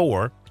have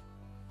for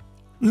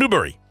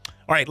Newberry.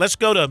 All right, let's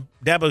go to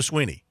Dabo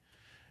Swinney.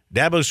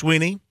 Dabo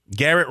Swinney,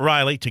 Garrett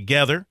Riley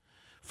together.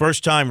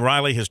 First time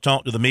Riley has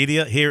talked to the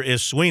media. Here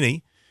is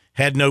Swinney.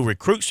 Had no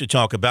recruits to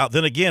talk about.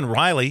 Then again,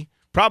 Riley,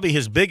 probably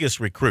his biggest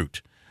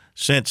recruit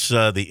since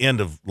the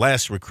end of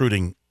last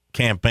recruiting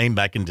campaign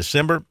back in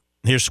December.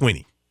 Here's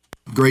Swinney.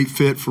 Great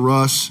fit for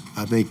us.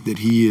 I think that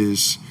he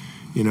is,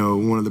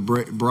 one of the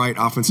bright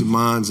offensive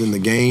minds in the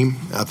game.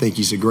 I think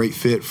he's a great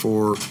fit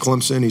for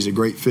Clemson. He's a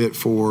great fit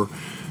for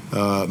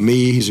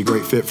me. He's a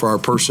great fit for our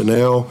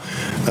personnel.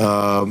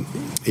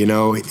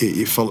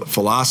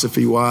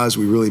 Philosophy-wise,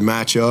 we really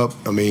match up.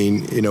 I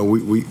mean,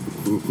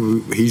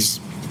 he's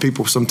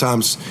people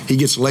sometimes he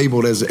gets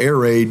labeled as air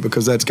raid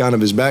because that's kind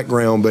of his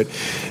background. But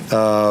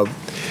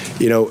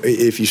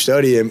if you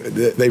study him,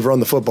 they've run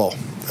the football.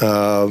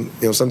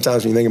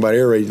 Sometimes when you think about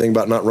air raid, you think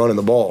about not running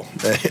the ball.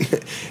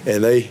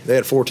 And they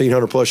had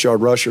 1,400 plus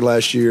yard rusher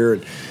last year,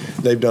 and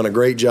they've done a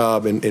great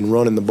job in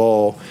running the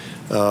ball.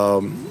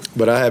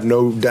 But I have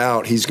no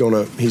doubt he's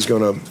gonna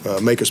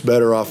make us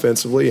better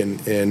offensively,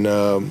 and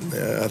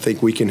I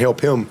think we can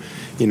help him,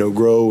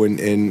 grow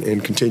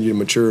and continue to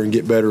mature and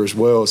get better as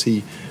well as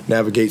he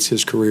navigates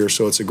his career.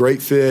 So it's a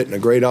great fit and a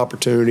great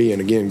opportunity,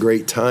 and again,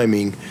 great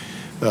timing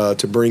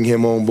to bring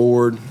him on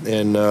board.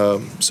 And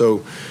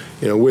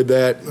with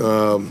that,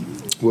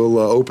 we'll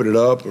open it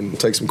up and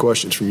take some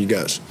questions from you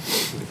guys.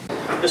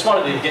 Just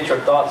wanted to get your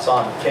thoughts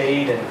on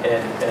Cade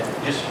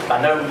and just,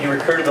 I know you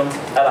recruited him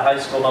out of high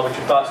school, now what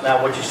your thoughts now,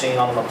 what you've seen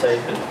on him on tape,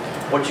 and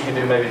what you can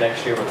do maybe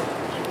next year with him.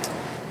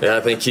 Yeah,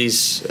 I think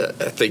he's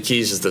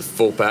the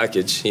full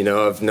package.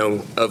 I've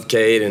known of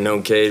Cade and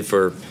known Cade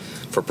for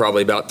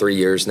probably about 3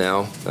 years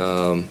now.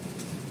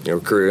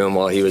 Recruited him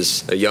while he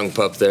was a young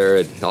pup there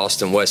at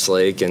Austin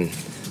Westlake, and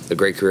the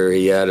great career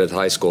he had at the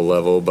high school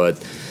level.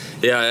 But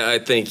yeah, I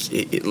think,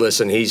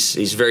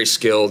 he's very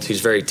skilled.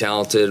 He's very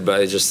talented,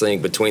 but I just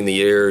think between the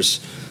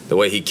years, the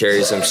way he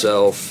carries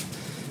himself,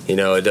 it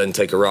doesn't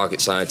take a rocket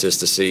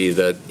scientist to see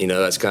that,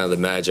 that's kind of the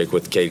magic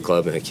with Cade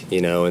Klubnik,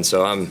 and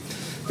so I'm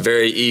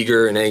very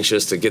eager and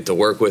anxious to get to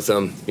work with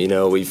him.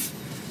 We've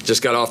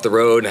just got off the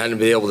road and hadn't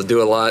been able to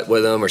do a lot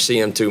with him or see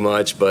him too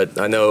much, but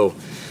I know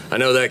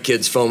that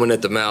kid's foaming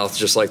at the mouth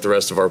just like the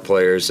rest of our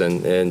players,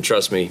 and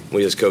trust me,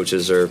 we as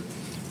coaches are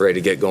ready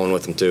to get going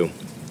with him too.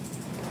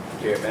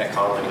 Here at Matt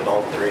Conley with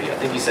all three. I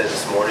think you said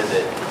this morning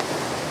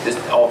that this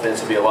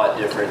offense will be a lot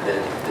different than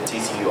the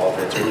TCU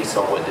offense, or at least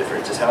somewhat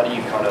different. Just how do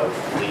you kind of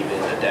believe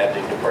in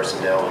adapting to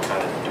personnel and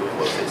kind of doing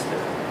what fits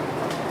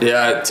them?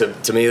 Yeah,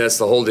 to me, that's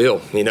the whole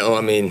deal.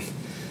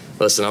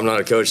 listen, I'm not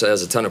a coach that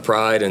has a ton of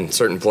pride in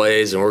certain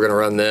plays, and we're going to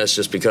run this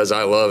just because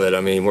I love it. I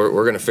mean, we're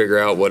going to figure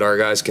out what our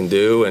guys can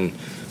do and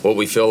what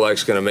we feel like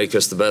is going to make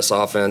us the best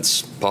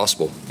offense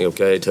possible,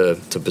 okay, to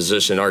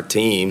position our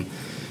team,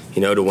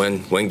 to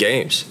win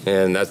games.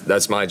 And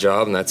that's my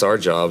job and that's our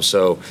job.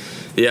 So,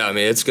 yeah, I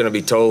mean, it's going to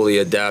be totally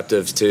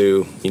adaptive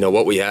to,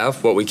 what we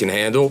have, what we can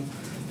handle,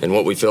 and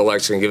what we feel like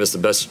is going to give us the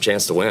best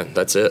chance to win.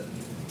 That's it.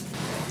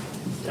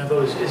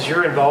 Tembo, is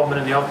your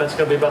involvement in the offense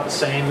going to be about the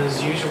same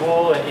as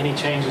usual? Any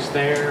changes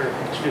there?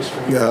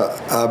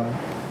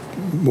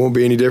 Won't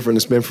be any different.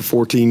 It's been for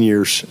 14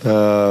 years.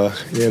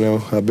 I've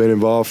been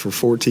involved for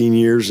 14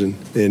 years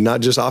and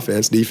not just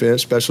offense,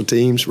 defense, special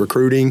teams,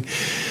 recruiting,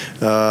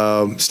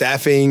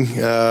 staffing.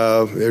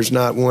 There's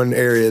not one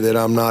area that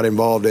I'm not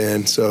involved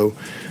in. So,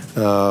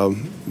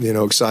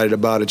 excited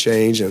about a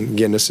change. And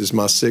again, this is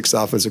my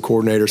 6th offensive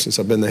coordinator since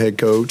I've been the head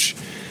coach,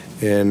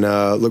 and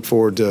look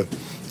forward to,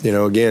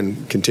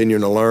 again,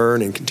 continuing to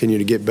learn and continue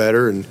to get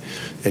better and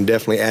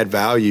definitely add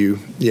value,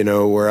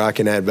 where I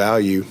can add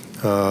value.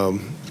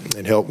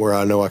 And help where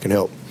I know I can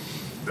help.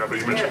 Yeah, but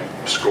you mentioned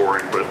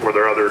scoring, but were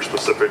there other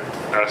specific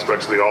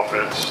aspects of the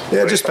offense?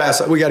 Yeah, just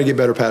pass. We got to get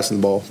better passing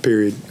the ball,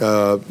 period.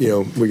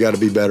 We got to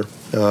be better.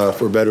 If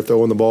we're better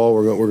throwing the ball,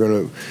 we're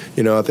going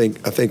to, I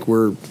think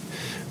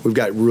we've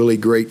got really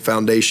great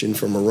foundation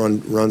from a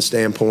run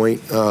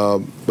standpoint,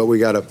 but we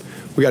got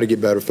to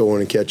get better throwing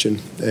and catching,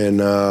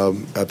 and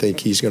I think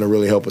he's going to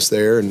really help us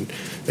there, and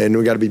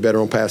we got to be better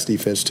on pass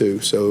defense too.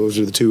 So those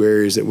are the 2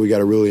 areas that we got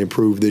to really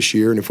improve this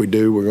year, and if we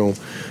do,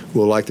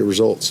 we'll like the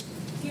results.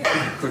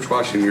 Coach,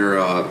 watching your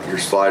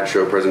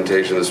slideshow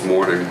presentation this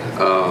morning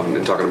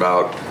and talking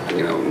about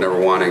never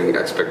wanting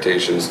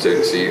expectations to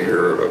exceed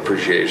your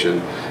appreciation,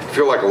 I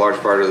feel like a large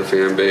part of the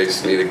fan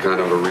base needed kind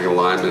of a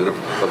realignment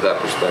of that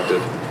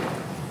perspective.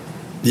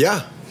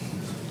 Yeah,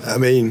 I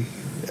mean,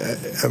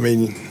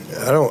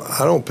 I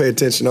don't pay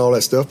attention to all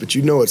that stuff, but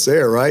it's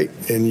there, right?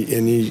 And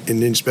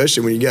then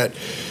especially when you got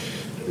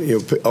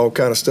all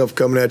kind of stuff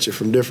coming at you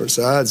from different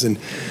sides, and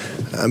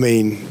I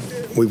mean,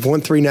 we've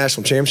won 3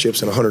 national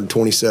championships in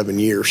 127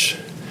 years,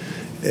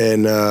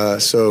 and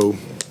so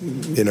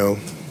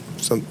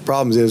some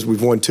problems is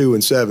we've won 2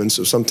 in 7,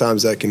 so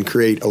sometimes that can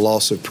create a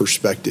loss of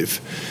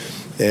perspective,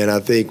 and I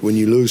think when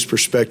you lose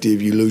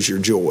perspective, you lose your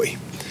joy,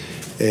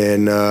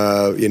 and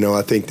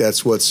I think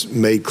that's what's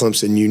made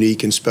Clemson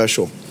unique and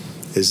special.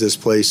 Is this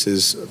place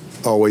has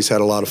always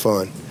had a lot of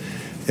fun.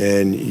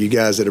 And you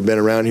guys that have been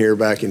around here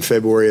back in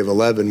February of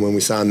 11 when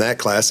we signed that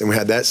class and we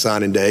had that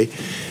signing day,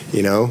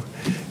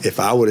 if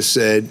I would have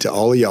said to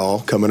all of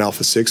y'all coming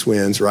off of 6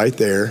 wins right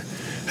there,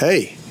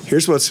 hey,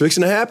 here's what's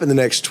fixing to happen the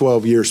next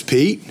 12 years,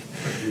 Pete.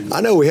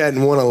 I know we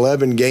hadn't won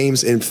 11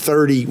 games in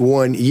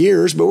 31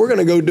 years, but we're going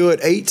to go do it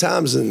 8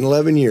 times in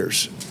 11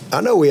 years. I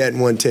know we hadn't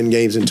won 10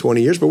 games in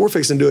 20 years, but we're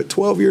fixing to do it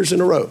 12 years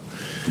in a row.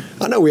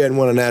 I know we hadn't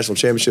won a national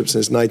championship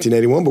since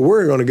 1981, but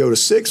we're going to go to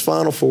 6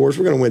 Final Fours.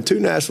 We're going to win 2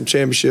 national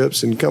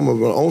championships and come with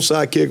an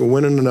onside kick and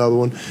winning another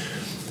one.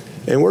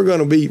 And we're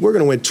going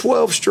to win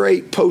 12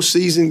 straight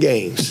postseason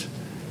games,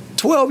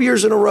 12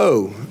 years in a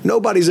row.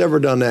 Nobody's ever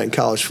done that in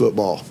college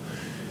football.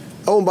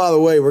 Oh, and by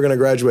the way, we're going to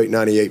graduate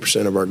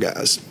 98% of our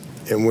guys,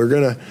 and we're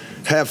going to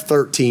have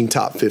 13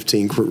 top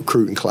 15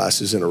 recruiting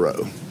classes in a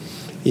row.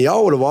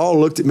 Y'all would have all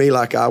looked at me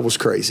like I was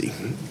crazy.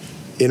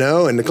 And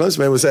the Clemson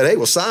man would have said, hey,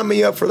 well, sign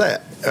me up for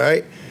that, all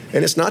right?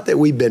 And it's not that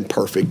we've been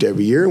perfect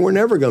every year, and we're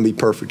never going to be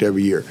perfect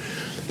every year.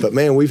 But,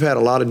 man, we've had a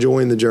lot of joy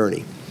in the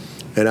journey.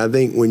 And I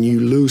think when you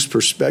lose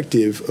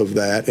perspective of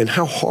that and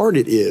how hard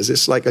it is,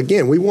 it's like,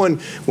 again, when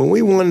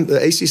we won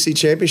the ACC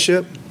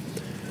championship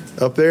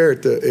up there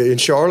in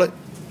Charlotte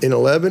in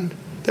 11,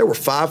 there were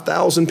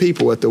 5,000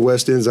 people at the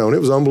West End Zone. It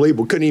was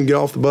unbelievable. Couldn't even get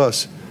off the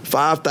bus.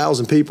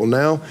 5,000 people.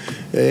 Now,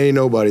 there ain't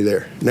nobody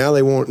there. Now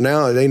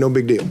it ain't no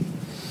big deal.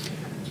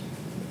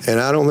 And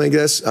I think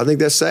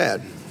that's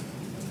sad.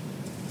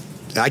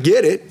 I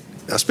get it.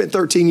 I spent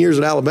 13 years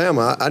at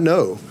Alabama. I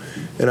know.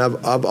 And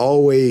I've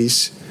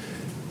always,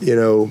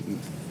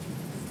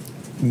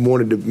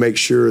 wanted to make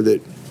sure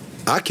that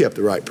I kept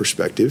the right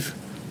perspective,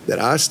 that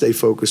I stay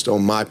focused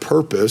on my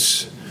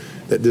purpose,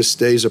 that this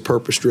stays a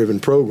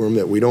purpose-driven program,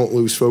 that we don't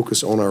lose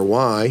focus on our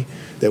why,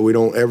 that we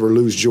don't ever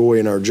lose joy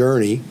in our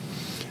journey.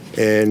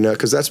 And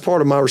because that's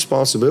part of my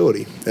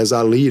responsibility as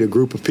I lead a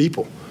group of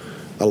people,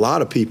 a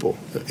lot of people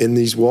in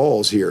these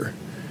walls here.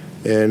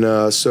 And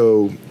it's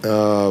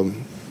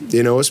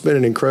been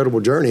an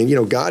incredible journey.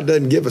 And, God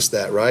doesn't give us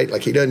that, right?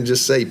 Like he doesn't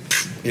just say,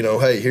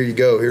 hey, here you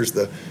go. Here's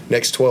the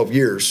next 12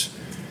 years.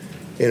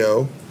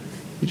 You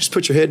just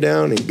put your head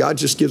down and God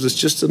just gives us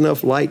just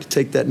enough light to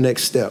take that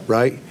next step,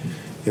 right?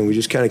 And we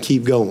just kind of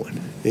keep going,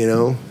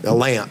 a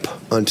lamp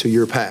unto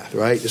your path,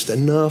 right? Just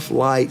enough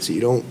light so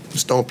you don't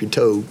stomp your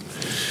toe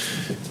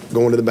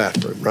going to the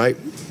bathroom, right?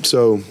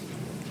 So,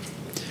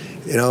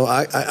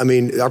 I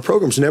mean, our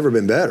program's never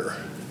been better,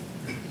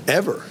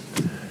 ever.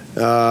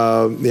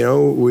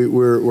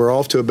 We're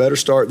off to a better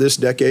start this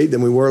decade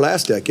than we were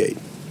last decade.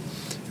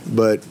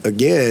 But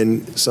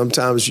again,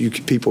 sometimes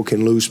people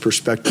can lose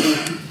perspective,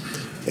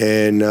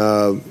 and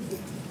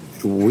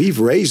we've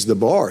raised the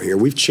bar here.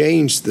 We've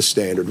changed the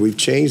standard. We've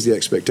changed the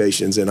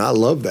expectations, and I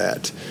love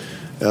that.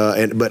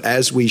 But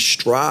as we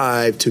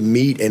strive to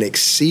meet and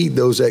exceed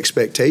those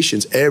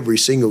expectations every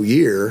single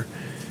year,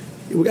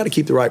 we got to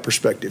keep the right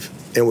perspective,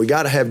 and we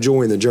got to have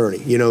joy in the journey.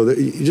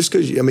 Just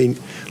because,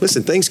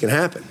 listen, things can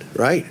happen,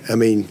 right?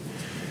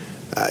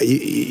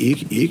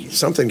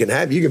 Something can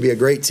happen. You can be a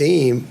great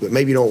team, but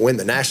maybe you don't win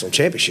the national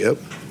championship.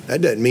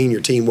 That doesn't mean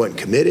your team wasn't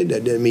committed.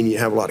 That doesn't mean you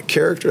have a lot of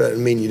character. That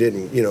doesn't mean you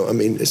didn't,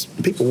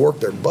 people work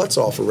their butts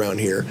off around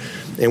here,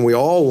 and we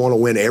all want to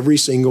win every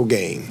single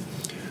game.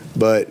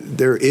 But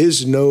there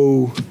is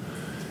no,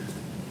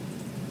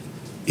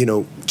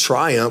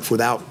 triumph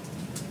without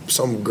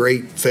some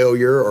great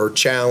failure or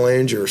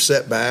challenge or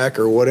setback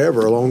or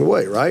whatever along the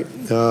way, right?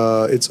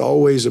 It's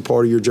always a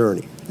part of your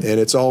journey, and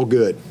it's all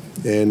good.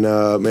 And,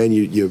 man,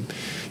 you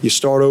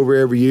start over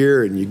every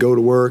year and you go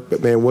to work.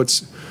 But, man,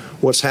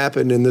 what's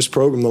happened in this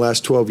program the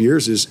last 12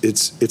 years is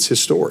it's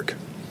historic.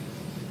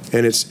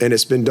 And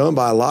it's been done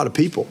by a lot of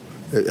people.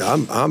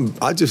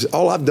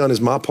 All I've done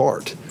is my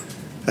part.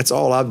 That's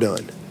all I've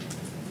done.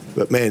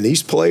 But, man,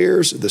 these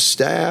players, the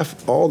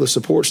staff, all the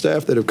support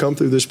staff that have come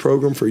through this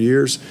program for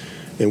years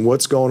and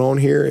what's going on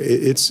here,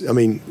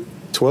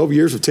 12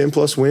 years of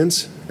 10-plus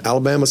wins.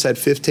 Alabama's had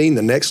 15.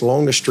 The next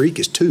longest streak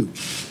is 2.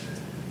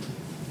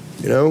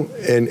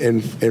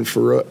 And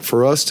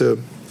for us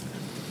to,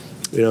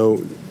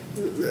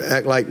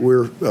 act like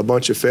we're a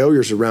bunch of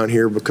failures around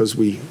here because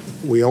we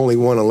only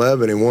won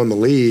 11 and won the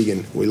league,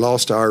 and we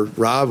lost our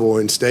rival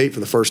in state for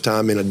the first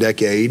time in a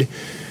decade.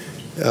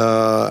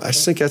 I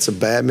just think that's a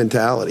bad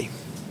mentality,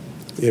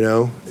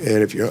 And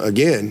if you're,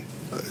 again,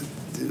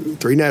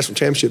 3 national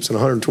championships in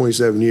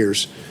 127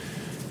 years,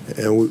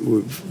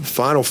 and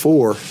Final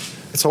Four,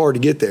 it's hard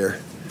to get there.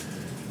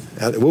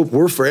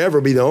 We'll forever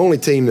be the only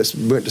team that's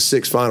went to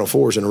 6 Final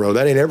Fours in a row.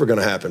 That ain't ever going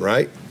to happen,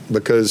 right?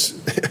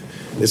 Because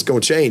it's going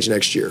to change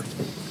next year.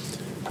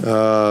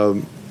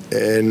 So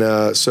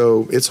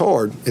it's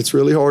hard. It's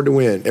really hard to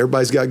win.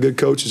 Everybody's got good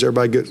coaches.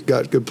 Everybody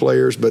got good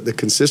players. But the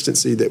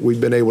consistency that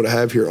we've been able to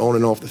have here on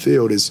and off the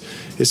field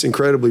it's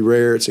incredibly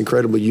rare. It's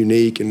incredibly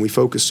unique. And we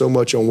focus so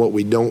much on what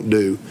we don't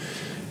do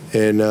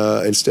and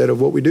instead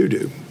of what we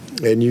do.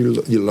 And you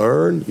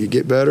learn, you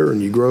get better,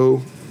 and you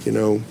grow,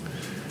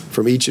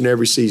 from each and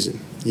every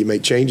season. You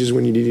make changes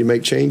when you need to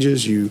make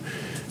changes. You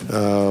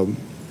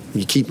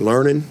keep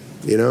learning,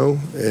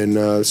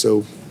 and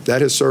so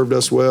that has served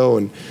us well.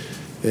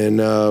 And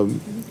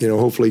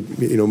hopefully,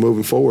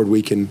 moving forward,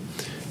 we can,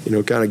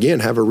 kind of, again,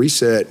 have a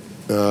reset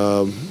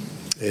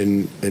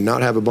and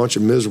not have a bunch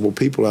of miserable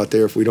people out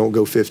there if we don't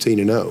go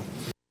 15-0.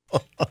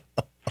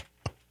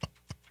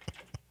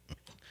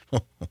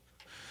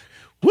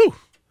 Woo!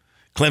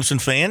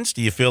 Clemson fans,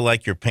 do you feel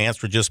like your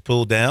pants were just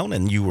pulled down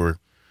and you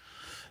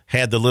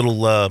had the little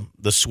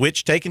the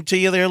switch taken to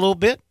you there a little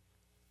bit?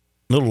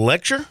 A little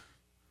lecture?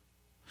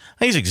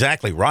 He's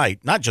exactly right.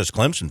 Not just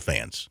Clemson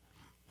fans.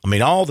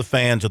 All the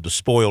fans of the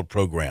spoiled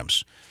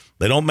programs.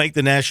 They don't make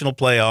the national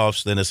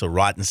playoffs, then it's a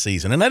rotten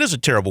season. And that is a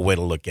terrible way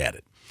to look at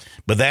it.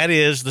 But that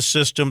is the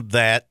system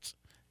that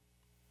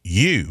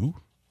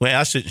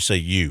I shouldn't say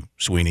you,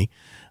 Sweeney,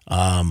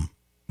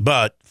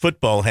 but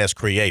football has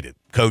created.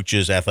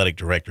 Coaches, athletic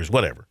directors,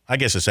 whatever. I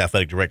guess it's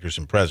athletic directors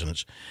and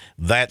presidents.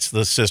 That's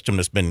the system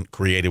that's been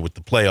created with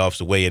the playoffs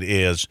the way it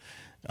is.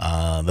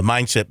 The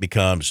mindset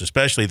becomes,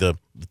 especially the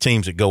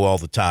teams that go all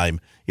the time,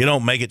 you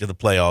don't make it to the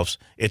playoffs,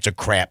 it's a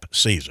crap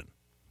season.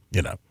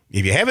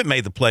 If you haven't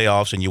made the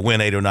playoffs and you win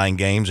 8 or 9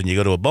 games and you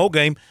go to a bowl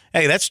game,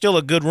 hey, that's still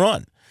a good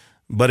run.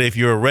 But if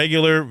you're a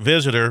regular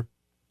visitor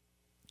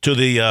to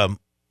the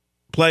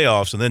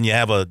playoffs and then you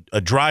have a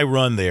dry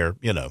run there,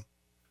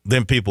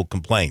 then people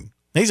complain.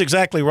 He's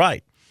exactly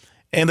right.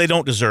 And they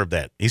don't deserve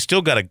that. He's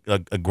still got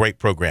a great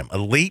program.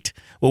 Elite,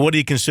 well, what do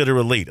you consider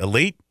elite?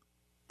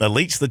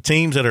 Elite's the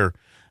teams that are,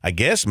 I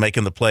guess,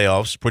 making the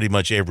playoffs pretty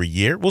much every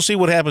year. We'll see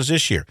what happens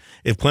this year.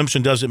 If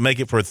Clemson doesn't make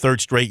it for a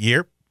 3rd straight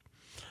year,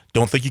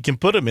 don't think you can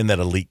put them in that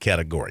elite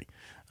category.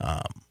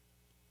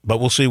 But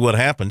we'll see what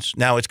happens.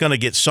 Now, it's going to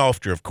get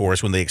softer, of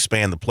course, when they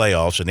expand the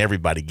playoffs and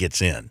everybody gets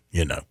in.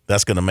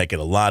 That's going to make it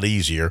a lot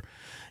easier.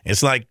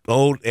 It's like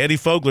old Eddie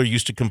Fogler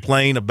used to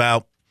complain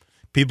about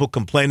people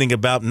complaining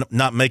about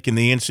not making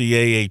the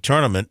NCAA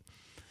tournament,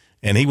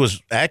 and he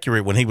was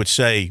accurate when he would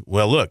say,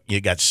 well, look,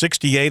 you got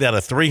 68 out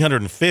of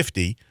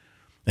 350.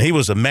 And he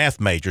was a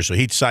math major, so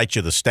he'd cite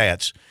you the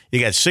stats.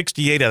 You got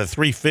 68 out of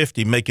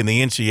 350 making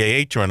the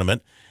NCAA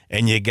tournament,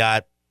 and you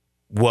got,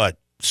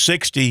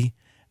 60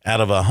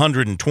 out of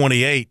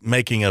 128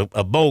 making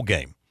a bowl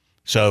game.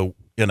 So,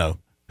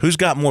 who's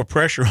got more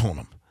pressure on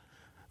them?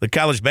 The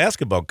college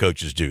basketball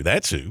coaches do.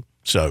 That's who.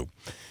 So,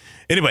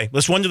 anyway,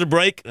 let's run to the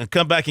break and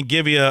come back and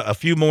give you a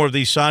few more of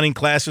these signing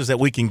classes that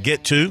we can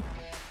get to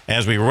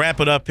as we wrap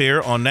it up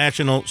here on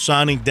National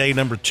Signing Day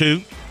number 2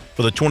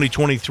 for the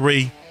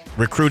 2023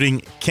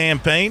 recruiting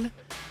campaign.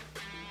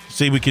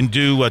 See, we can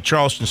do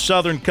Charleston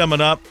Southern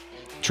coming up.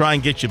 Try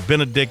to get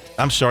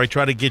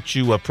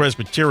you a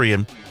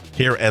Presbyterian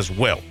here as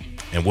well.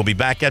 And we'll be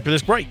back after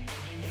this break.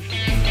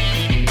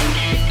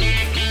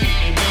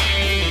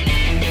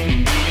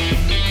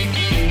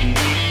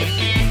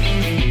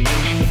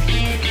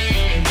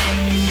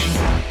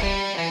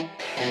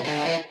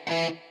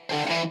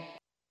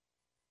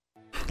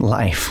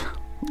 Life.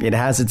 It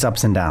has its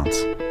ups and downs.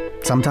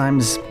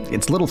 Sometimes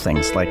it's little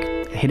things like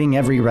hitting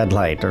every red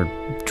light or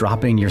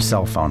dropping your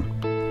cell phone.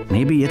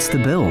 Maybe it's the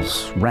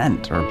bills,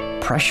 rent, or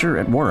pressure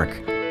at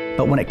work.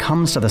 But when it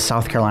comes to the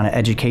South Carolina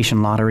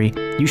Education Lottery,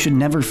 you should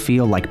never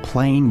feel like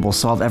playing will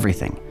solve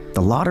everything.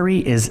 The lottery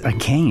is a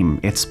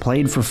game. It's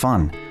played for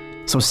fun.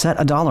 So set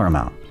a dollar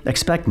amount.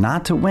 Expect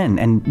not to win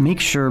and make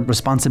sure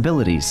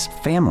responsibilities,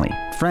 family,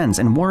 friends,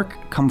 and work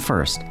come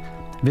first.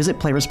 Visit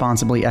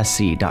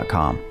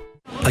playresponsiblysc.com.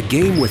 A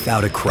game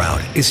without a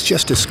crowd is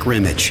just a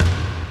scrimmage.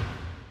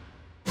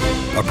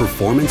 A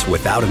performance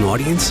without an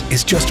audience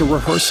is just a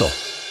rehearsal.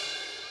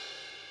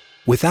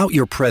 Without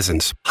your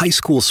presence, high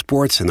school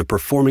sports and the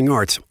performing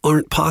arts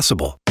aren't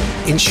possible.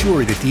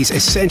 Ensure that these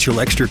essential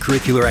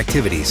extracurricular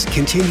activities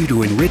continue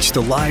to enrich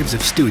the lives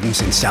of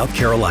students in South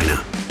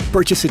Carolina.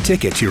 Purchase a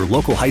ticket to your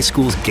local high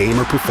school's game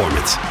or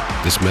performance.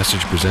 This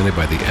message presented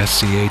by the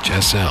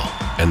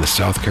SCHSL and the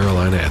South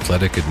Carolina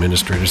Athletic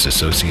Administrators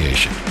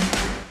Association.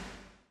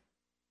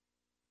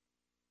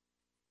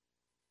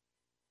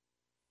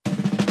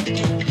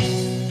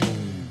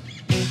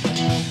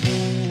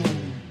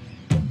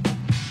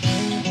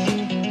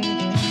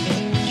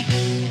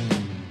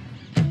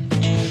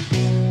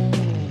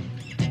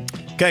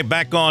 Okay,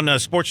 back on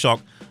Sports Talk.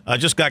 I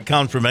just got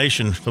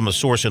confirmation from a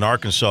source in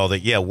Arkansas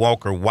that,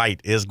 Walker White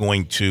is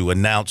going to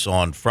announce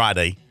on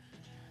Friday,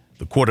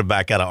 the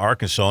quarterback out of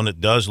Arkansas, and it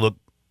does look,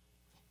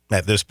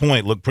 at this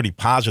point, pretty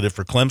positive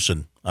for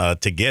Clemson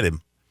to get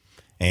him.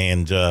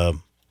 And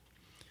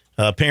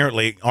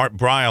apparently Art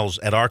Briles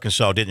at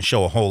Arkansas didn't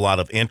show a whole lot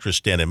of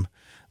interest in him.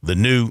 The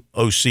new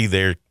OC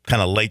there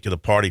kind of late to the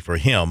party for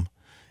him.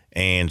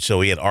 And so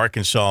he had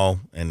Arkansas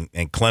and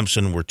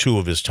Clemson were two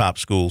of his top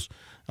schools.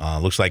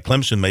 Looks like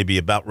Clemson may be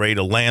about ready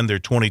to land their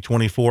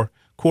 2024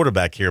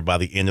 quarterback here by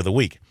the end of the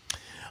week.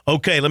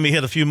 Okay, let me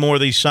hit a few more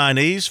of these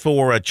signees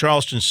for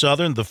Charleston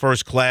Southern, the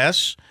first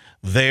class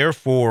there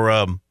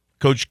for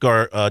Coach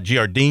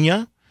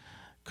Giardina,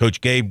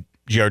 Coach Gabe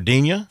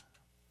Giardina.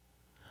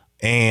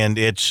 And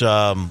it's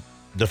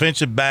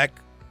defensive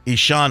back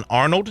Eshawn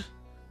Arnold,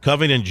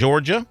 Covington,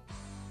 Georgia.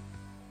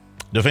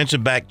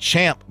 Defensive back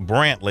Champ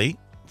Brantley,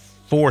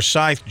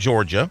 Forsyth,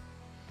 Georgia.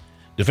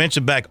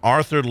 Defensive back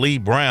Arthur Lee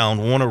Brown,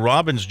 Warner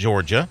Robins,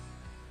 Georgia.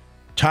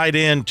 Tight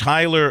end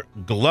Tyler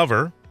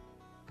Glover,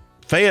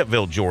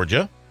 Fayetteville,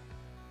 Georgia.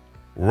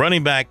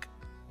 Running back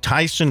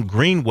Tyson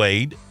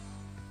Greenwade,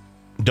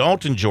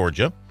 Dalton,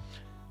 Georgia.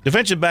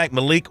 Defensive back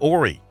Malik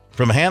Ori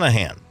from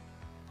Hanahan.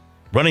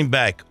 Running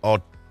back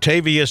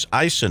Octavius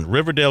Eisen,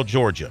 Riverdale,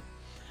 Georgia.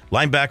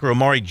 Linebacker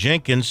Amari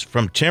Jenkins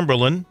from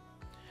Timberland.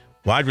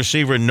 Wide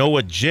receiver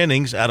Noah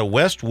Jennings out of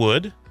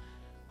Westwood.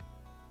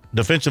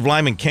 Defensive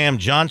lineman Cam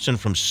Johnson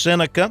from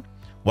Seneca.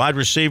 Wide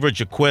receiver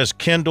Jaquez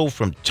Kendall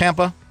from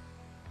Tampa.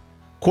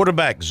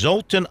 Quarterback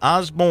Zoltan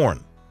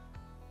Osborne,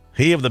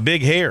 he of the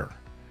big hair,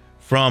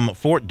 from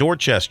Fort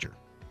Dorchester.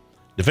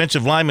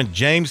 Defensive lineman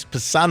James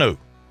Pisano,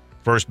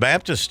 First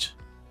Baptist.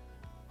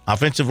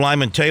 Offensive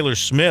lineman Taylor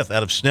Smith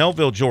out of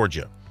Snellville,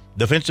 Georgia.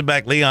 Defensive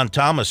back Leon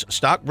Thomas,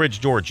 Stockbridge,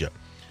 Georgia.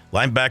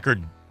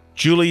 Linebacker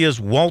Julius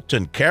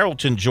Walton,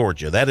 Carrollton,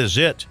 Georgia. That is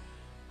it.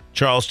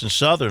 Charleston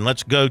Southern.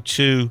 Let's go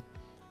to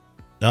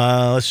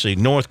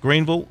North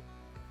Greenville.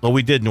 Well,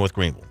 we did North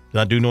Greenville. Did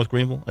I do North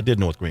Greenville? I did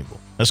North Greenville.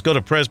 Let's go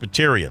to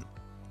Presbyterian.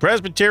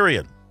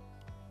 Presbyterian.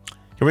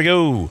 Here we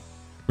go.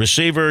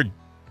 Receiver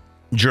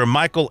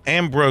Jermichael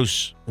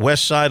Ambrose,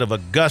 west side of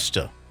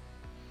Augusta.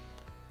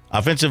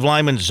 Offensive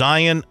lineman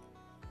Zion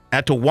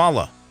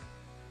Atawala,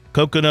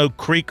 Coconut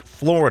Creek,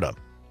 Florida.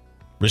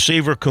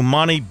 Receiver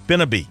Kumani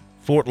Benaby,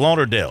 Fort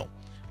Lauderdale.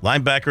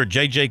 Linebacker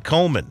J.J.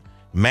 Coleman,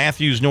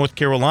 Matthews, North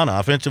Carolina.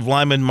 Offensive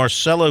lineman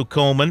Marcelo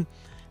Coleman,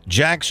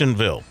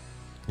 Jacksonville.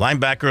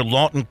 Linebacker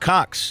Lawton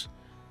Cox,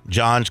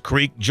 Johns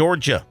Creek,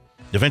 Georgia.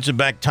 Defensive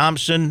back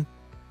Thompson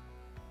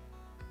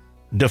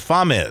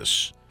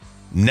DeFames,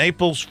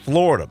 Naples,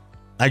 Florida.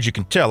 As you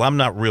can tell, I'm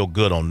not real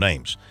good on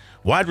names.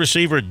 Wide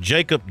receiver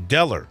Jacob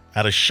Deller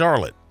out of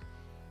Charlotte.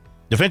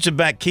 Defensive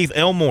back Keith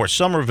Elmore,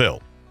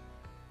 Somerville.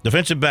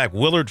 Defensive back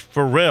Willard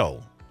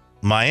Farrell,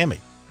 Miami.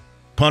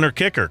 Punter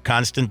kicker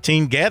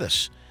Constantine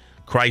Gaddis,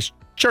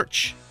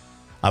 Christchurch.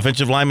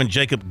 Offensive lineman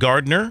Jacob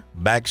Gardner,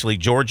 Baxley,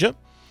 Georgia.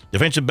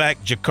 Defensive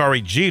back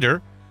Jakari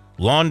Jeter,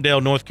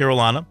 Lawndale, North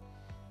Carolina.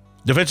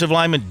 Defensive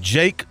lineman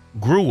Jake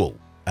Gruel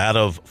out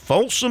of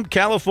Folsom,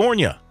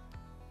 California.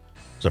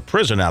 There's a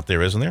prison out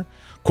there, isn't there?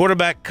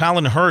 Quarterback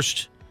Colin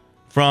Hurst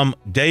from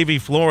Davie,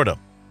 Florida.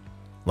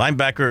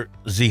 Linebacker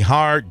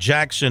Zihar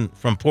Jackson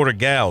from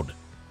Portugal.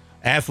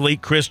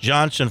 Athlete Chris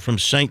Johnson from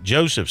St.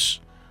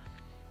 Joseph's.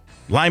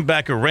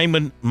 Linebacker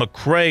Raymond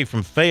McCray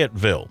from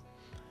Fayetteville.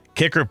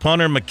 Kicker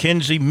punter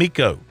Mackenzie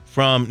Miko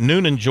from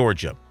Noonan,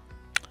 Georgia.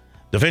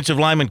 Defensive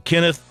lineman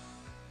Kenneth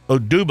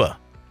Oduba,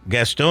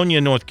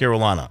 Gastonia, North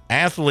Carolina.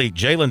 Athlete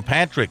Jalen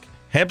Patrick,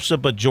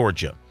 Hepzibah,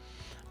 Georgia.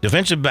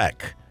 Defensive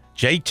back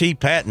J.T.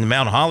 Patton,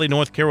 Mount Holly,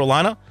 North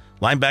Carolina.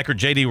 Linebacker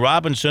J.D.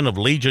 Robinson of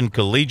Legion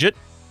Collegiate.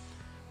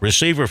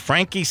 Receiver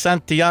Frankie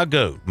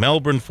Santiago,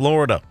 Melbourne,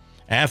 Florida.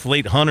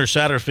 Athlete Hunter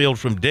Satterfield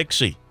from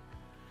Dixie.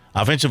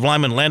 Offensive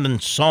lineman Landon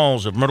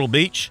Sauls of Myrtle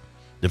Beach.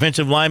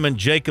 Defensive lineman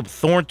Jacob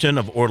Thornton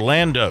of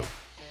Orlando.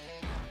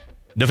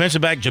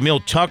 Defensive back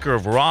Jamil Tucker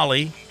of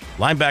Raleigh.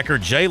 Linebacker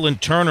Jalen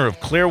Turner of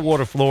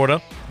Clearwater,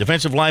 Florida.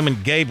 Defensive lineman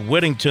Gabe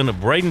Whittington of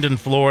Bradenton,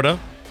 Florida.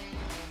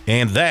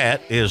 And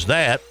that is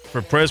that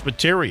for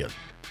Presbyterian.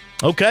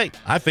 Okay,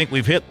 I think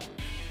we've hit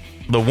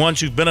the ones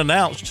who've been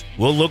announced.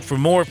 We'll look for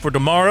more for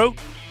tomorrow.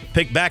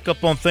 Pick back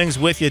up on things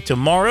with you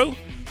tomorrow.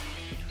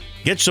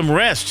 Get some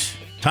rest.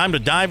 Time to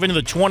dive into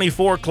the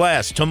 24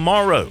 class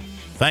tomorrow.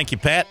 Thank you,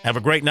 Pat. Have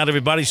a great night,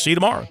 everybody. See you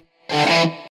tomorrow.